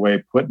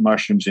takeaway. Put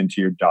mushrooms into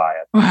your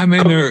diet. Well, I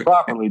mean, they're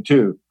properly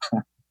too.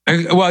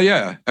 Well,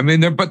 yeah. I mean,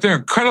 they're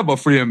incredible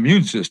for your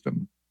immune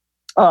system.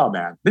 Oh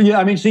man, yeah.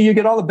 I mean, see, you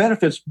get all the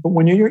benefits, but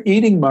when you're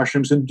eating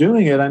mushrooms and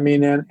doing it, I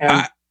mean,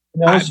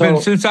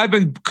 since I've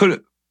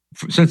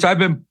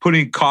been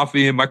putting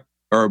coffee in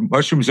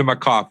mushrooms in my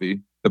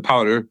coffee, the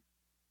powder,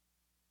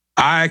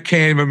 I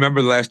can't even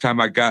remember the last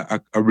time I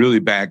got a really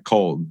bad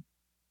cold.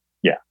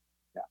 Yeah.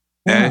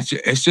 And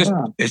it's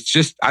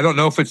just I don't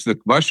know if it's the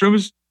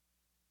mushrooms.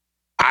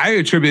 I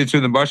attribute it to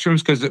the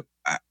mushrooms because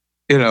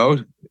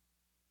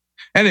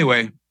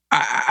anyway,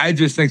 I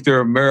just think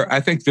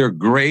they're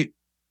great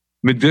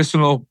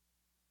medicinal.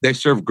 They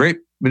serve great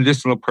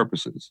medicinal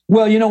purposes.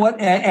 Well, you know what?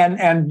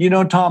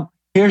 And Tom,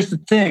 here's the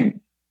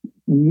thing.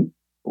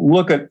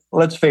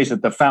 Let's face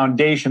it, the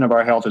foundation of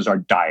our health is our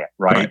diet,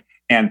 right?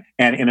 And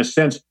in a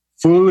sense,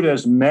 food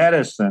as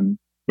medicine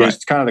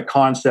is kind of the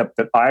concept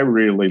that I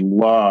really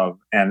love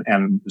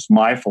and is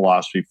my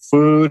philosophy.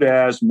 Food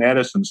as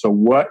medicine. So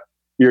what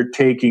you're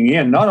taking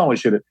in, not only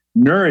should it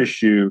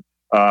nourish you,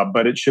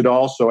 but it should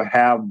also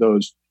have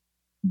those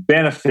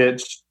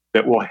benefits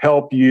that will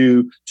help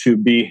you to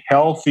be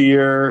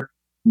healthier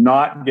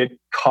not get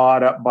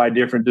caught up by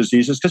different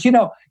diseases. Because,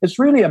 it's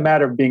really a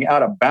matter of being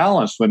out of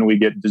balance when we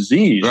get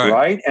disease,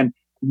 right? And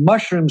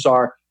mushrooms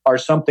are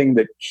something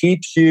that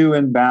keeps you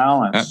in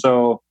balance. Yeah.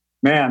 So,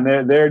 man,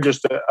 they're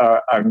just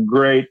a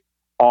great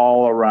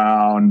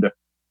all-around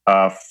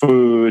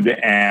food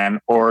and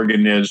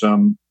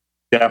organism.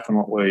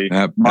 Definitely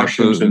mushrooms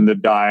absolutely. in the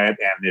diet.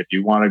 And if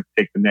you want to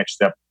take the next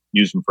step,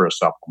 use them for a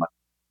supplement.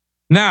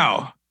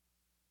 Now,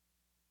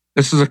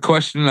 this is a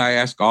question I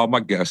ask all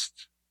my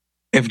guests.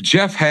 If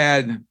Jeff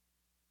had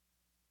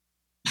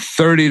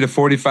 30 to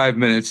 45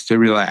 minutes to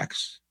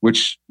relax,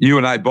 which you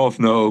and I both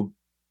know,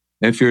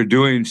 if you're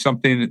doing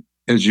something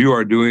as you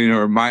are doing,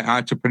 or my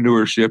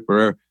entrepreneurship,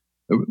 or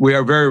we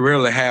are very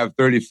rarely have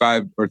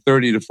 35 or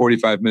 30 to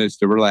 45 minutes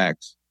to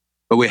relax,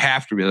 but we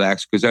have to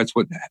relax because that's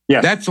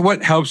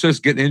what helps us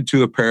get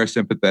into a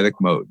parasympathetic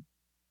mode.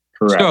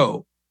 Correct.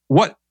 So,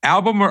 what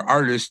album or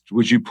artist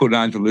would you put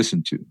on to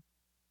listen to?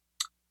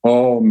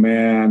 Oh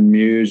man,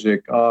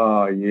 music.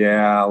 Oh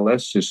yeah.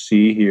 Let's just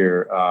see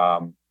here.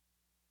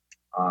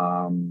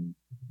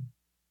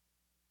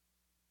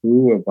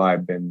 Who have I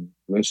been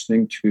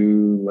listening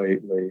to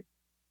lately?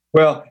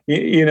 Well,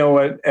 you know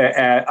what?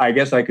 I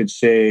guess I could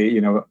say,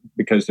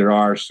 because there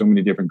are so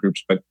many different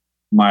groups, but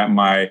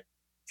my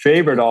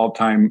favorite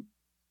all-time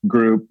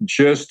group,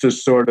 just to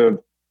sort of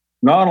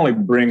not only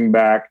bring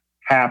back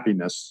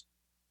happiness,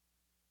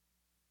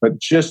 but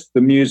just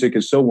the music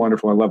is so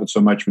wonderful. I love it so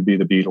much, would be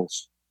the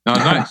Beatles. Oh,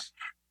 nice.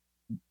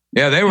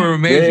 Yeah, they were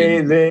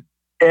amazing. They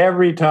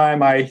every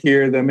time I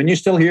hear them, and you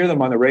still hear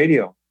them on the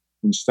radio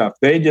and stuff,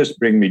 they just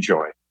bring me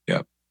joy.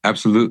 Yeah,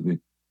 absolutely.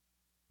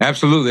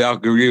 Absolutely. I'll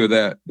agree with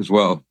that as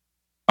well.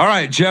 All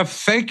right, Jeff,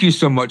 thank you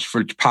so much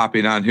for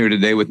popping on here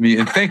today with me.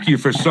 And thank you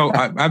for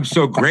I'm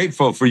so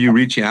grateful for you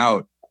reaching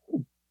out.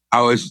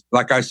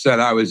 Like I said,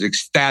 I was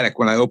ecstatic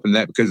when I opened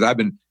that because I've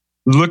been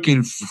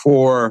looking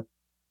for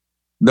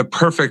the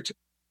perfect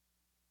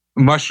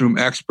mushroom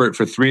expert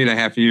for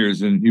 3.5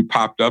 years, and you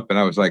popped up and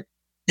I was like,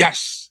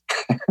 yes.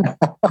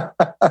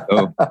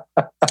 So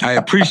I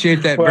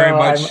appreciate that very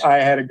much. I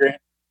had a great...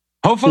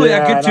 Hopefully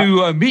I get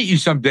to meet you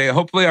someday.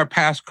 Hopefully our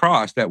paths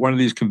crossed at one of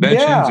these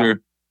conventions.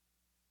 Or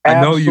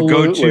I know you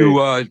go to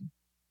a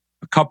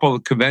couple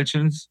of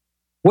conventions.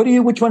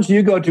 Which ones do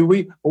you go to?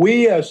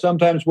 We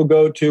sometimes will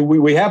go to,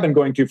 we have been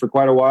going to for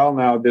quite a while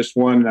now, this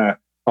one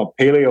called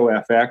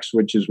Paleo FX,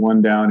 which is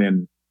one down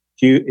in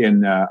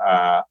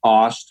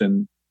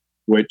Austin,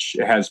 which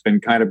has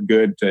been kind of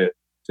good to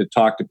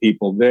talk to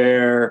people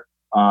there.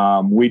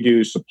 We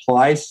do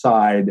Supply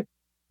Side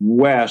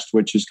West,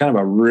 which is kind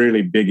of a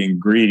really big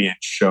ingredient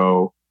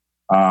show.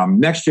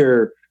 Next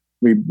year,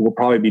 we will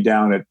probably be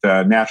down at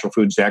Natural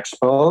Foods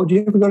Expo. Do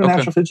you ever go to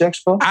Natural Foods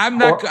Expo? I'm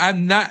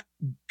not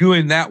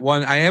doing that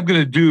one. I am going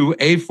to do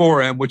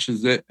A4M, which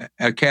is the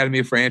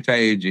Academy for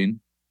Anti-Aging.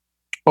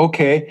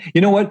 Okay.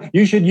 You know what?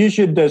 You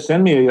should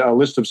send me a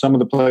list of some of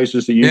the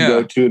places that you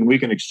go to, and we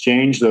can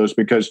exchange those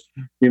because,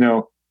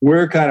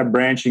 we're kind of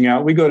branching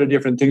out. We go to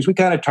different things. We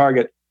kind of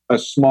target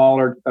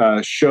smaller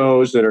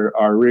shows that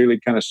are really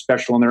kind of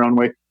special in their own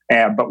way.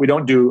 But we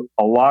don't do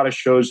a lot of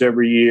shows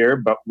every year,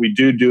 but we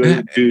do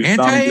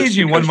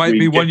Anti-Aging one might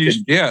be one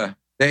the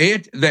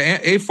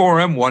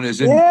A4M one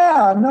is in.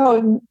 Yeah,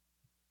 no.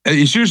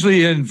 It's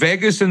usually in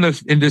Vegas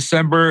in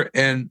December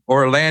and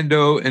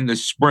Orlando in the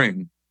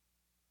spring.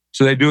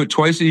 So they do it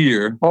twice a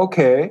year.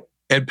 Okay.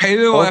 And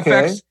Paleo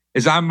FX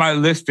is on my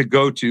list to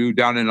go to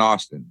down in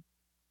Austin.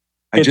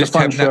 It's a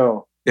fun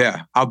show.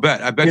 Yeah, I'll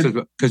bet.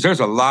 Because there's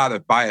a lot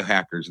of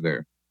biohackers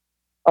there.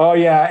 Oh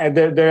yeah, and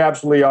there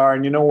absolutely are.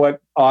 And you know what?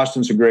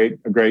 Austin's a great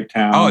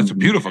town. Oh, it's a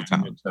beautiful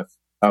town. It's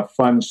a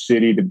fun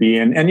city to be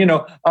in. And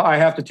I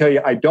have to tell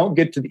you, I don't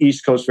get to the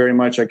East Coast very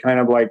much. I kind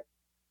of like,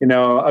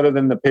 other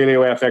than the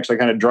Paleo FX, I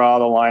kind of draw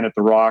the line at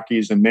the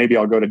Rockies, and maybe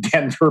I'll go to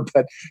Denver.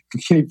 But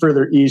any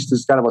further east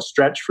is kind of a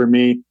stretch for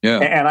me. Yeah.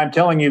 And I'm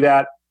telling you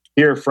that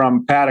here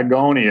from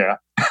Patagonia.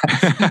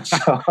 That's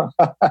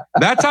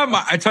on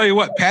my. I tell you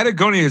what,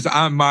 Patagonia is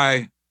on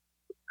my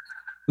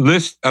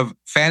list of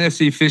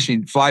fantasy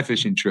fly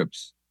fishing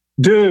trips.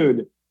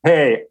 Dude,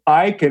 hey,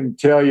 I can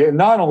tell you,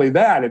 not only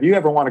that, if you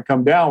ever want to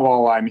come down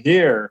while I'm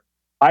here,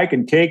 I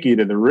can take you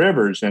to the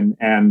rivers and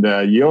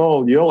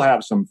you'll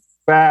have some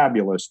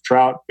fabulous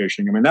trout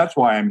fishing. I mean, that's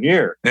why I'm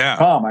here. Yeah.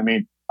 Come. I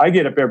mean, I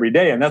get up every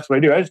day and that's what I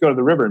do. I just go to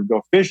the river and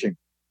go fishing.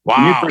 Wow.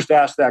 When you first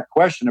asked that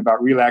question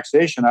about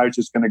relaxation, I was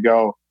just going to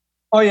go,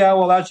 oh yeah,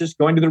 well, that's just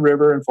going to the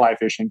river and fly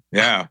fishing.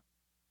 Yeah.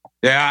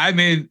 Yeah. I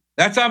mean,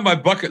 that's on my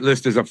bucket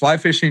list as a fly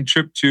fishing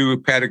trip to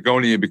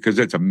Patagonia because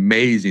it's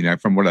amazing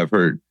from what I've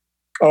heard.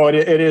 Oh, it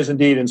is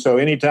indeed. And so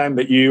anytime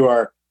that you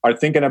are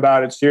thinking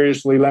about it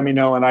seriously, let me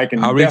know and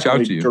I'll reach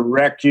out to you.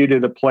 Direct you to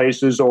the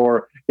places,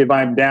 or if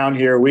I'm down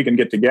here, we can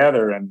get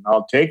together and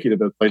I'll take you to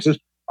those places.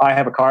 I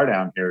have a car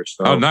down here.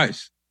 So. Oh,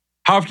 nice.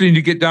 How often do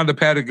you get down to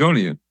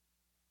Patagonia?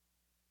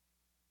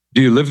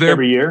 Do you live there?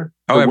 Every year.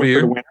 Oh, every year?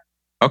 For the winter.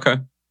 Okay.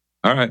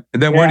 All right.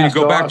 And then where do you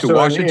go back to?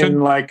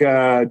 Washington?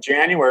 In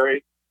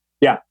January.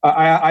 Yeah.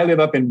 I live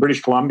up in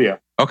British Columbia.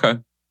 Okay.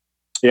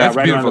 Yeah, that's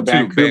right around the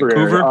Vancouver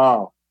area.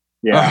 Oh,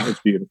 Yeah, it's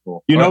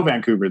beautiful. You know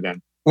Vancouver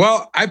then?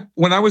 Well,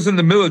 when I was in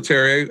the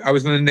military, I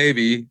was in the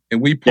Navy,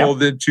 and we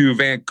pulled into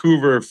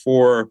Vancouver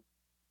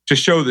to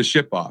show the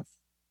ship off.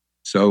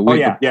 So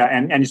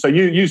and so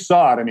you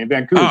saw it. I mean,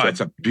 Vancouver. Oh, it's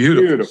a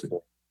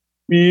beautiful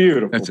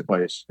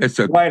place. It's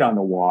right on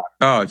the water.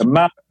 Oh, the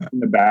mountains in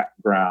the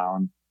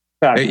background.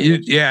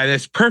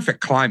 It's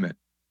perfect climate.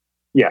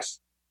 Yes,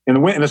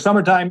 in the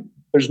summertime,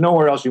 there's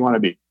nowhere else you want to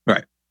be.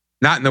 Right,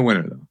 not in the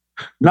winter though.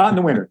 Not in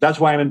the winter. That's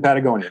why I'm in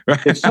Patagonia.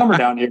 It's summer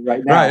down here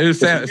right now. Right, it's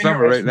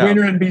summer right now.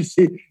 Winter in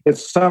BC.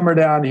 It's summer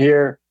down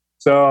here.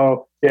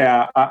 So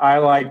yeah, I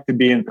like to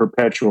be in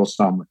perpetual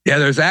summer. Yeah,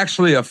 there's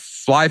actually a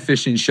fly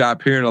fishing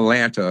shop here in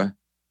Atlanta,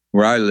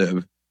 where I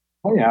live.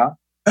 Oh yeah.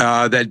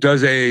 That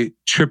does a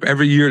trip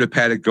every year to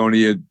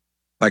Patagonia.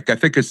 Like I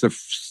think it's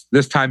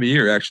this time of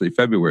year, actually,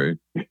 February.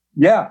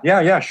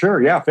 Yeah,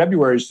 sure. Yeah,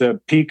 February is the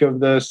peak of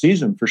the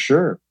season for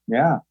sure.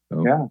 Yeah,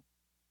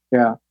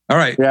 yeah. All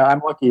right. Yeah,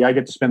 I'm lucky. I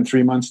get to spend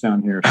 3 months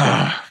down here. So.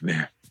 Oh,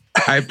 man.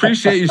 I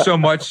appreciate you so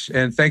much.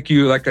 And thank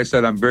you. Like I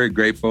said, I'm very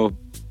grateful.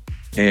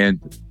 And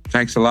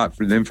thanks a lot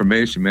for the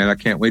information, man. I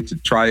can't wait to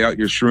try out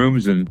your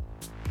shrooms. And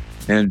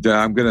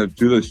I'm going to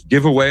do this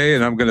giveaway,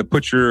 and I'm going to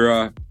put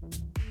your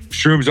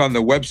shrooms on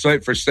the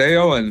website for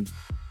sale. And,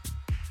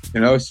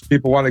 if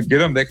people want to get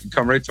them, they can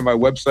come right to my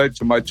website,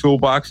 to my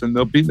toolbox, and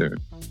they'll be there.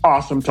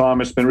 Awesome,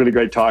 Tom. It's been really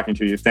great talking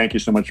to you. Thank you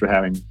so much for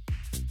having me.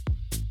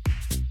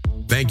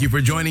 Thank you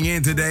for joining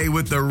in today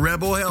with the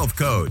Rebel Health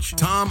Coach,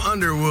 Tom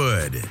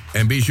Underwood.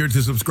 And be sure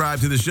to subscribe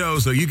to the show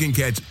so you can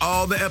catch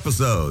all the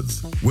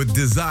episodes. With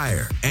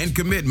desire and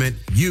commitment,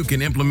 you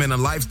can implement a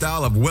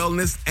lifestyle of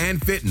wellness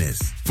and fitness.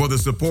 For the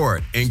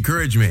support,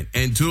 encouragement,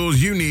 and tools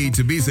you need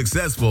to be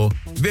successful,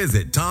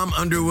 visit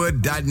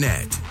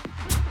tomunderwood.net.